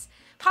happiness,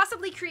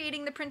 possibly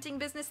creating the printing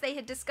business they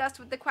had discussed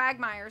with the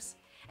Quagmires.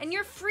 And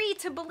you're free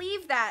to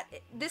believe that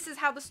this is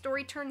how the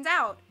story turns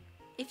out,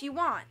 if you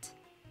want.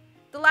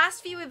 The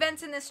last few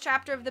events in this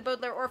chapter of the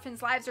Baudelaire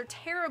orphans' lives are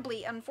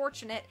terribly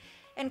unfortunate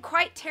and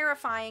quite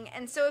terrifying,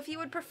 and so if you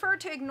would prefer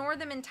to ignore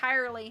them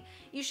entirely,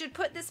 you should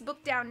put this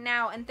book down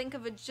now and think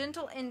of a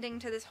gentle ending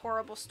to this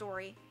horrible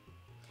story.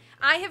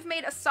 I have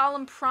made a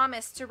solemn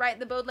promise to write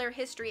the Baudelaire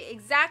history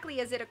exactly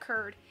as it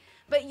occurred,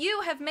 but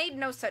you have made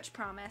no such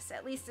promise,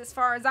 at least as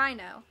far as I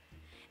know.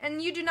 And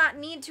you do not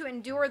need to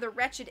endure the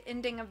wretched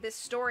ending of this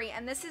story,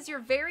 and this is your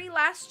very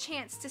last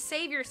chance to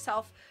save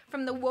yourself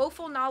from the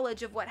woeful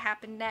knowledge of what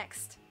happened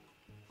next.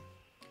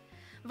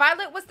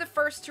 Violet was the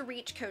first to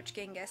reach Coach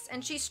Genghis,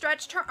 and she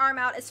stretched her arm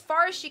out as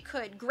far as she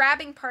could,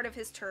 grabbing part of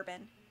his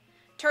turban.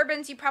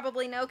 Turbans, you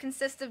probably know,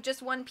 consist of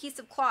just one piece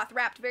of cloth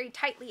wrapped very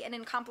tightly and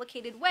in a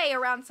complicated way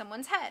around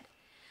someone's head.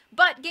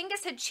 But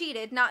Genghis had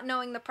cheated, not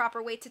knowing the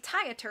proper way to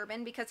tie a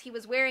turban because he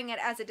was wearing it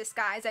as a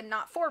disguise and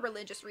not for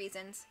religious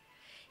reasons.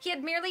 He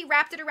had merely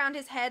wrapped it around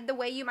his head the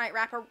way you might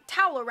wrap a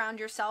towel around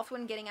yourself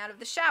when getting out of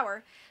the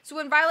shower, so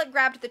when Violet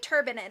grabbed the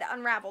turban, it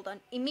unraveled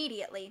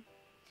immediately.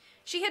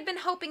 She had been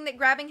hoping that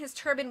grabbing his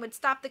turban would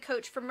stop the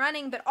coach from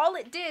running, but all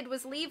it did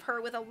was leave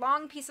her with a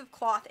long piece of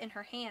cloth in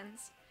her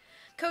hands.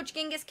 Coach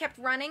Genghis kept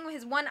running,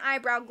 his one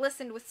eyebrow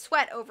glistened with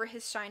sweat over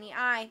his shiny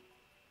eyes.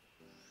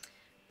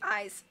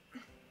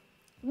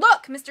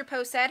 "Look," Mr.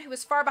 Poe said, who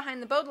was far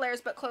behind the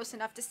Baudelaires but close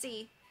enough to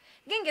see.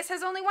 "Genghis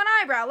has only one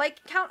eyebrow,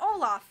 like Count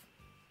Olaf."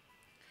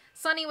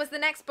 Sunny was the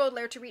next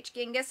Baudelaire to reach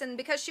Genghis, and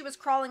because she was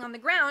crawling on the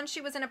ground, she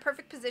was in a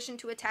perfect position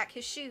to attack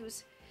his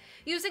shoes.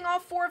 Using all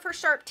four of her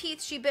sharp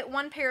teeth, she bit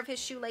one pair of his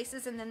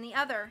shoelaces and then the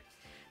other.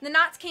 The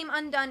knots came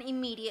undone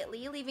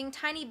immediately, leaving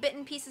tiny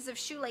bitten pieces of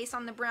shoelace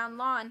on the brown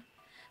lawn.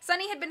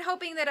 Sunny had been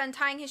hoping that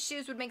untying his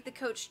shoes would make the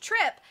coach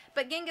trip,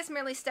 but Genghis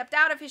merely stepped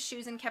out of his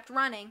shoes and kept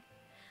running.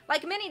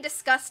 Like many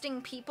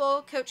disgusting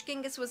people, Coach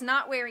Genghis was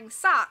not wearing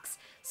socks,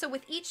 so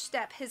with each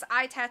step, his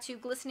eye tattoo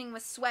glistening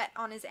with sweat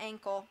on his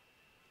ankle.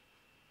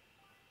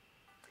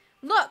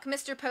 "Look,"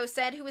 Mr. Poe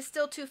said, who was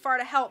still too far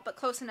to help but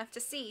close enough to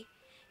see.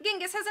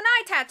 "Genghis has an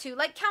eye tattoo,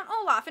 like Count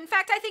Olaf. In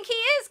fact, I think he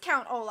is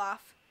Count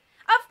Olaf."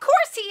 "Of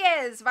course he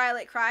is!"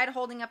 Violet cried,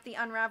 holding up the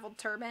unraveled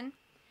turban.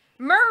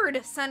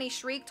 "Murd!" Sunny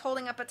shrieked,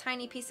 holding up a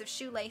tiny piece of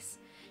shoelace.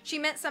 She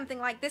meant something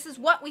like, "This is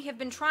what we have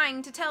been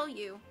trying to tell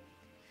you."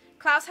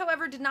 Klaus,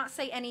 however, did not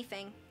say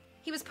anything.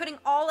 He was putting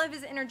all of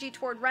his energy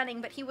toward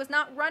running, but he was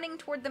not running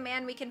toward the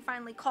man we can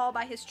finally call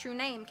by his true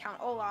name,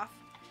 Count Olaf.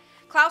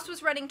 Klaus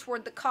was running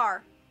toward the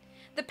car.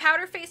 The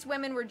powder-faced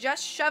women were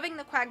just shoving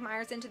the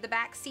Quagmires into the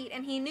back seat,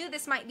 and he knew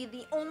this might be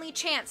the only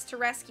chance to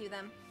rescue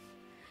them.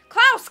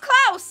 "Klaus!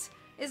 Klaus!"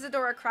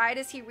 Isadora cried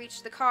as he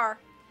reached the car.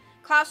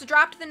 Klaus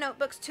dropped the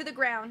notebooks to the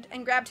ground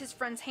and grabbed his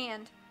friend's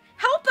hand.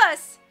 "Help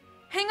us!"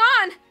 "Hang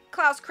on!"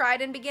 Klaus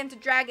cried and began to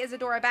drag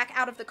Isadora back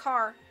out of the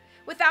car.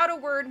 Without a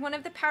word, one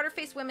of the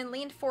powder-faced women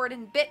leaned forward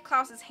and bit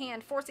Klaus's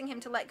hand, forcing him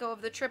to let go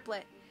of the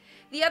triplet.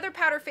 The other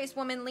powder-faced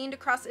woman leaned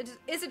across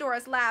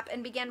Isadora's lap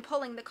and began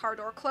pulling the car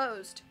door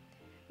closed.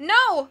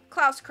 "No!"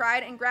 Klaus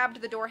cried and grabbed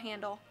the door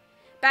handle.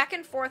 Back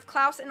and forth,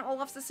 Klaus and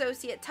Olaf's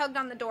associate tugged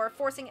on the door,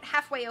 forcing it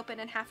halfway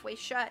open and halfway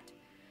shut.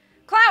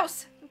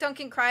 "Klaus!"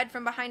 Duncan cried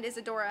from behind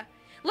Isadora.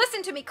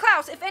 "Listen to me,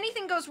 Klaus! If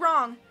anything goes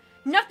wrong—"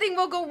 "Nothing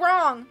will go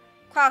wrong!"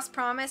 Klaus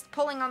promised,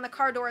 pulling on the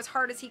car door as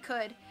hard as he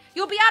could.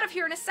 "You'll be out of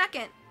here in a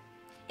second."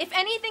 "If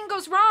anything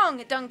goes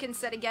wrong," Duncan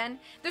said again,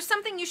 "there's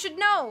something you should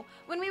know.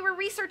 When we were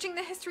researching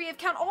the history of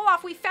Count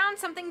Olaf, we found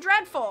something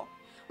dreadful."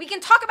 "We can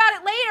talk about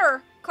it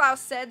later," Klaus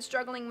said,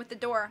 struggling with the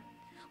door.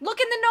 "Look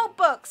in the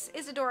notebooks,"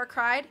 Isadora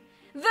cried.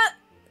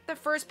 The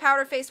first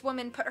powder-faced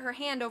woman put her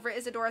hand over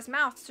Isadora's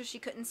mouth so she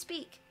couldn't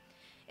speak.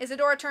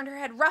 Isadora turned her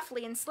head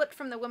roughly and slipped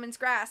from the woman's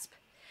grasp.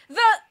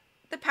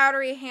 The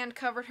powdery hand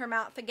covered her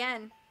mouth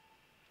again.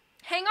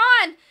 "Hang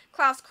on!"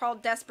 Klaus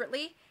called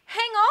desperately.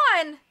 "Hang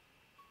on!"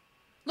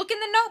 "Look in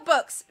the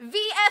notebooks!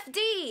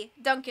 VFD!"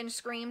 Duncan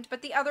screamed,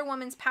 but the other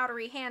woman's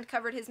powdery hand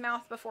covered his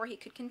mouth before he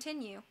could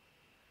continue.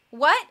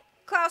 "What?"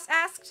 Klaus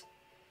asked.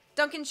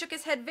 Duncan shook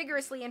his head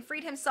vigorously and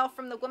freed himself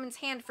from the woman's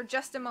hand for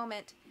just a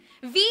moment.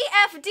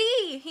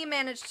 "VFD!" he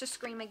managed to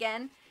scream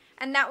again,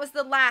 and that was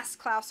the last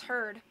Klaus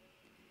heard.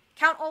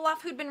 Count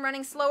Olaf, who'd been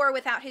running slower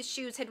without his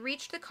shoes, had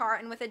reached the car,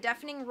 and with a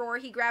deafening roar,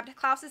 he grabbed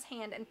Klaus's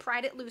hand and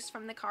pried it loose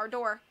from the car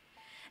door.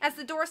 As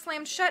the door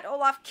slammed shut,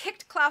 Olaf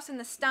kicked Klaus in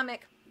the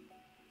stomach,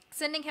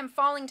 sending him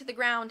falling to the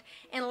ground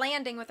and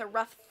landing with a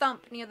rough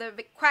thump near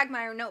the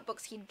Quagmire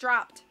notebooks he'd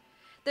dropped.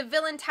 The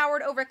villain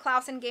towered over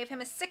Klaus and gave him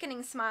a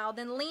sickening smile,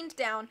 then leaned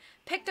down,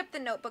 picked up the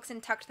notebooks,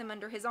 and tucked them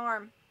under his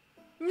arm.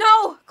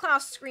 "No!"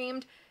 Klaus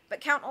screamed,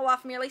 but Count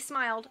Olaf merely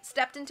smiled,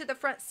 stepped into the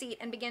front seat,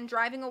 and began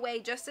driving away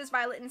just as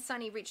Violet and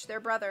Sunny reached their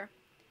brother.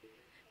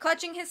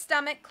 Clutching his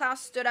stomach,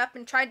 Klaus stood up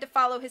and tried to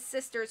follow his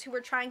sisters, who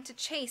were trying to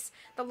chase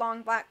the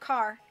long black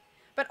car.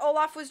 But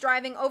Olaf was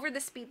driving over the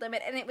speed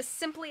limit, and it was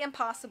simply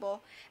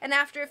impossible, and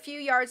after a few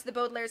yards the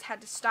Baudelaires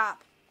had to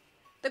stop.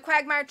 The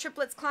Quagmire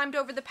triplets climbed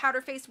over the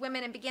powder-faced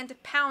women and began to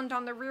pound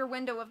on the rear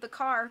window of the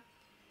car.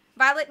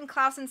 Violet and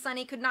Klaus and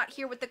Sunny could not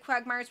hear what the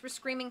Quagmires were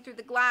screaming through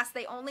the glass.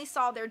 They only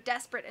saw their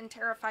desperate and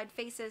terrified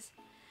faces.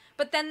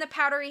 But then the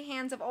powdery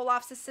hands of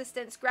Olaf's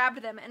assistants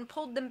grabbed them and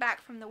pulled them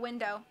back from the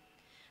window.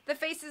 The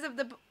faces of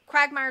the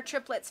Quagmire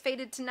triplets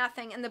faded to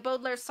nothing, and the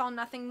Baudelaires saw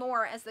nothing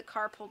more as the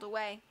car pulled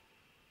away.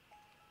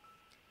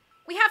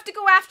 "We have to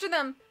go after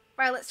them!"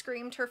 Violet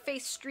screamed, her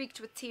face streaked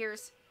with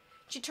tears.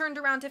 She turned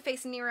around to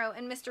face Nero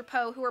and Mr.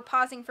 Poe, who were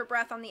pausing for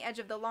breath on the edge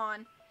of the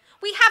lawn.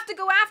 "We have to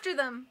go after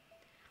them!"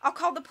 "I'll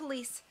call the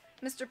police,"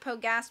 Mr. Poe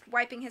gasped,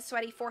 wiping his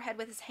sweaty forehead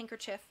with his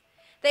handkerchief.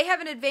 "They have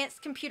an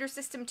advanced computer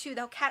system, too.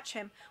 They'll catch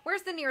him.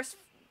 Where's the nearest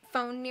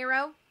phone,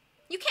 Nero?"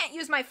 "You can't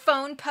use my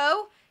phone,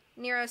 Poe,"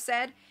 Nero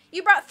said.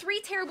 "You brought 3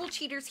 terrible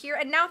cheaters here,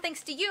 and now,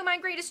 thanks to you, my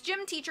greatest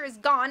gym teacher is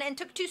gone and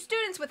took 2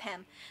 students with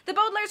him. The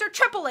Baudelaires are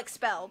triple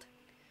expelled."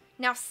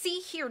 "Now see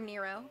here,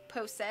 Nero,"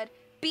 Poe said.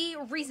 "Be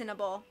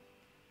reasonable."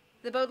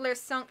 The Baudelaires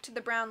sunk to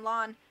the brown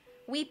lawn,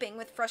 weeping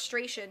with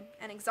frustration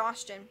and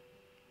exhaustion.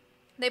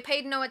 They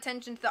paid no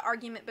attention to the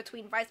argument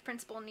between Vice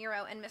Principal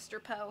Nero and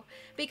Mr. Poe,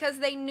 because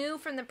they knew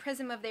from the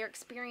prism of their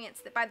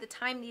experience that by the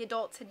time the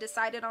adults had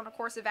decided on a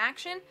course of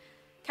action,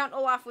 Count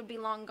Olaf would be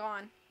long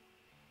gone.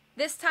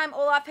 This time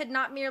Olaf had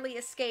not merely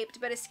escaped,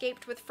 but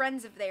escaped with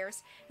friends of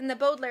theirs, and the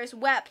Baudelaires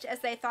wept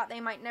as they thought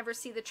they might never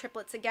see the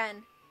triplets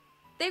again.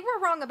 They were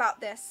wrong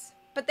about this,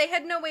 but they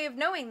had no way of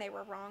knowing they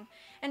were wrong,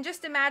 and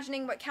just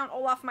imagining what Count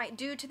Olaf might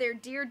do to their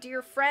dear,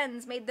 dear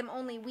friends made them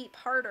only weep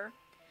harder.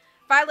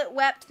 Violet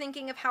wept,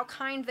 thinking of how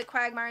kind the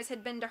Quagmires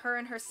had been to her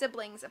and her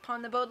siblings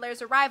upon the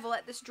Baudelaires' arrival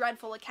at this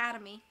dreadful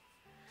academy.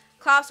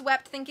 Klaus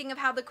wept, thinking of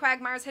how the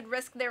Quagmires had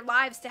risked their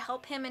lives to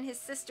help him and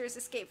his sisters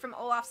escape from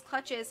Olaf's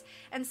clutches,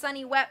 and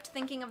Sunny wept,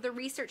 thinking of the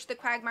research the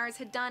Quagmires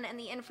had done and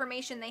the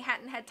information they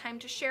hadn't had time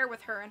to share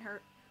with her and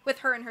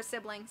her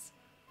siblings.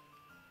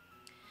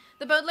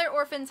 The Baudelaire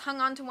orphans hung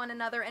on to one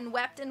another and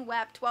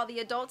wept, while the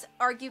adults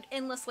argued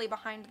endlessly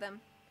behind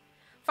them.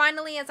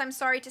 Finally, as I'm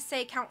sorry to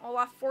say, Count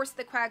Olaf forced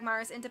the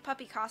Quagmires into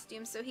puppy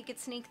costumes so he could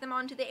sneak them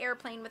onto the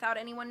airplane without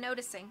anyone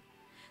noticing.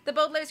 The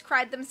Baudelaires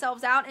cried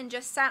themselves out and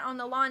just sat on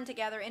the lawn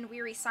together in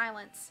weary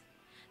silence.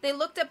 They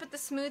looked up at the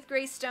smooth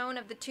gray stone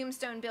of the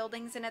tombstone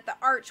buildings and at the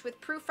arch with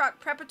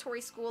Prufrock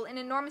Preparatory School in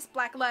enormous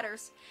black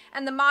letters,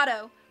 and the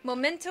motto,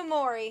 Memento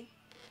Mori,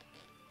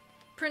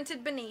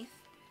 printed beneath.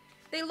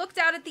 They looked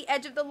out at the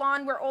edge of the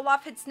lawn where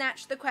Olaf had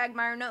snatched the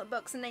Quagmire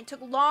notebooks, and they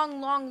took long,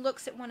 long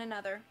looks at one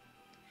another.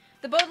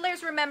 The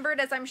Baudelaires remembered,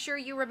 as I'm sure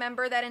you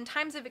remember, that in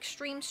times of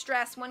extreme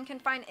stress one can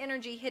find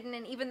energy hidden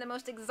in even the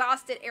most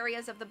exhausted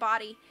areas of the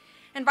body,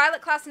 and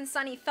Violet, Klaus, and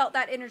Sunny felt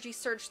that energy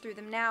surge through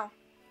them now.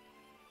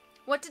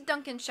 "What did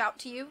Duncan shout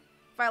to you?"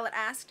 Violet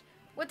asked.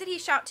 "What did he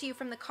shout to you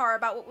from the car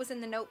about what was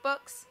in the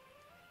notebooks?"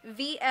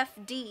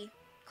 "VFD,"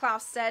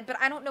 Klaus said, "but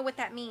I don't know what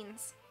that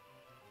means."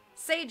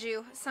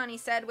 "Seiju," Sunny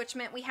said, which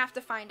meant we have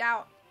to find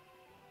out.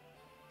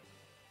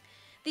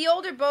 The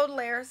older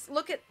Baudelaires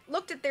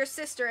looked at their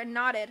sister and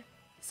nodded.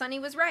 Sunny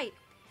was right.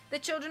 The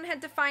children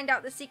had to find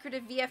out the secret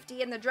of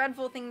VFD and the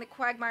dreadful thing the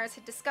Quagmires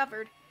had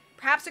discovered.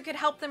 Perhaps it could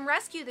help them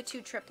rescue the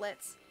 2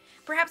 triplets.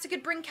 Perhaps it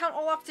could bring Count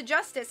Olaf to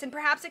justice, and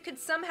perhaps it could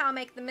somehow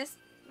make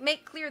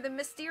clear the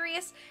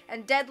mysterious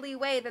and deadly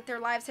way that their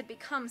lives had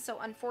become so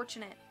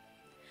unfortunate.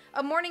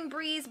 A morning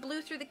breeze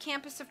blew through the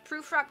campus of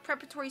Prufrock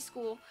Preparatory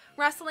School,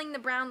 rustling the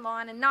brown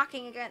lawn and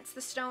knocking against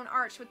the stone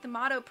arch with the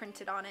motto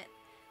printed on it.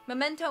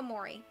 Memento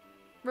Mori.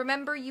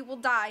 Remember, you will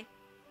die.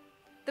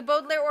 The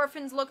Baudelaire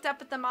orphans looked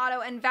up at the motto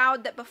and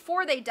vowed that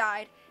before they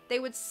died, they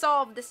would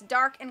solve this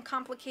dark and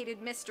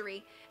complicated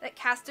mystery that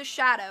cast a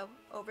shadow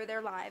over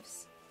their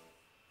lives.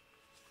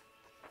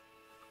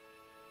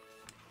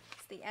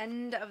 It's the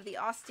end of the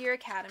Austere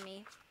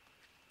Academy.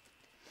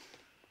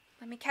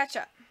 Let me catch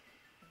up.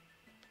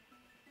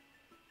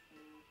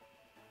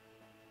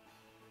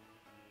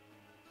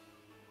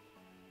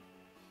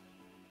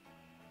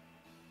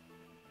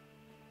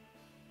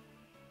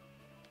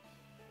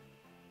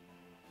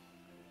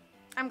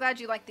 I'm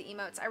glad you like the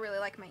emotes. I really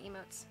like my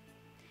emotes.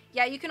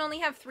 Yeah, you can only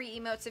have 3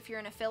 emotes if you're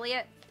an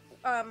affiliate.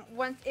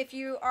 If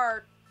you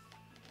are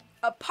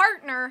a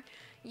partner,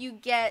 you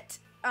get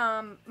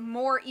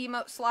more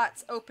emote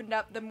slots opened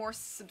up the more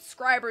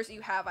subscribers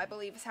you have, I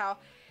believe is how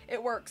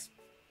it works.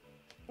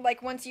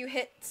 Like, once you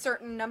hit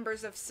certain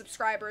numbers of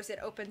subscribers, it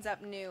opens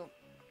up new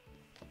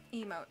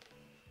emote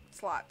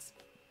slots.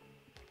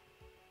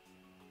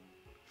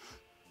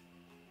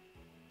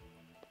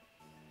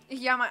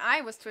 Yeah, my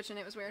eye was twitching.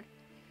 It was weird.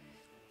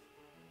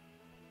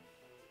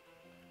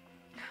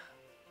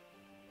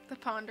 The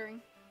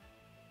pondering.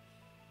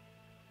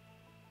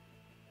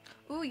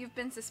 Ooh, you've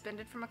been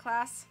suspended from a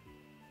class.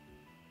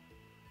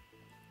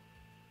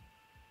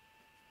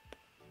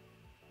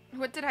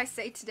 What did I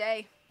say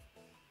today?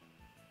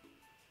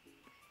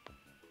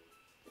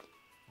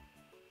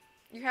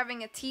 You're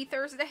having a tea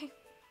Thursday?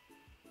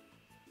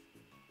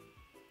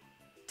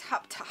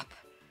 Top.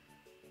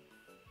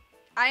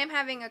 I am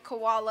having a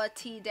koala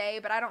tea day,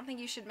 but I don't think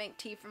you should make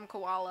tea from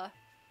koala.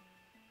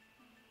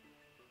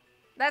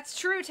 That's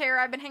true,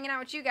 Tara. I've been hanging out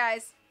with you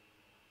guys.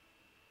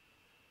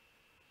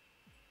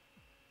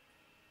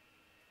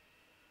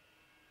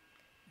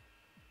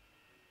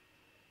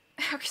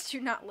 How could you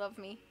not love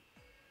me?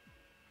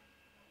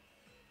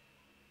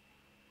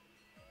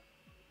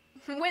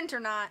 Winter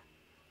not.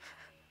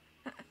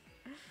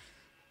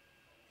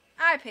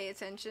 I pay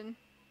attention.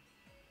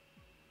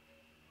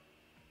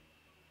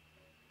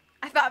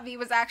 I thought V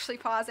was actually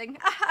pausing.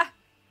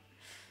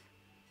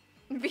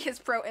 V is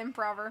pro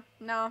improver.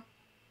 No.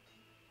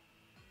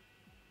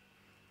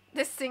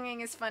 This singing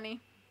is funny.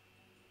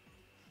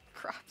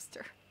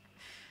 Cropster.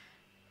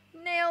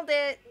 Nailed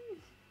it.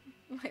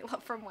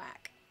 Layla from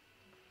Whack.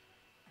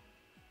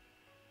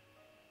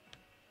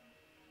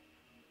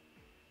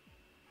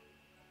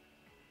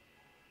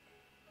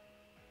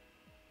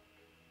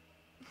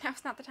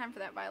 Now's not the time for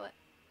that, Violet.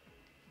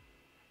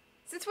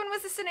 Since when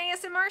was this an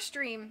ASMR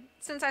stream?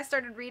 Since I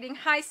started reading.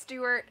 Hi,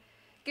 Stuart.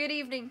 Good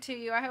evening to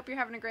you. I hope you're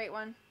having a great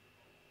one.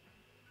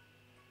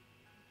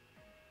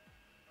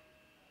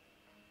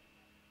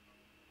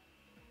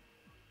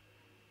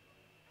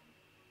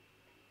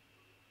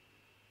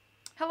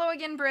 Hello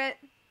again, Britt.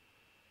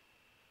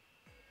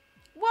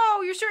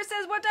 Whoa, your shirt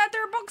says what that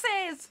their book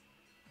says.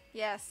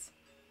 Yes.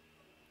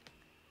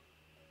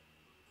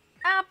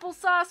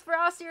 Applesauce for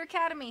Austere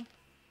Academy.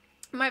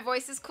 My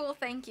voice is cool,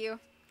 thank you.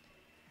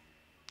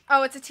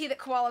 Oh, it's a tea that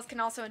koalas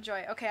can also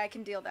enjoy. Okay, I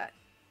can deal that.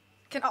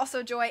 Can also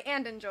enjoy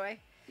and enjoy.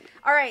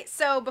 Alright,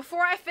 so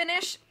before I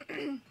finish,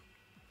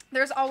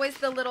 there's always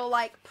the little,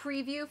 like,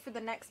 preview for the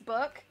next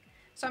book.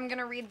 So I'm going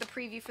to read the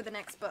preview for the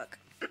next book.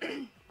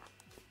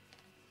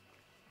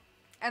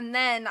 And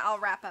then I'll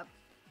wrap up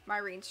my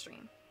read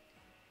stream.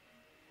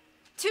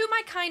 To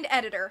my kind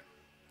editor,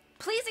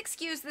 please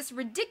excuse this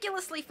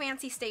ridiculously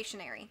fancy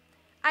stationery.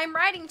 I'm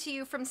writing to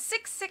you from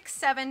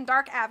 667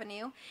 Dark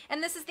Avenue,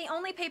 and this is the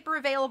only paper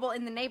available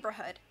in the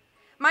neighborhood.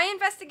 My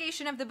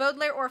investigation of the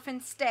Baudelaire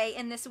orphans' stay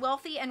in this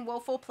wealthy and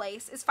woeful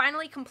place is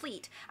finally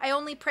complete. I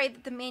only pray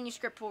that the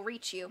manuscript will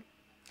reach you.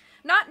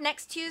 Not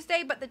next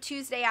Tuesday, but the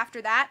Tuesday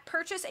after that,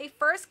 purchase a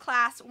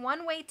first-class,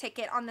 one-way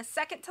ticket on the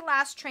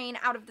second-to-last train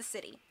out of the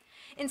city.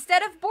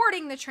 Instead of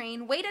boarding the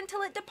train, wait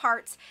until it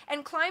departs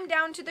and climb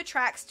down to the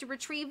tracks to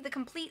retrieve the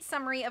complete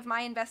summary of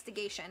my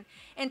investigation,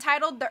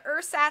 entitled The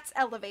Ersatz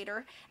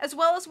Elevator, as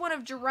well as one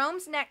of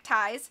Jerome's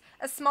neckties,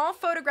 a small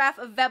photograph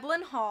of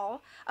Veblen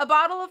Hall, a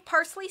bottle of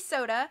parsley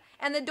soda,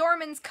 and the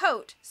doorman's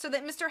coat, so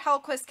that Mr.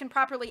 Hellquist can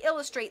properly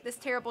illustrate this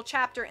terrible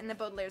chapter in the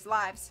Baudelaire's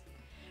lives.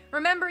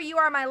 Remember, you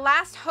are my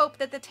last hope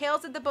that the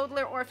tales of the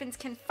Baudelaire orphans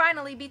can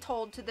finally be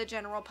told to the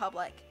general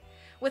public.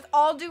 With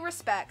all due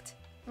respect,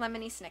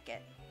 Lemony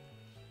Snicket.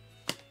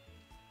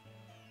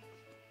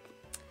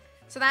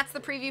 So that's the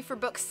preview for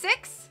book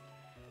 6,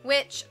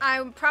 which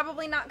I'm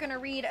probably not going to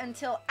read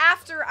until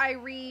after I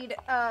read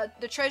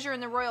The Treasure in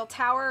the Royal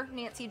Tower,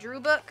 Nancy Drew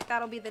book.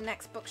 That'll be the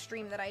next book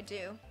stream that I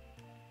do.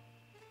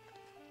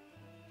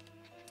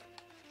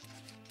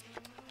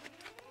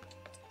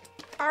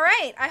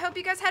 Alright, I hope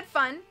you guys had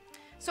fun.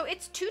 So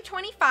it's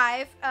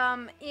 2:25.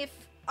 If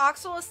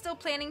Oxel is still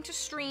planning to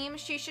stream,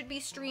 she should be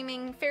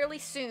streaming fairly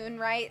soon,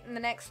 right? In the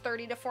next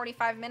 30 to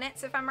 45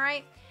 minutes, if I'm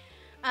right.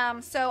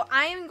 So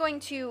I am going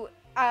to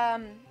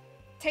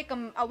take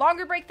a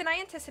longer break than I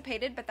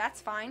anticipated, but that's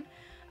fine.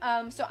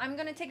 So I'm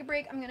going to take a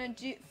break. I'm going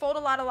to fold a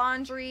lot of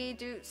laundry,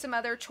 do some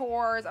other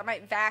chores. I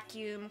might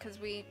vacuum because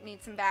we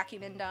need some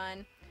vacuuming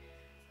done.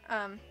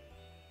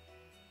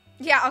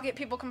 Yeah, I'll get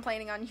people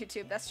complaining on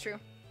YouTube. That's true.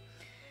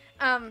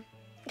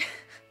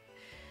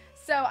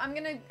 So I'm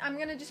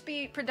gonna just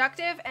be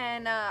productive,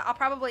 and I'll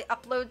probably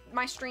upload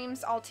my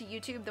streams all to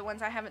YouTube, the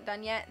ones I haven't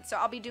done yet. So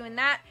I'll be doing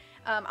that.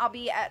 I'll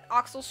be at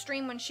Oxel's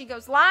stream when she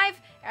goes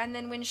live, and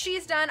then when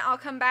she's done, I'll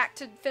come back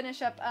to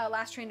finish up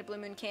Last Train to Blue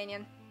Moon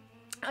Canyon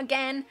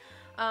again,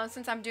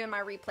 since I'm doing my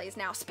replays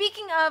now.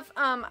 Speaking of,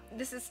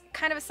 this is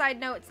kind of a side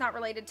note. It's not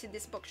related to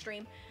this book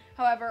stream.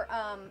 However,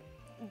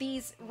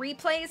 these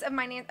replays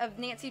of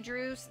Nancy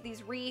Drew's,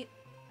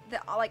 the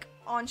like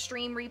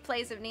on-stream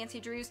replays of Nancy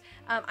Drew's,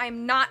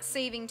 I'm not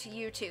saving to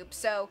YouTube,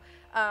 so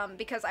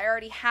because I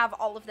already have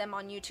all of them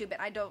on YouTube,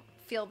 and I don't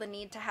feel the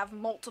need to have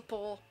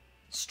multiple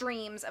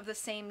streams of the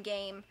same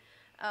game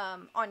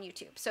on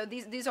YouTube. So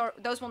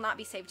those will not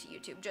be saved to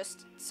YouTube,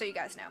 just so you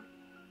guys know.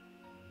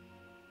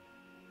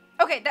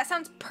 Okay, that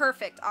sounds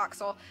perfect,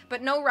 Oxel,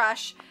 but no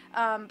rush.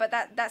 But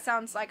that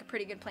sounds like a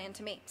pretty good plan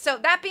to me. So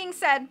that being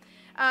said,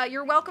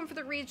 you're welcome for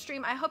the read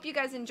stream. I hope you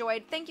guys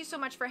enjoyed. Thank you so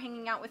much for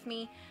hanging out with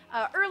me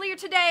earlier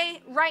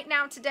today, right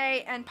now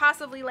today, and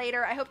possibly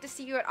later. I hope to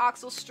see you at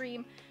Oxel's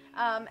stream,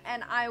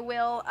 and I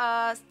will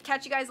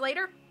catch you guys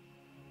later.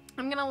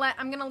 I'm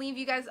gonna leave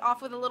you guys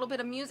off with a little bit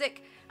of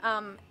music,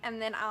 and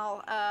then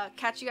I'll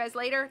catch you guys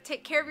later.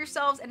 Take care of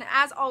yourselves, and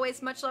as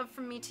always, much love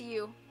from me to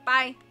you.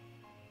 Bye.